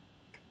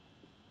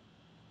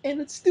 and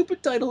its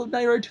stupid title of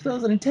Knight Rider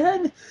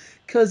 2010,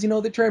 because,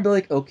 they're trying to be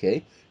like,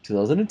 okay,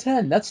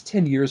 2010, that's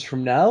 10 years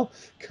from now,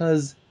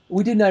 because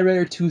we did Knight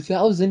Rider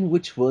 2000,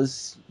 which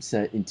was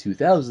set in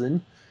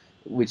 2000,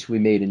 which we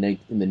made in the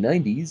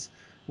 90s.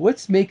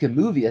 Let's make a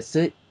movie that's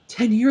set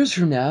 10 years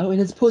from now,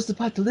 and it's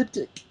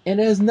post-apocalyptic, and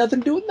it has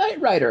nothing to do with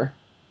Knight Rider.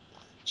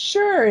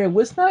 Sure,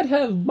 let's not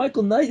have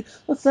Michael Knight,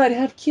 let's not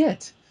have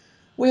Kit.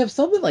 We have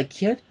something like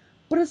Kit,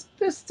 but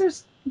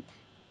there's...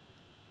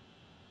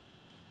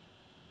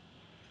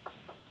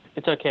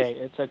 It's okay.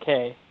 It's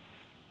okay.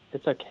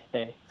 It's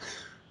okay.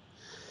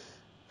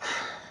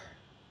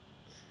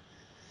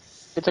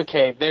 It's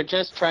okay. They're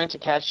just trying to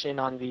cash in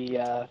on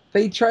the.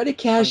 They try to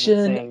cash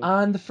in thing.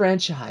 on the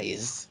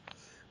franchise,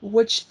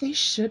 which they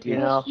should You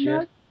have know,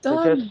 not They're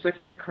done. just a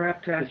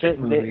craptastic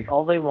movie. They,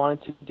 all they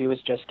wanted to do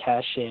is just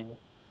cash in.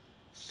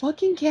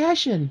 Fucking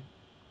cash in.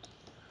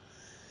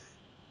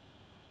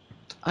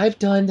 I've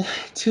done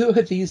 2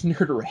 of these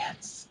nerd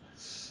rants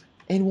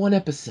in 1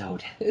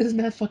 episode. Isn't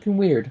that fucking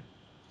weird?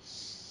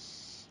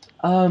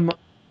 I'm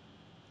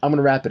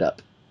gonna wrap it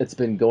up. It's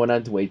been going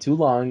on way too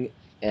long,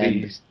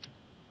 and Please.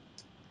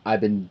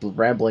 I've been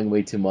rambling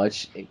way too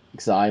much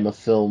because I'm a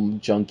film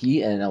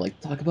junkie and I like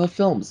to talk about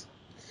films.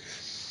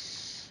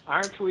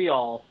 Aren't we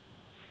all?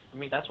 I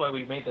mean, that's why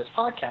we made this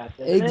podcast,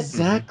 isn't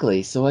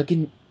Exactly. So I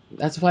can.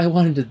 That's why I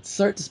wanted to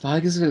start this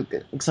podcast,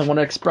 because I want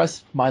to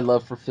express my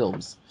love for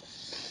films.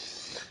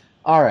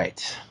 All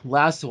right,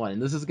 last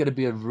one. This is gonna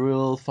be a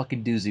real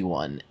fucking doozy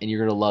one, and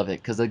you're gonna love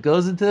it because it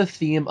goes into the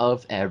theme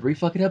of every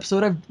fucking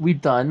episode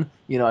we've done.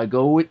 I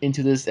go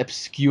into this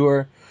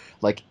obscure,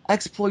 like,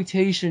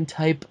 exploitation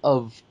type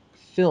of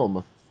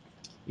film.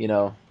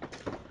 I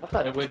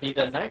thought it would be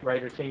the Knight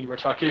Rider thing you were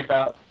talking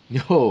about.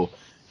 No,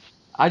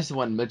 I just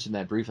want to mention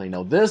that briefly.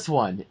 No, this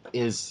one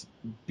is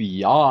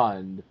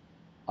beyond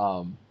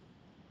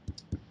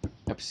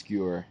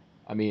obscure.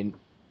 I mean,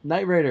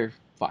 Knight Rider,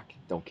 fuck,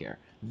 don't care.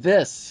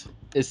 This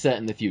is set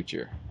in the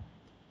future.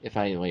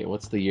 Wait,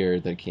 what's the year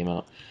that it came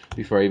out?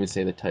 Before I even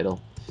say the title.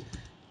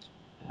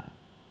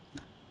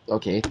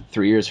 Okay,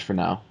 3 years from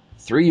now.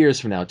 3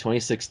 years from now,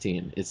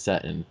 2016, it's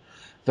set in.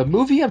 The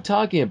movie I'm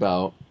talking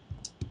about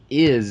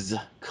is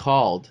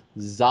called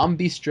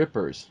Zombie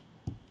Strippers.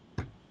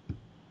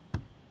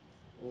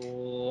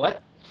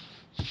 What?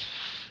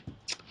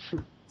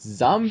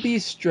 Zombie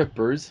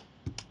Strippers,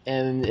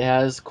 and it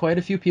has quite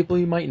a few people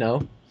you might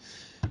know.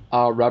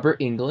 Robert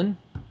Englund.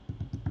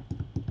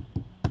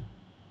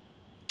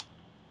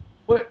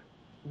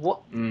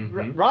 What?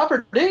 Mhm.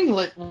 Robert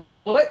Englund?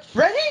 What?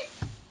 Freddy?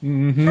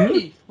 Mm-hmm.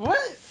 Freddy? What?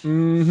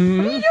 Mm-hmm.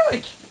 What are you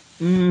doing?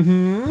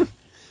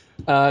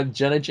 Mm-hmm.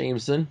 Jenna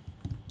Jameson,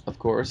 of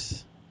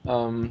course.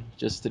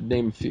 Just to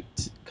name a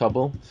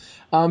couple.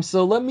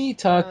 So let me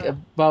talk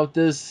about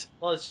this.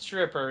 Well, it's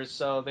strippers,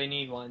 so they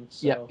need one.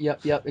 So.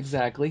 Yep,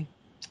 exactly.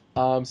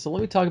 So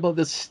let me talk about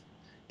this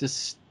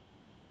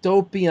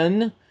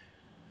dystopian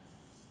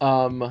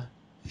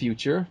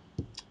future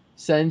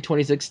set in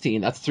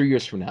 2016. That's 3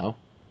 years from now.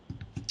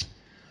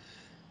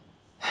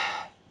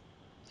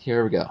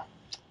 Here we go.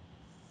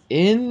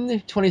 In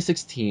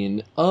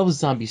 2016, of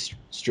Zombie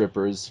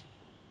Strippers,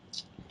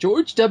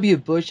 George W.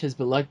 Bush has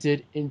been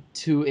elected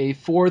into a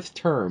 4th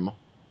term.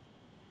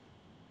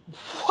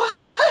 What?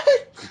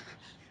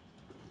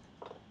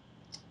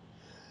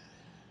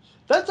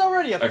 That's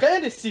already a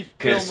fantasy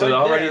Okay, film so right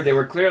already there. they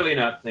were clearly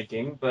not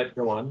thinking, but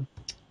go on.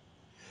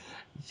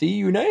 The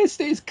United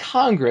States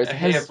Congress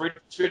Hey, has... if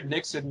Richard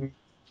Nixon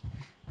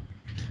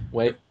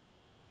Wait.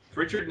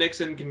 Richard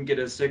Nixon can get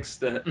a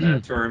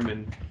 6th term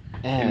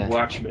in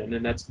Watchmen,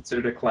 and that's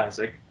considered a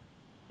classic.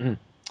 The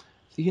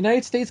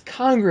United States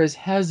Congress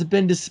has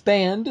been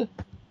disbanded.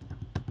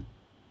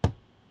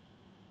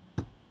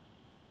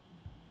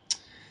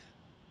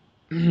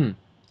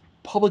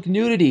 Public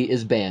nudity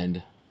is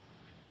banned.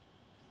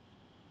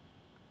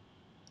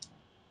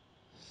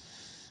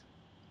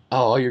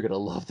 Oh, you're gonna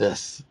love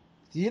this.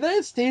 The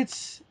United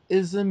States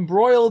is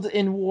embroiled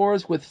in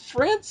wars with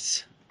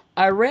France,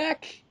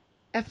 Iraq,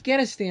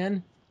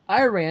 Afghanistan,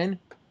 Iran,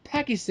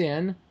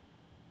 Pakistan,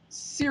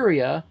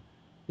 Syria,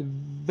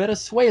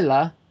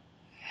 Venezuela,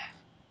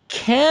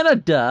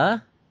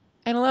 Canada,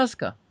 and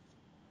Alaska.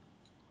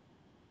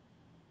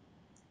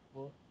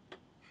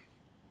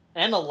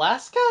 And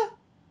Alaska?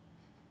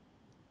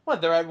 What,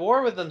 they're at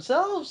war with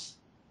themselves?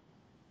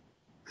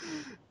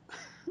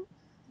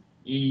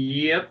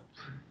 Yep.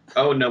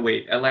 Oh, no,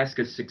 wait.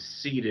 Alaska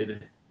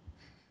succeeded.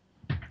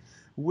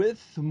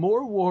 With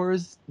more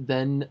wars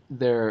than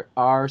there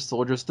are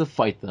soldiers to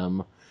fight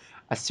them,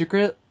 a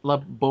secret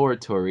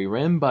laboratory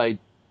ran by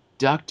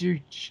Dr.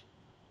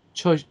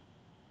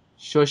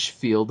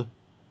 Shushfield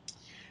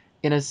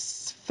in a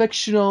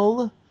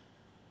fictional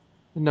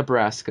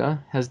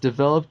Nebraska has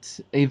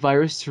developed a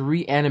virus to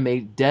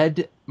reanimate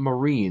dead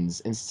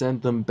Marines and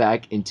send them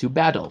back into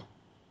battle.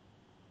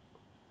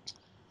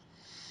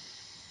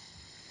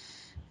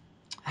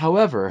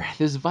 However,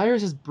 this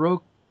virus has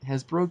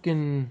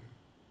broken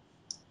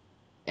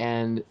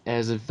and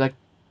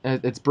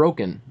it's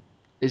broken.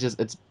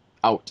 It's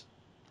out.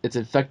 it's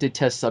infected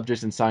test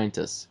subjects and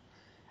scientists,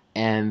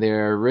 and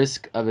they're at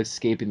risk of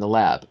escaping the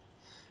lab.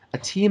 A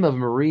team of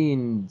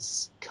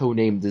Marines,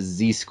 codenamed the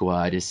Z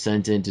Squad, is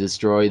sent in to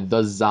destroy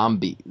the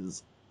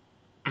zombies.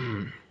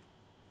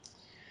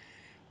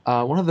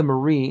 One of the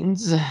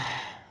Marines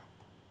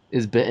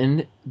is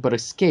bitten, but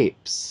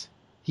escapes.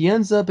 He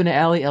ends up in an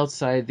alley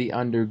outside the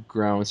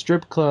underground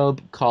strip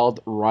club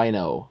called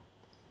Rhino.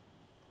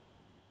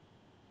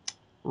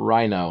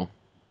 Rhino.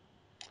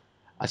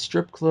 A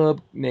strip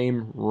club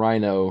named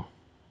Rhino.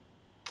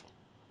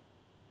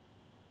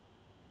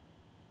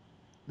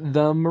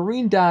 The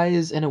Marine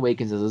dies and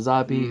awakens as a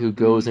zombie who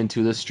goes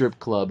into the strip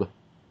club.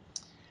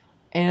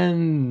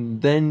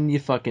 And then you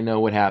fucking know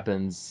what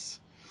happens.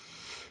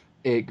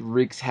 It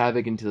wreaks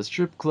havoc into the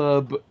strip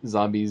club.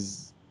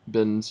 Zombies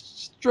been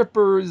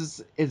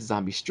strippers. It's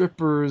zombie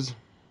strippers.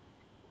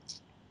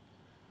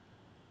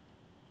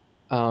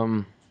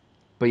 But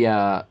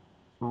yeah,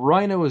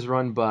 Rhino is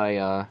run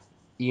by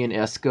Ian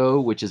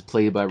Esco, which is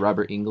played by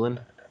Robert Englund.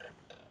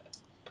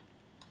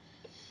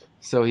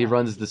 So he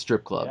runs the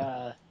strip club.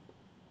 Yeah.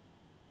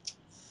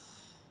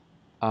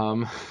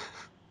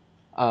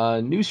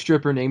 A new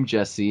stripper named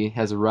Jessie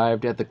has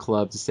arrived at the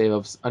club to save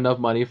up enough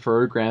money for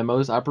her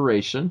grandmother's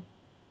operation.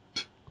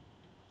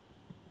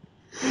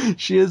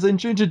 She is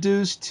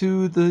introduced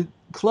to the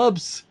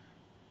club's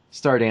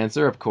star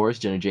dancer, of course,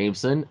 Jenna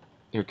Jameson.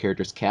 Her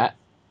character's Kat.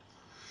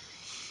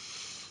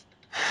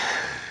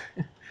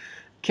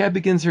 Kat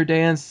begins her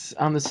dance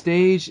on the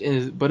stage,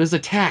 but is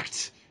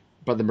attacked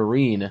by the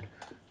Marine.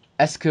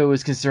 Esco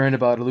is concerned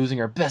about losing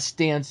her best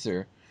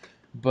dancer,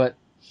 but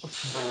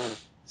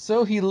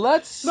so he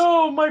lets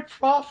my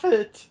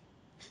prophet.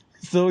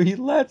 So he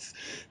lets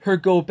her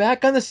go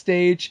back on the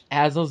stage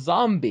as a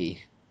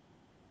zombie.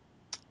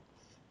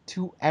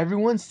 To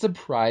everyone's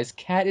surprise,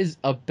 Kat is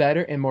a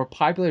better and more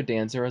popular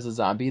dancer as a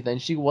zombie than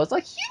she was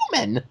a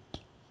human.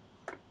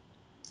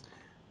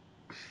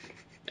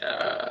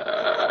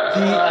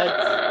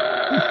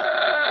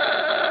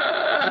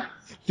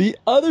 The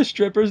other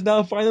strippers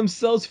now find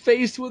themselves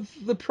faced with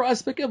the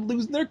prospect of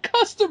losing their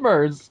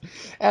customers,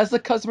 as the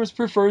customers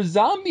prefer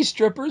zombie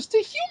strippers to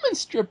human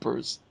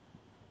strippers.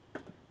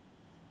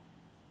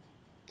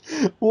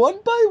 One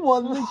by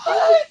one,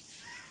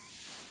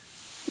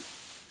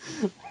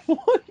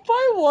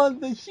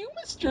 the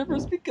human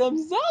strippers become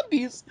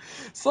zombies,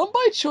 some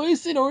by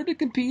choice in order to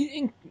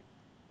compete,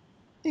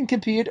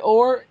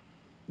 or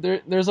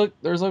there's a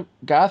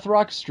goth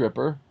rock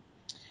stripper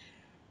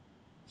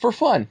for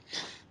fun.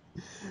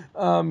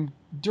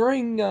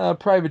 During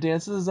private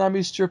dances, the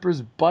zombie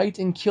strippers bite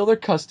and kill their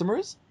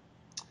customers.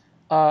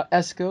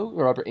 Esco,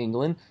 or Robert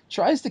Englund,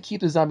 tries to keep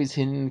the zombies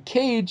hidden in a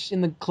cage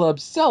in the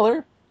club's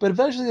cellar, but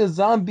eventually the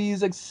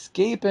zombies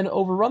escape and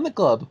overrun the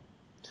club.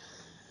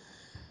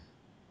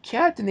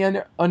 Kat and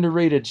the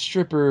underrated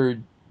stripper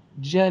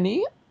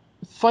Jenny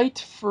fight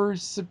for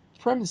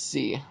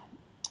supremacy.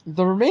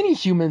 The remaining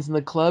humans in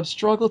the club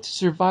struggle to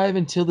survive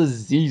until the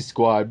Z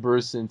Squad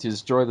bursts in to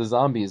destroy the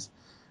zombies,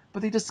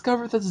 but they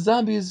discover that the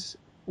zombies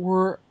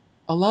were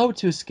allowed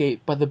to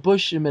escape by the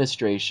Bush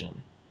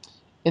administration,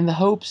 in the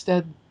hopes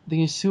that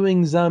the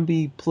ensuing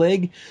zombie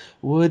plague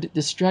would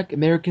distract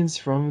Americans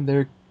from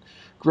their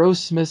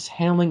gross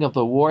mishandling of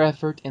the war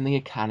effort and the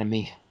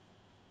economy.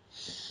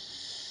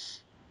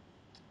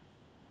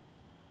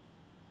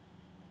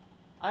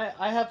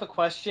 I have a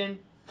question.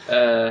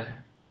 What?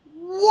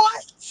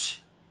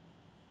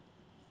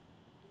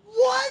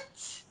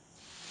 What?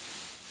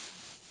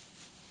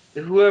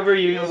 Whoever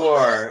you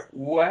are,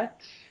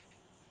 what?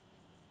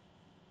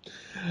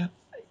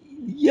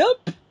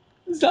 Yep,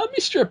 zombie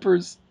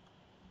strippers.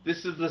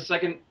 This is the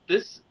second.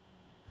 This.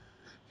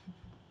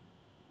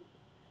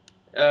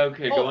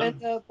 Okay, go on.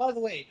 And by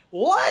the way,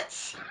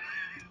 what?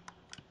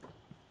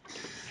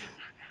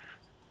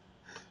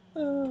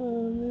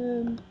 Oh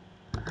man.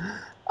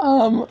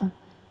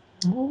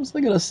 What was I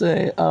gonna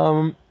say?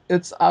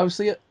 It's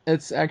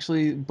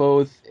actually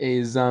both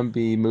a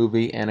zombie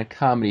movie and a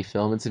comedy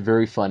film. It's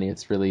very funny.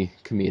 It's really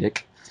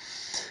comedic.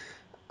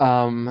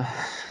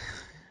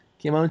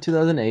 Came out in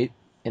 2008,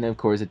 and of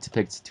course it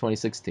depicts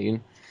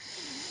 2016.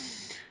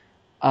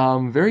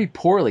 Very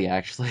poorly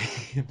actually,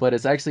 but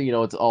it's actually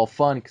it's all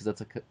fun because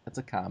that's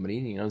a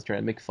comedy. It's trying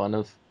to make fun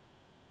of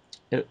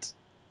it.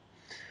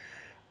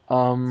 It's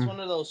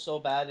one of those so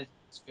bad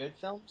it's good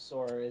films,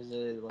 or is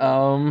it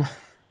like...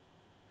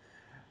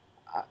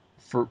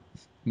 For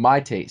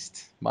my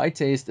taste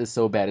is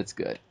so bad it's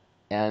good,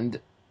 and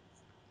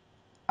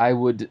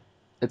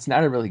it's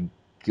not a really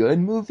good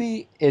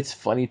movie. It's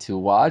funny to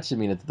watch. I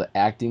mean, the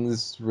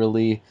acting's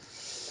really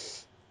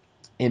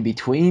in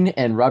between,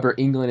 and Robert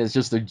Englund is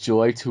just a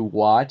joy to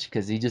watch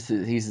because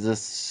he's a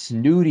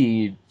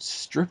snooty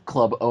strip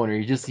club owner.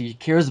 He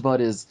cares about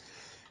his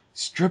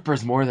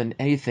strippers more than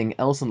anything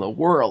else in the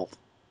world.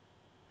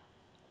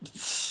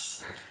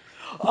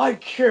 I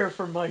care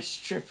for my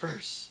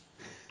strippers.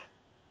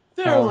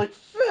 They're like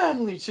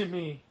family to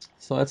me.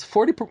 So it's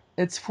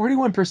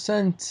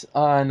 41%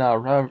 on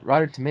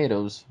Rotten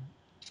Tomatoes.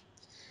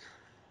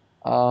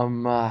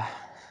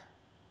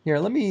 Here,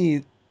 let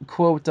me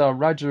quote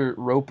Roger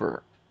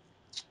Roper.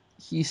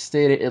 He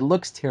stated, "It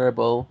looks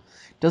terrible,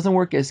 doesn't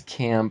work as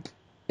camp,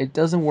 it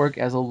doesn't work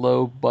as a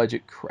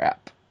low-budget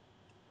crap.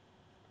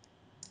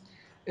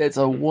 It's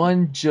a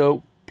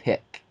one-joke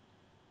pick."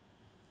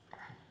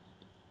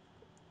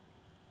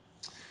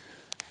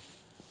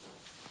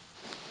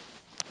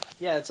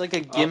 Yeah, it's like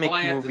a All gimmick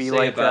I have to movie, say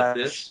like about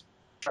this,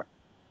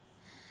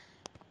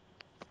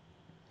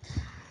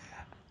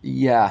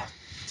 Yeah.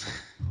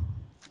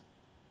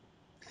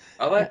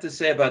 all I have to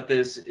say about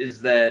this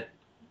is that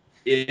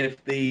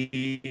if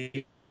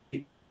the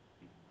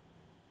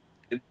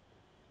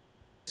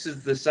this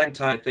is the second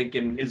time I think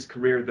in his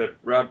career that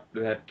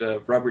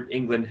Robert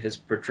Englund has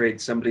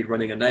portrayed somebody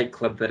running a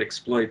nightclub that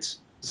exploits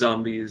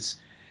zombies,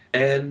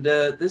 and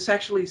this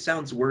actually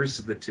sounds worse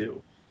of the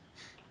two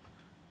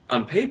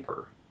on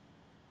paper.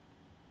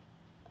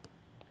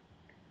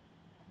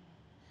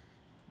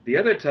 The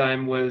other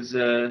time was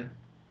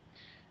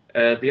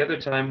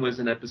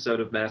an episode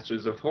of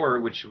Masters of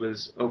Horror, which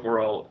was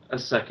overall a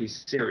sucky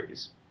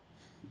series.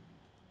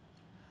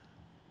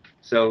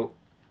 So,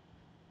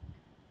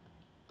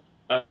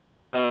 uh,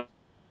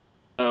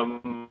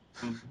 um,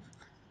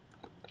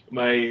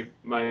 my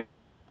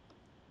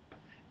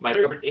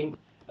Robert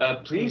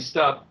Englund, please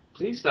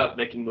stop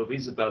making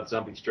movies about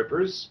zombie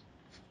strippers.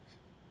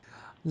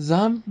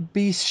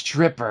 Zombie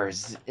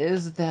Strippers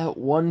is that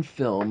one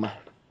film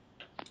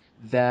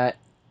that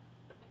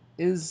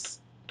is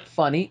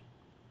funny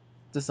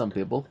to some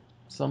people.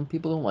 Some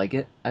people don't like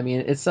it. I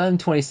mean, it's set in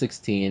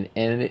 2016,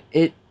 and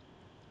it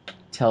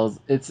tells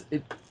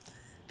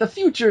the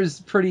future is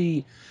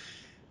pretty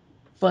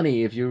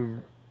funny if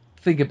you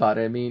think about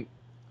it. I mean,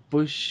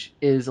 Bush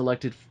is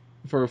elected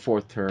for a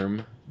fourth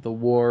term. The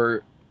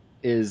war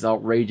is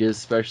outrageous,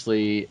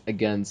 especially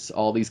against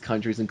all these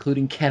countries,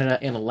 including Canada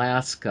and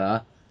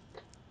Alaska.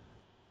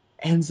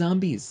 And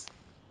zombies.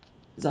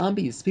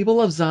 Zombies. People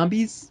love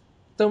zombies,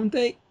 don't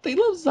they? They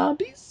love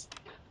zombies.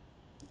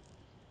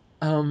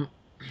 Um,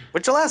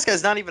 which Alaska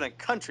is not even a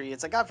country;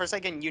 it's a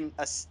godforsaken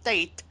a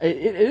state.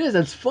 it is.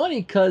 It's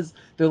funny because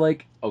they're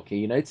like, okay,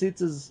 United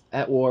States is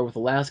at war with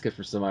Alaska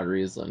for some odd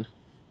reason.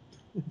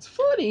 It's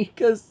funny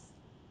because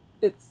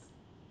it's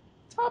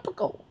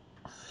topical.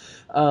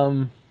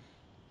 Um,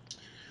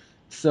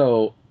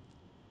 so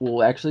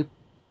we'll actually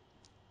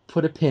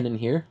put a pin in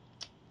here.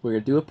 We're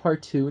gonna do a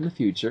part 2 in the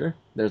future.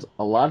 There's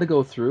a lot to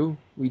go through.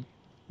 We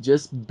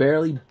just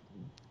barely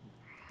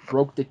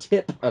broke the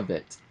tip of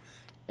it,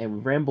 and we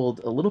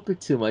rambled a little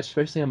bit too much,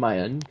 especially on my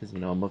end, because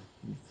I'm a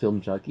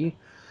film junkie.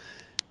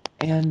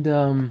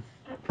 And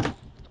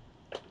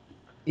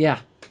yeah,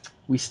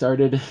 we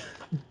started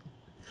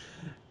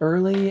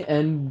early,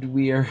 and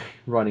we are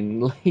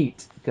running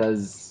late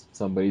because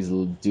somebody's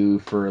due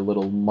for a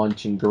little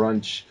munch and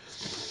grunch.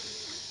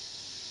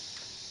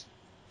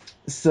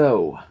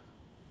 So,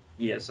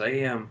 Yes, I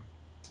am.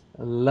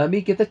 let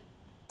me get the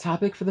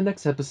topic for the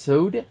next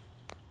episode,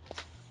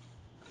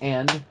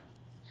 and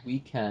we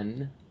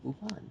can move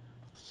on.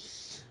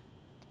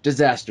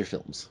 Disaster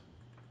films.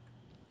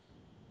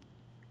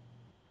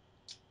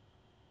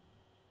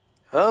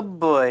 Oh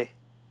boy,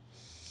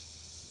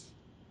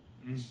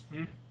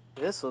 Mm-hmm.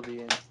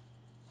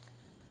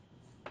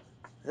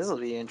 this will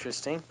be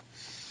interesting.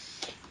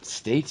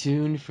 Stay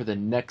tuned for the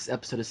next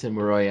episode of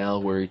Cinema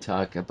Royale, where we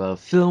talk about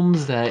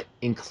films that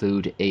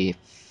include a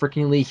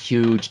freakingly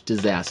huge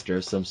disaster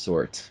of some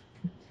sort.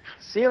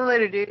 See you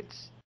later,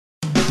 dudes.